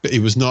 But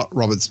it was not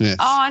Robert Smith.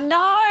 Oh,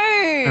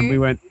 no. And we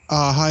went,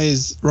 hi,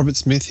 is Robert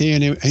Smith here?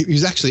 And he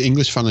was actually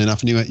English, funnily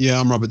enough. And he went, yeah,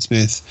 I'm Robert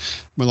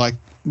Smith. We're like,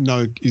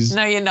 no,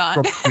 you're not.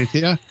 Robert Smith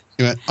here?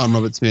 He went, I'm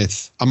Robert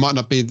Smith. I might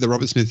not be the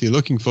Robert Smith you're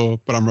looking for,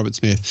 but I'm Robert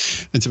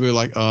Smith. And so we were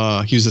like,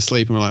 he was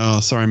asleep. And we're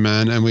like, sorry,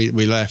 man. And we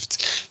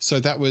left.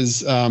 So that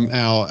was our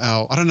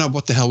I don't know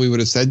what the hell we would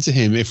have said to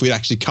him if we'd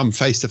actually come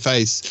face to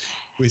face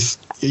with,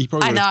 he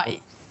probably would have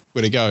told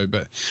where to go,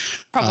 but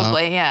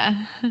probably,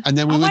 yeah. And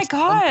then we went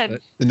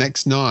to the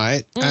next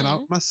night. And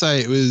I must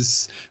say it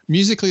was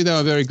musically, they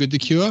were very good, The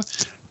Cure.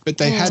 But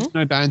they had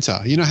no banter.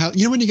 You know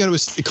when you go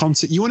to a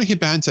concert, you want to hear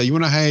banter. You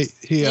want to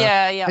hear,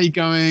 how you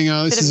going?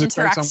 This is a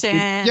great song.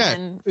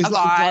 And it was a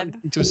like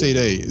vibe. to a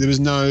CD. There was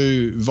no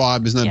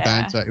vibe. There's no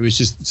banter. It was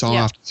just song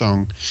after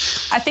song.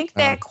 I think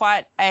they're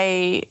quite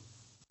a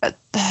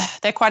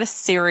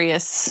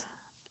serious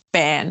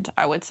band,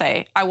 I would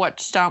say. I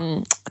watched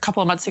a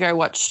couple of months ago.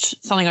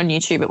 Watched something on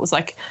YouTube. It was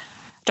like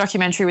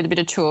documentary with a bit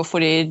of tour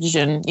footage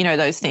and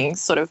those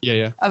things sort of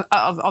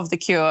of The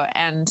Cure,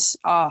 and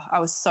I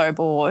was so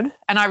bored,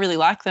 and I really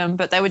like them,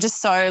 but they were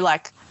just so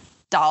like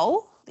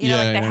dull, they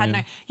had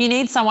no, you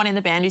need someone in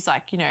the band who's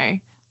like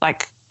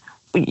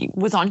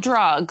was on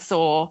drugs,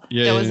 or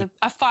there was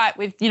a fight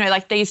with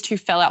like these two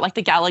fell out, like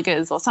the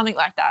Gallaghers or something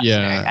like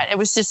that. It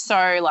was just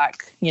so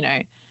like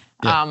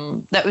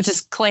that was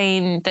just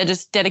clean. They're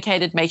just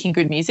dedicated making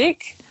good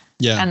music.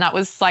 Yeah, and that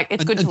was like,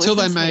 it's good to listen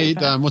to. Until they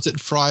made, what's it,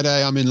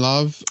 Friday, I'm in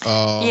Love?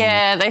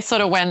 They sort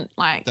of went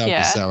like, that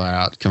was a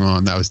sellout. Come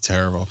on, that was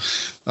terrible.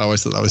 I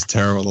always thought that was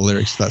terrible, the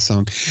lyrics to that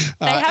song.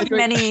 They have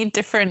many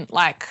different,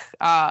 like,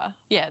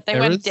 they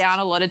went down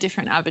a lot of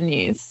different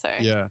avenues. So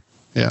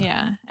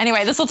yeah.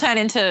 Anyway, this will turn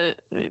into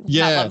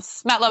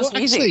Matt loves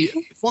music.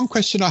 Actually, one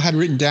question I had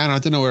written down, I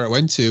don't know where it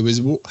went to,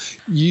 was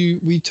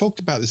we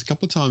talked about this a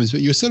couple of times, but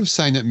you were sort of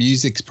saying that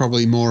music's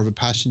probably more of a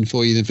passion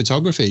for you than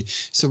photography.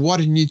 So why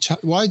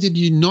did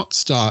you not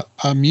start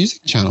a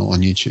music channel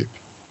on YouTube?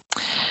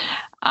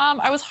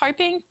 I was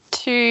hoping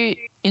to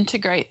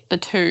integrate the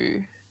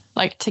two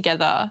like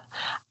together,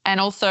 and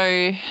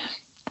also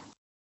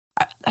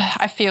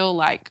I feel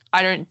like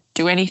I don't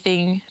do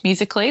anything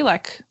musically.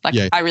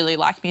 I really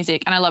like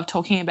music and I love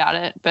talking about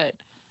it,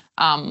 but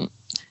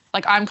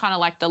like I'm kind of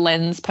like the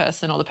lens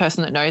person, or the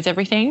person that knows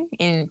everything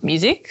in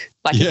music.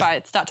 Like if I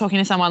start talking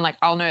to someone, like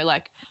I'll know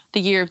like the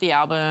year of the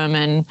album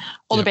and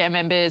all the band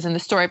members and the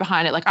story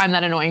behind it. Like I'm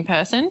that annoying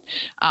person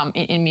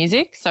in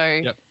music.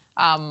 So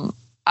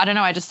I don't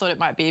know. I just thought it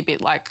might be a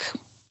bit like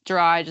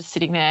dry, just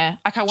sitting there.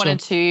 Like I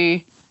wanted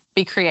to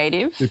be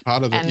creative, be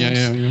part of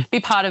it, be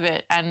part of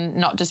it, and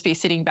not just be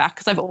sitting back,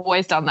 because I've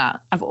always done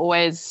that. I've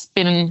always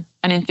been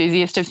an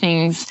enthusiast of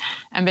things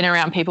and been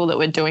around people that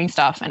were doing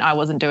stuff, and I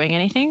wasn't doing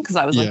anything because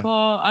I was like,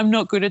 I'm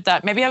not good at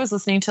that. Maybe I was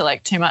listening to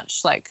like too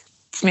much like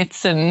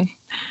Smiths and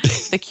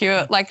The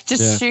Cure, like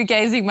just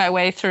shoegazing my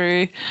way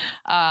through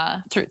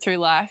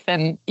life.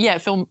 And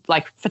film,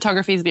 like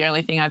photography is the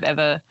only thing I've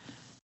ever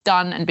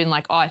done and been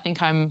like, I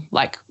think I'm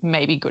like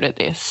maybe good at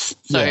this.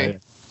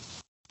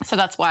 So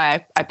that's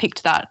why I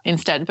picked that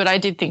instead. But I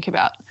did think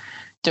about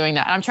doing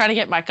that. I'm trying to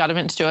get Mike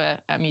Gutterman to do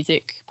a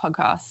music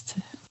podcast.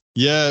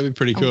 Yeah, it'd be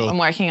pretty cool. I'm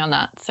working on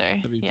that. So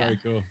that'd be very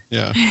cool.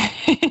 Yeah.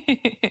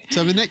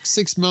 So the next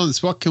 6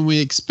 months, what can we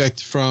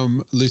expect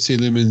from Lucy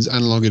Lumen's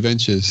Analog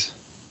Adventures?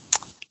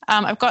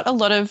 I've got a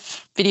lot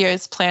of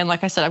videos planned.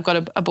 Like I said, I've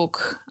got a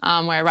book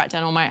where I write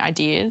down all my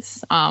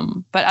ideas.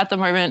 But at the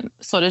moment,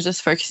 sort of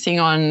just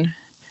focusing on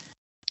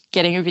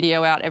getting a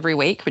video out every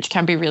week, which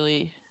can be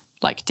really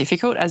like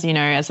difficult, as you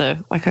know, as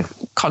a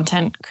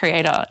content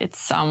creator.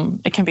 It's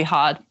it can be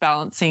hard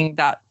balancing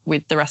that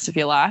with the rest of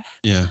your life.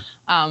 Yeah.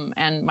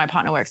 And my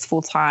partner works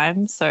full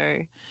time,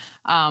 so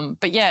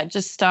but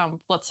just I've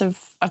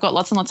got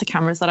lots and lots of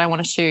cameras that I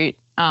want to shoot.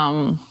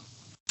 I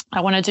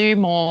want to do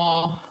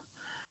more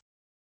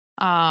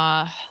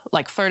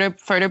like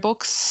photo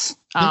books.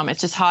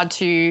 It's just hard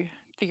to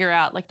figure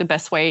out like the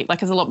best way, like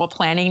there's a lot more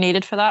planning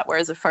needed for that,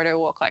 whereas a photo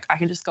walk, like I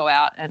can just go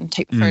out and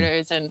take the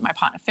photos and my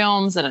partner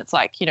films, and it's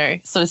like,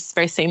 sort of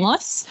very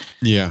seamless.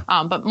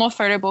 But more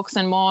photo books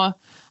and more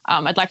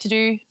I'd like to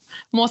do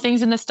more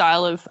things in the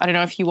style of, I don't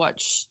know if you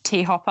watch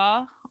T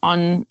Hopper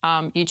on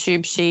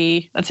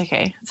YouTube. That's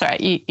okay.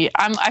 Sorry.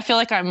 I feel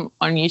like I'm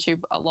on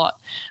YouTube a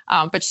lot,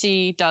 but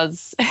she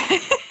does.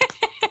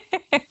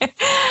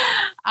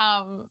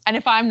 And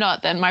if I'm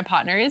not, then my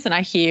partner is, and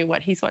I hear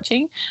what he's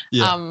watching.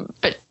 Yeah.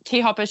 But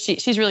T Hopper,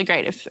 she's really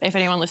great. If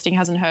anyone listening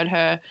hasn't heard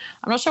her,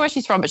 I'm not sure where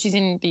she's from, but she's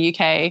in the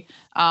UK.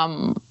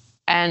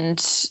 And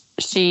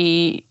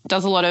she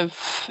does a lot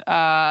of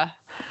kind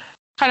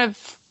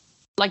of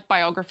like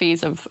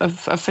biographies of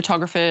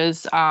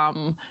photographers,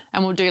 and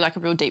we'll do like a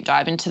real deep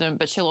dive into them.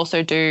 But she'll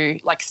also do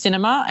like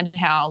cinema and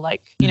how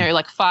like, you know,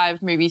 like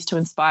 5 movies to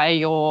inspire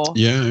your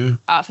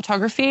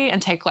photography,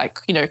 and take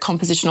like, you know,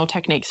 compositional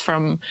techniques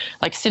from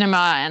like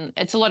cinema, and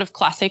it's a lot of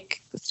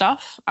classic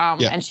stuff.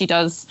 And she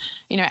does,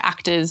 you know,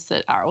 actors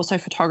that are also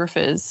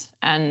photographers,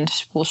 and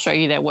will show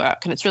you their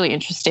work, and it's really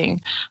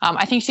interesting.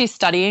 I think she's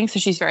studying,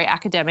 so she's very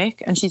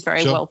academic, and she's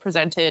very well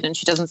presented, and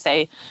she doesn't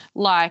say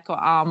like or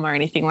or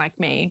anything like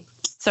me.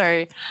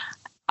 So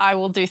I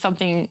will do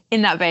something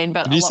in that vein,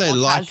 but did you say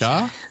like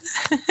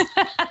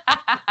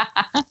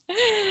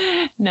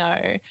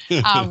No.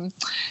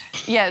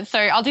 So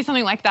I'll do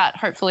something like that,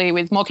 hopefully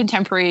with more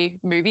contemporary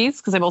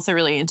movies, because I'm also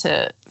really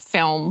into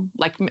film,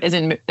 like as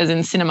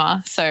in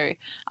cinema. So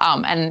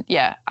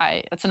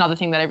that's another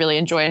thing that I really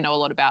enjoy and know a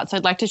lot about. So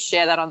I'd like to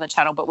share that on the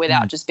channel, but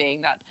without just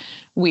being that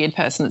weird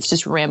person that's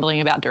just rambling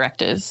about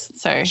directors.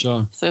 So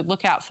so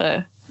look out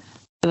for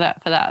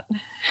that.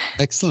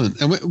 Excellent.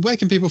 And where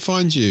can people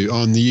find you?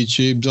 On the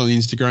YouTubes, on the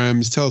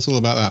Instagrams? Tell us all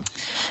about that.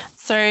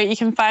 So you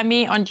can find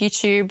me on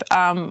YouTube.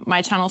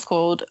 My channel's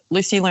called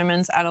Lucy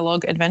Lumen's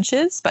Analog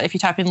Adventures, but if you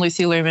type in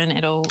Lucy Lumen,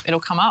 it'll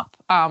come up.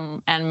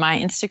 And my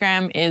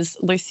Instagram is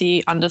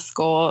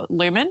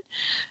Lucy_Lumen.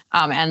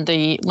 And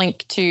the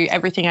link to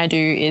everything I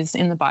do is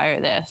in the bio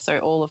there. So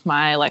all of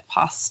my like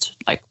past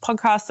like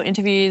podcasts or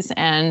interviews,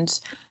 and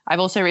I've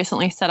also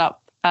recently set up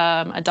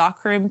a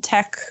darkroom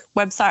tech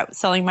website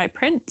selling my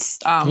prints.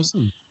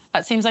 Awesome.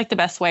 That seems like the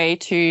best way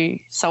to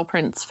sell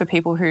prints for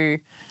people who,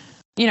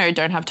 you know,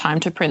 don't have time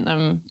to print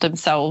them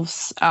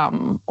themselves,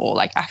 or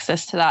like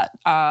access to that.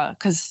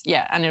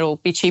 And it'll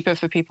be cheaper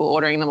for people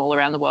ordering them all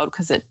around the world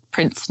because it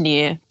prints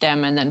near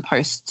them and then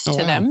posts to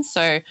them.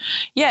 So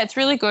yeah, it's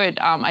really good.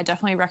 I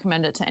definitely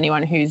recommend it to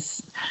anyone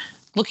who's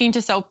looking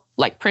to sell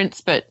like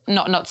prints, but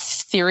not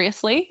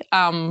seriously.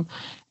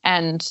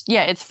 And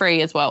yeah, it's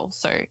free as well.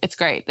 So it's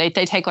great. They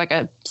take like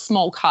a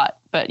small cut,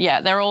 but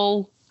yeah,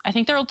 I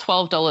think they're all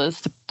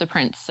 $12 the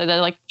prints. So they're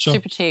like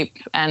super cheap,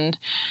 and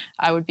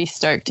I would be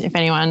stoked if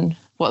anyone,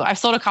 I've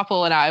sold a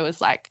couple and I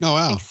was like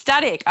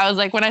ecstatic. I was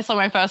like, when I saw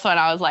my first one,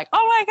 I was like,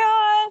 oh my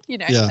God, you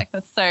know, like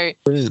that's so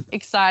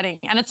exciting.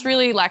 And it's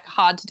really like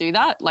hard to do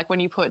that. Like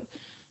when you put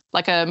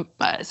like a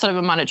sort of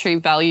a monetary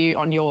value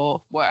on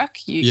your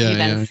work, you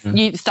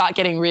start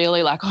getting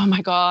really like, oh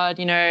my God,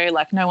 you know,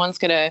 like no one's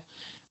going to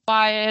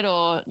buy it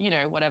or, you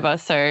know, whatever.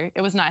 So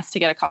it was nice to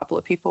get a couple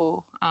of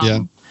people.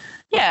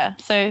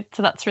 So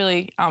that's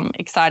really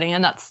exciting.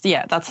 And that's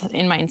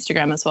in my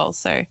Instagram as well.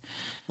 So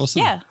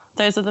awesome. Yeah,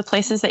 those are the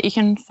places that you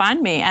can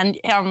find me, and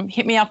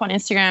hit me up on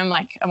Instagram.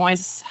 Like I'm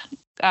always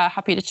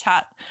happy to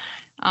chat.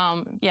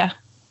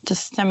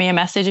 Just send me a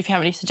message if you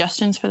have any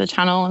suggestions for the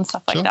channel and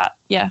stuff like that.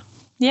 Yeah.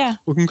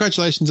 Well,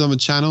 congratulations on the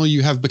channel.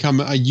 You have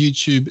become a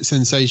YouTube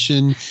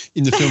sensation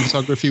in the film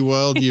photography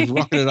world. You've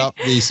rocketed up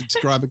the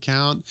subscriber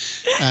count,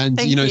 and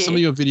you know some of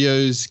your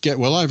videos get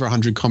well over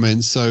 100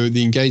 comments. So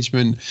the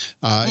engagement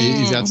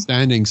is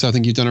outstanding. So I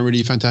think you've done a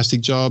really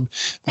fantastic job.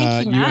 You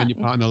and your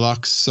partner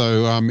Lux.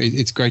 So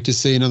it's great to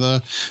see another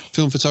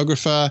film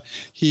photographer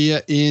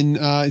here in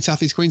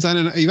Southeast Queensland,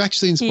 and you've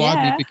actually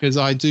inspired me, because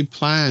I do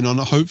plan on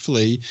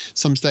hopefully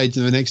some stage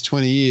in the next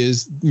 20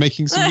 years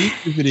making some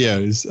YouTube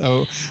videos.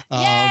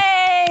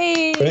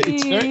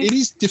 It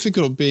is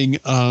difficult being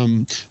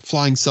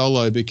flying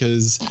solo,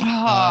 because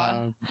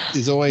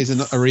there's always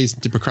a reason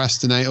to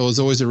procrastinate, or there's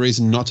always a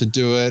reason not to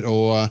do it,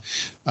 or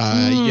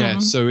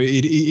so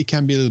it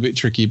can be a little bit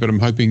tricky. But I'm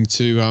hoping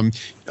to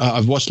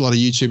I've watched a lot of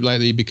YouTube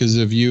lately because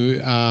of you,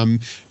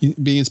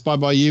 being inspired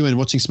by you, and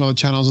watching some other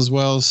channels as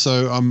well.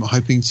 So I'm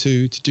hoping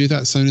to do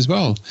that soon as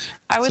well.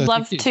 I would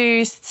love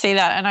to see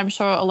that, and I'm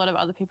sure a lot of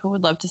other people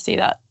would love to see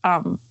that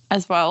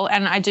as well.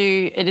 And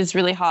it is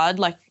really hard.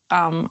 Like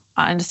I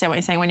understand what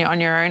you're saying when you're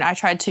on your own. I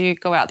tried to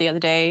go out the other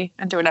day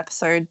and do an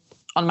episode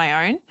on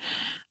my own.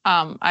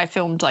 I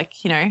filmed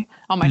like, you know,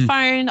 on my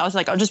phone. I was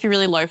like, I'll just be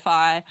really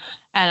lo-fi.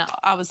 And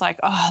I was like,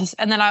 I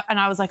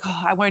was like,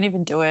 I won't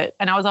even do it.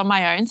 And I was on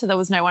my own. So there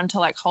was no one to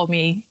like hold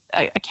me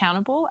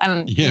accountable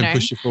and,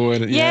 push you forward.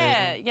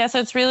 So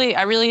it's really,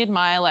 I really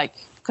admire, like,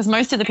 because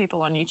most of the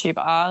people on YouTube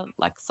are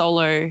like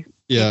solo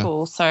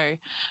people. So,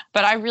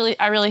 but I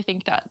really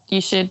think that you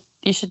should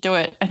do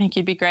it. I think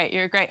you'd be great.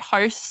 You're a great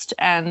host,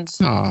 and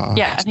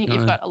I think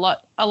you've got a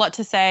lot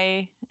to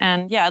say.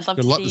 And I'd love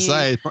to see. A lot to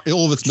say.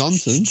 All of it's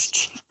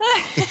nonsense.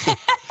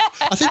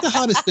 I think the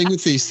hardest thing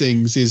with these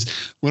things is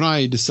when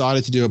I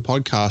decided to do a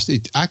podcast,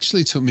 it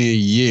actually took me a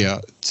year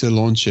to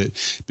launch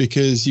it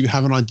because you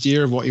have an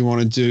idea of what you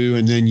want to do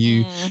and then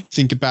you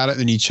think about it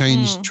and you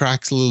change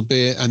tracks a little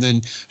bit and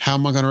then how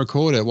am I going to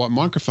record it? What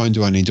microphone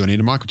do I need? Do I need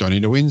a microphone? Do I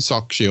need a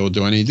windsock shield?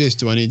 Do I need this?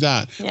 Do I need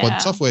that? Yeah.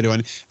 What software do I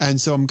need? And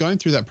so I'm going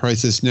through that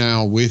process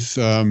now with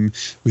the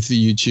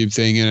YouTube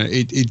thing, and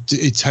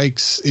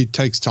it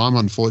takes time,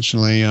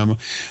 unfortunately.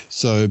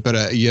 But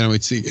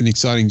it's an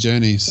exciting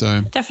journey.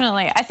 So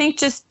definitely, I think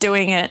just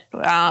doing it,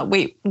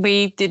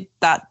 we did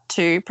that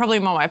too. Probably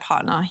more my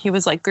partner. He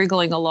was like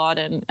Googling a lot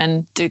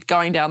and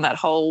going down that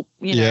whole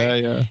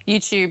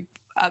YouTube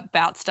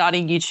about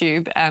starting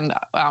YouTube, and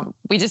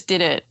we just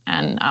did it.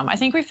 And I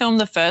think we filmed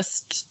the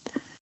first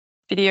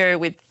video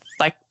with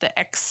like the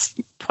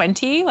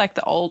X20, like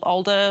the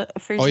older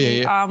Fuji. Oh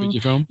yeah.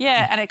 Fujifilm.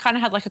 Yeah, and it kind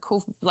of had like a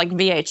cool like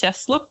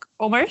VHS look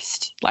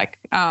almost. Like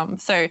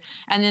so,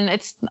 and then I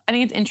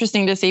think it's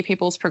interesting to see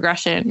people's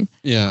progression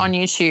on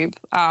YouTube.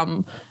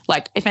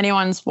 Like if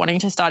anyone's wanting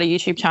to start a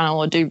YouTube channel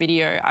or do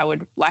video, I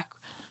would like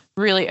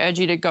really urge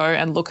you to go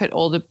and look at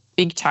all the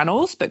big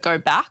channels, but go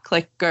back,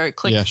 like go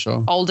click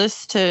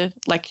oldest to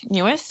like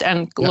newest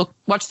and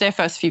watch their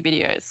first few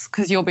videos,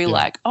 because you'll be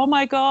like, oh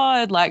my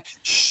God, like,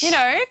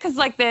 because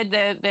like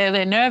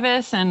they're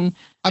nervous and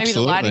maybe the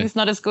lighting's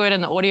not as good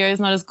and the audio is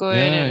not as good.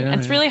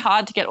 It's really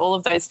hard to get all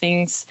of those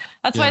things.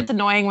 That's why it's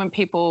annoying when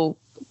people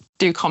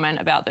do comment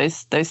about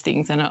those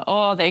things and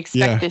they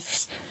expect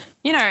this.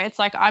 It's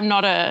like I'm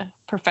not a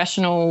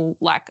professional,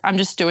 like I'm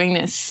just doing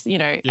this,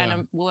 and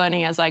I'm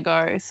learning as I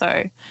go.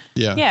 So,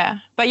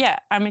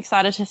 But I'm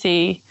excited to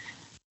see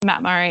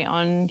Matt Murray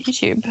on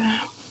YouTube.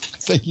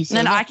 Thank you so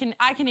much. And then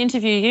I can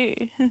interview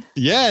you.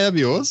 Yeah, that'd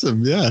be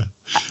awesome. Yeah.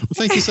 Well,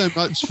 thank you so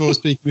much for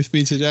speaking with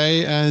me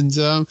today. And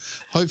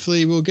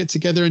hopefully we'll get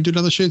together and do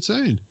another shoot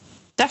soon.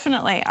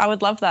 Definitely. I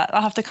would love that.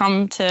 I'll have to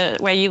come to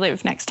where you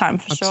live next time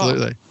for sure.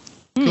 Absolutely.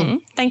 Cool.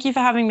 Thank you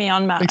for having me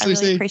on, Matt. Thanks, I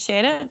really Lucy.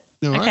 appreciate it.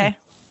 No worries. Okay.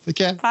 Take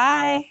care.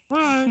 Bye.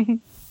 Bye.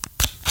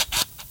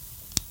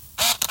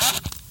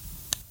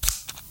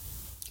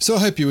 So I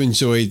hope you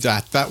enjoyed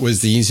that. That was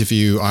the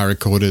interview I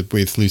recorded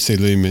with Lucy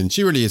Lumen.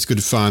 She really is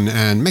good fun,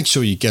 and make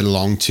sure you get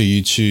along to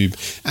YouTube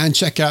and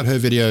check out her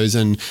videos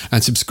and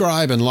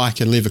subscribe and like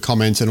and leave a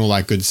comment and all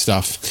that good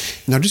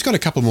stuff. And I've just got a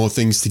couple more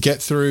things to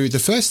get through. The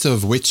first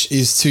of which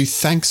is to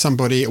thank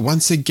somebody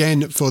once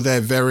again for their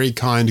very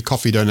kind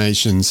coffee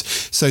donations.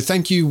 So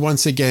thank you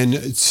once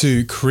again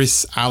to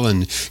Chris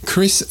Allen.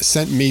 Chris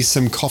sent me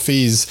some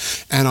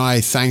coffees and I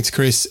thanked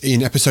Chris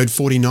in episode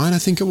 49, I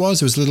think it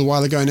was. It was a little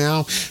while ago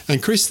now.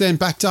 And Chris then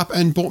backed up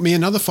and bought me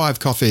another 5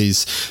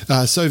 coffees.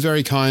 So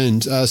very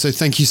kind. So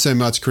thank you so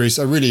much, Chris.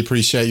 I really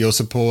appreciate your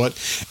support.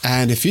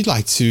 And if you'd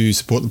like to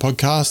support the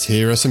podcast,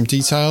 here are some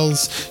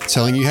details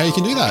telling you how you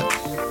can do that.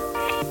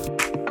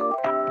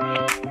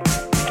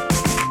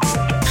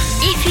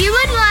 If you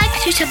would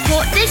like to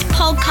support this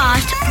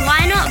podcast,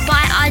 why not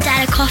buy our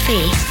dad a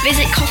coffee?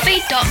 Visit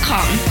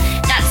coffee.com.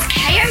 That's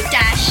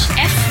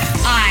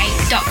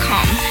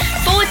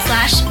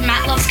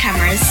ko-fi.com/Matt Loves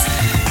Cameras.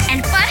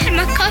 And buy him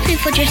a coffee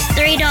for just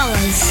 $3.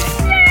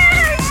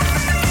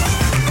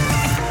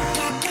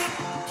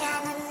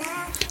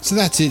 So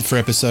that's it for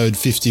episode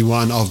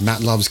 51 of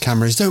Matt Loves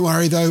Cameras. Don't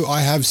worry though,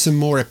 I have some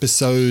more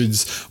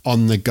episodes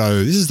on the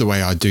go. This is the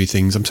way I do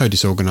things. I'm so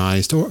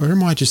disorganized, or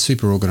am I just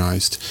super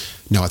organized?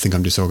 No, I think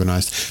I'm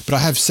disorganized. But I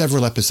have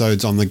several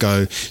episodes on the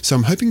go. So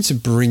I'm hoping to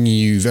bring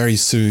you very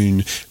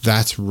soon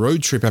that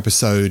road trip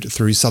episode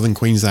through southern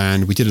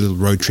Queensland. We did a little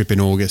road trip in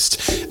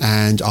August,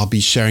 and I'll be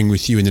sharing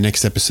with you in the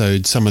next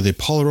episode some of the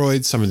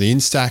Polaroids, some of the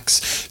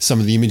Instax, some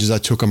of the images I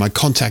took on my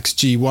Contax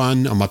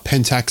G1, on my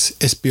Pentax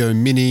SBO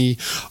Mini,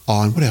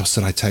 on what else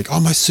did I take? Oh,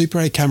 my Super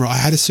 8 camera. I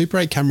had a Super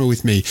 8 camera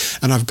with me,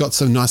 and I've got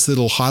some nice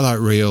little highlight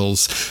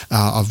reels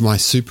of my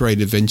Super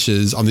 8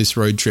 adventures on this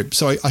road trip.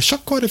 So I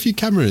shot quite a few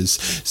cameras.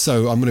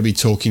 So I'm going to be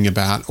talking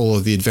about all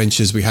of the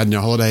adventures we had in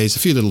our holidays, a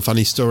few little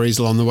funny stories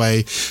along the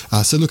way.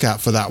 So look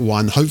out for that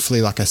one.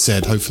 Hopefully, like I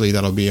said, hopefully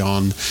that'll be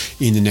on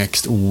in the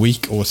next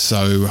week or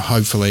so,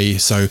 hopefully.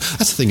 So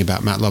that's the thing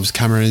about Matt Loves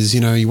Cameras.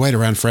 You wait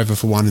around forever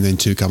for one and then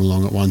 2 come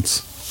along at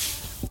once.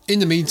 In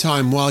the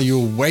meantime, while you're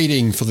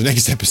waiting for the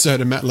next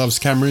episode of Matt Loves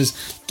Cameras,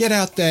 get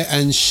out there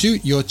and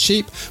shoot your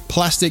cheap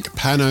plastic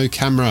pano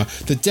camera.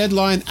 The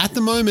deadline at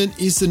the moment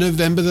is the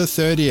November the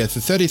 30th, the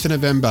 30th of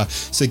November.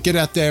 So get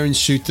out there and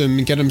shoot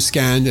them, get them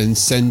scanned and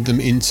send them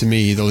in to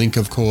me. The link,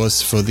 of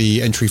course, for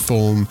the entry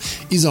form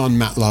is on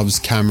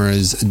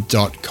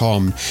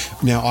mattlovescameras.com.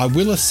 Now, I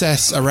will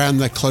assess around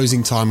the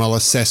closing time, I'll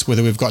assess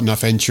whether we've got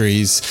enough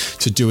entries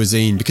to do a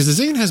zine, because the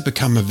zine has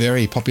become a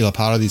very popular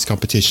part of these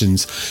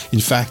competitions. In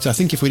fact, I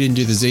think if we didn't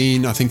do the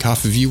zine, I think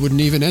half of you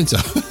wouldn't even enter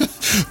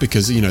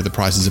because, the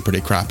prices are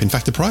pretty crap. In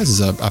fact, the prizes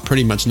are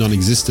pretty much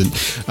non-existent.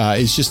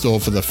 It's just all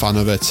for the fun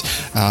of it.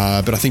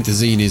 But I think the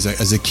zine is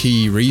a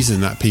key reason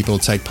that people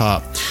take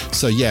part.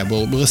 So yeah,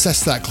 we'll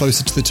assess that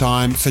closer to the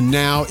time. For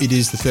now, it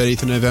is the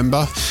 30th of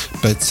November,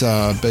 but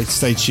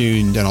stay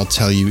tuned and I'll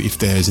tell you if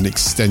there's an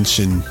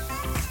extension.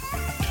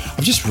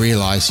 I've just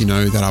realised,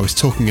 that I was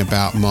talking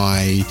about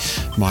my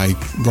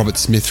Robert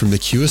Smith from The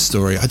Cure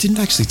story. I didn't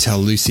actually tell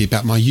Lucy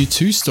about my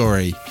U2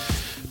 story.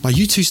 My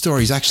U2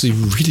 story is actually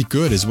really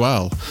good as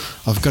well.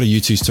 I've got a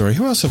U2 story.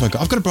 Who else have I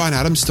got? I've got a Bryan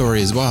Adams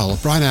story as well.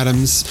 Bryan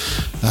Adams,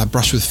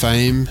 Brush with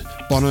Fame.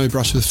 Bono,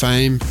 Brush with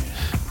Fame.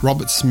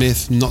 Robert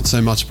Smith, not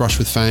so much Brush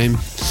with Fame.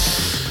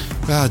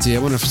 Oh dear,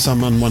 I wonder if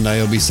someone one day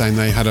will be saying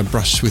they had a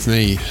brush with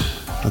me.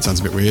 That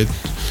sounds a bit weird.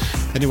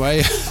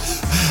 Anyway,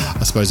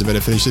 I suppose I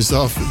better finish this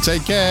off.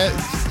 Take care.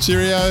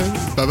 Cheerio.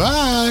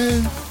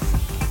 Bye-bye.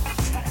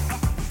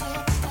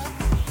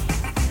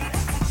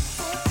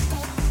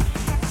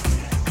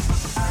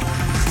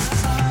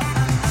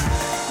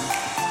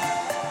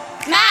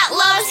 Matt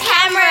loves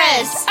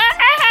cameras.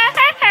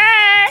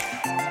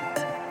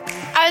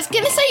 I was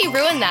going to say you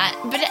ruined that,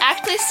 but it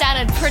actually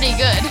sounded pretty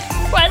good.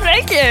 Well,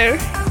 thank you.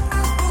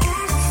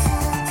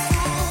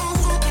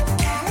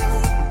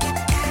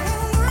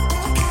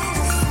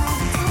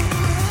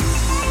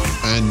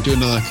 And do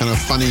another kind of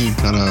funny,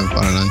 kind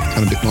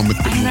of bit one with.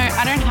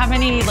 I don't have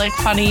any like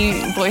funny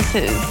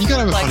voices. You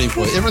gotta have a funny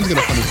voice. Everyone's got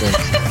a funny voice.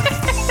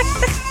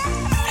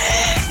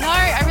 No,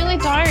 I really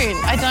don't.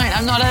 I don't.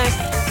 I'm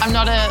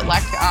not a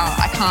like.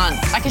 I can't.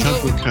 I can do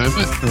it. With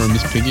Kermit or a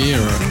Miss Piggy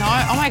or. No.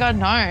 Oh my God,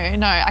 no.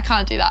 I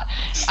can't do that.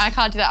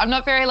 I'm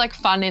not very like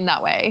fun in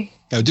that way.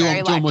 Do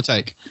one more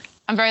take.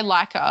 I'm very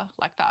like that.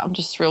 I'm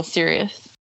just real serious.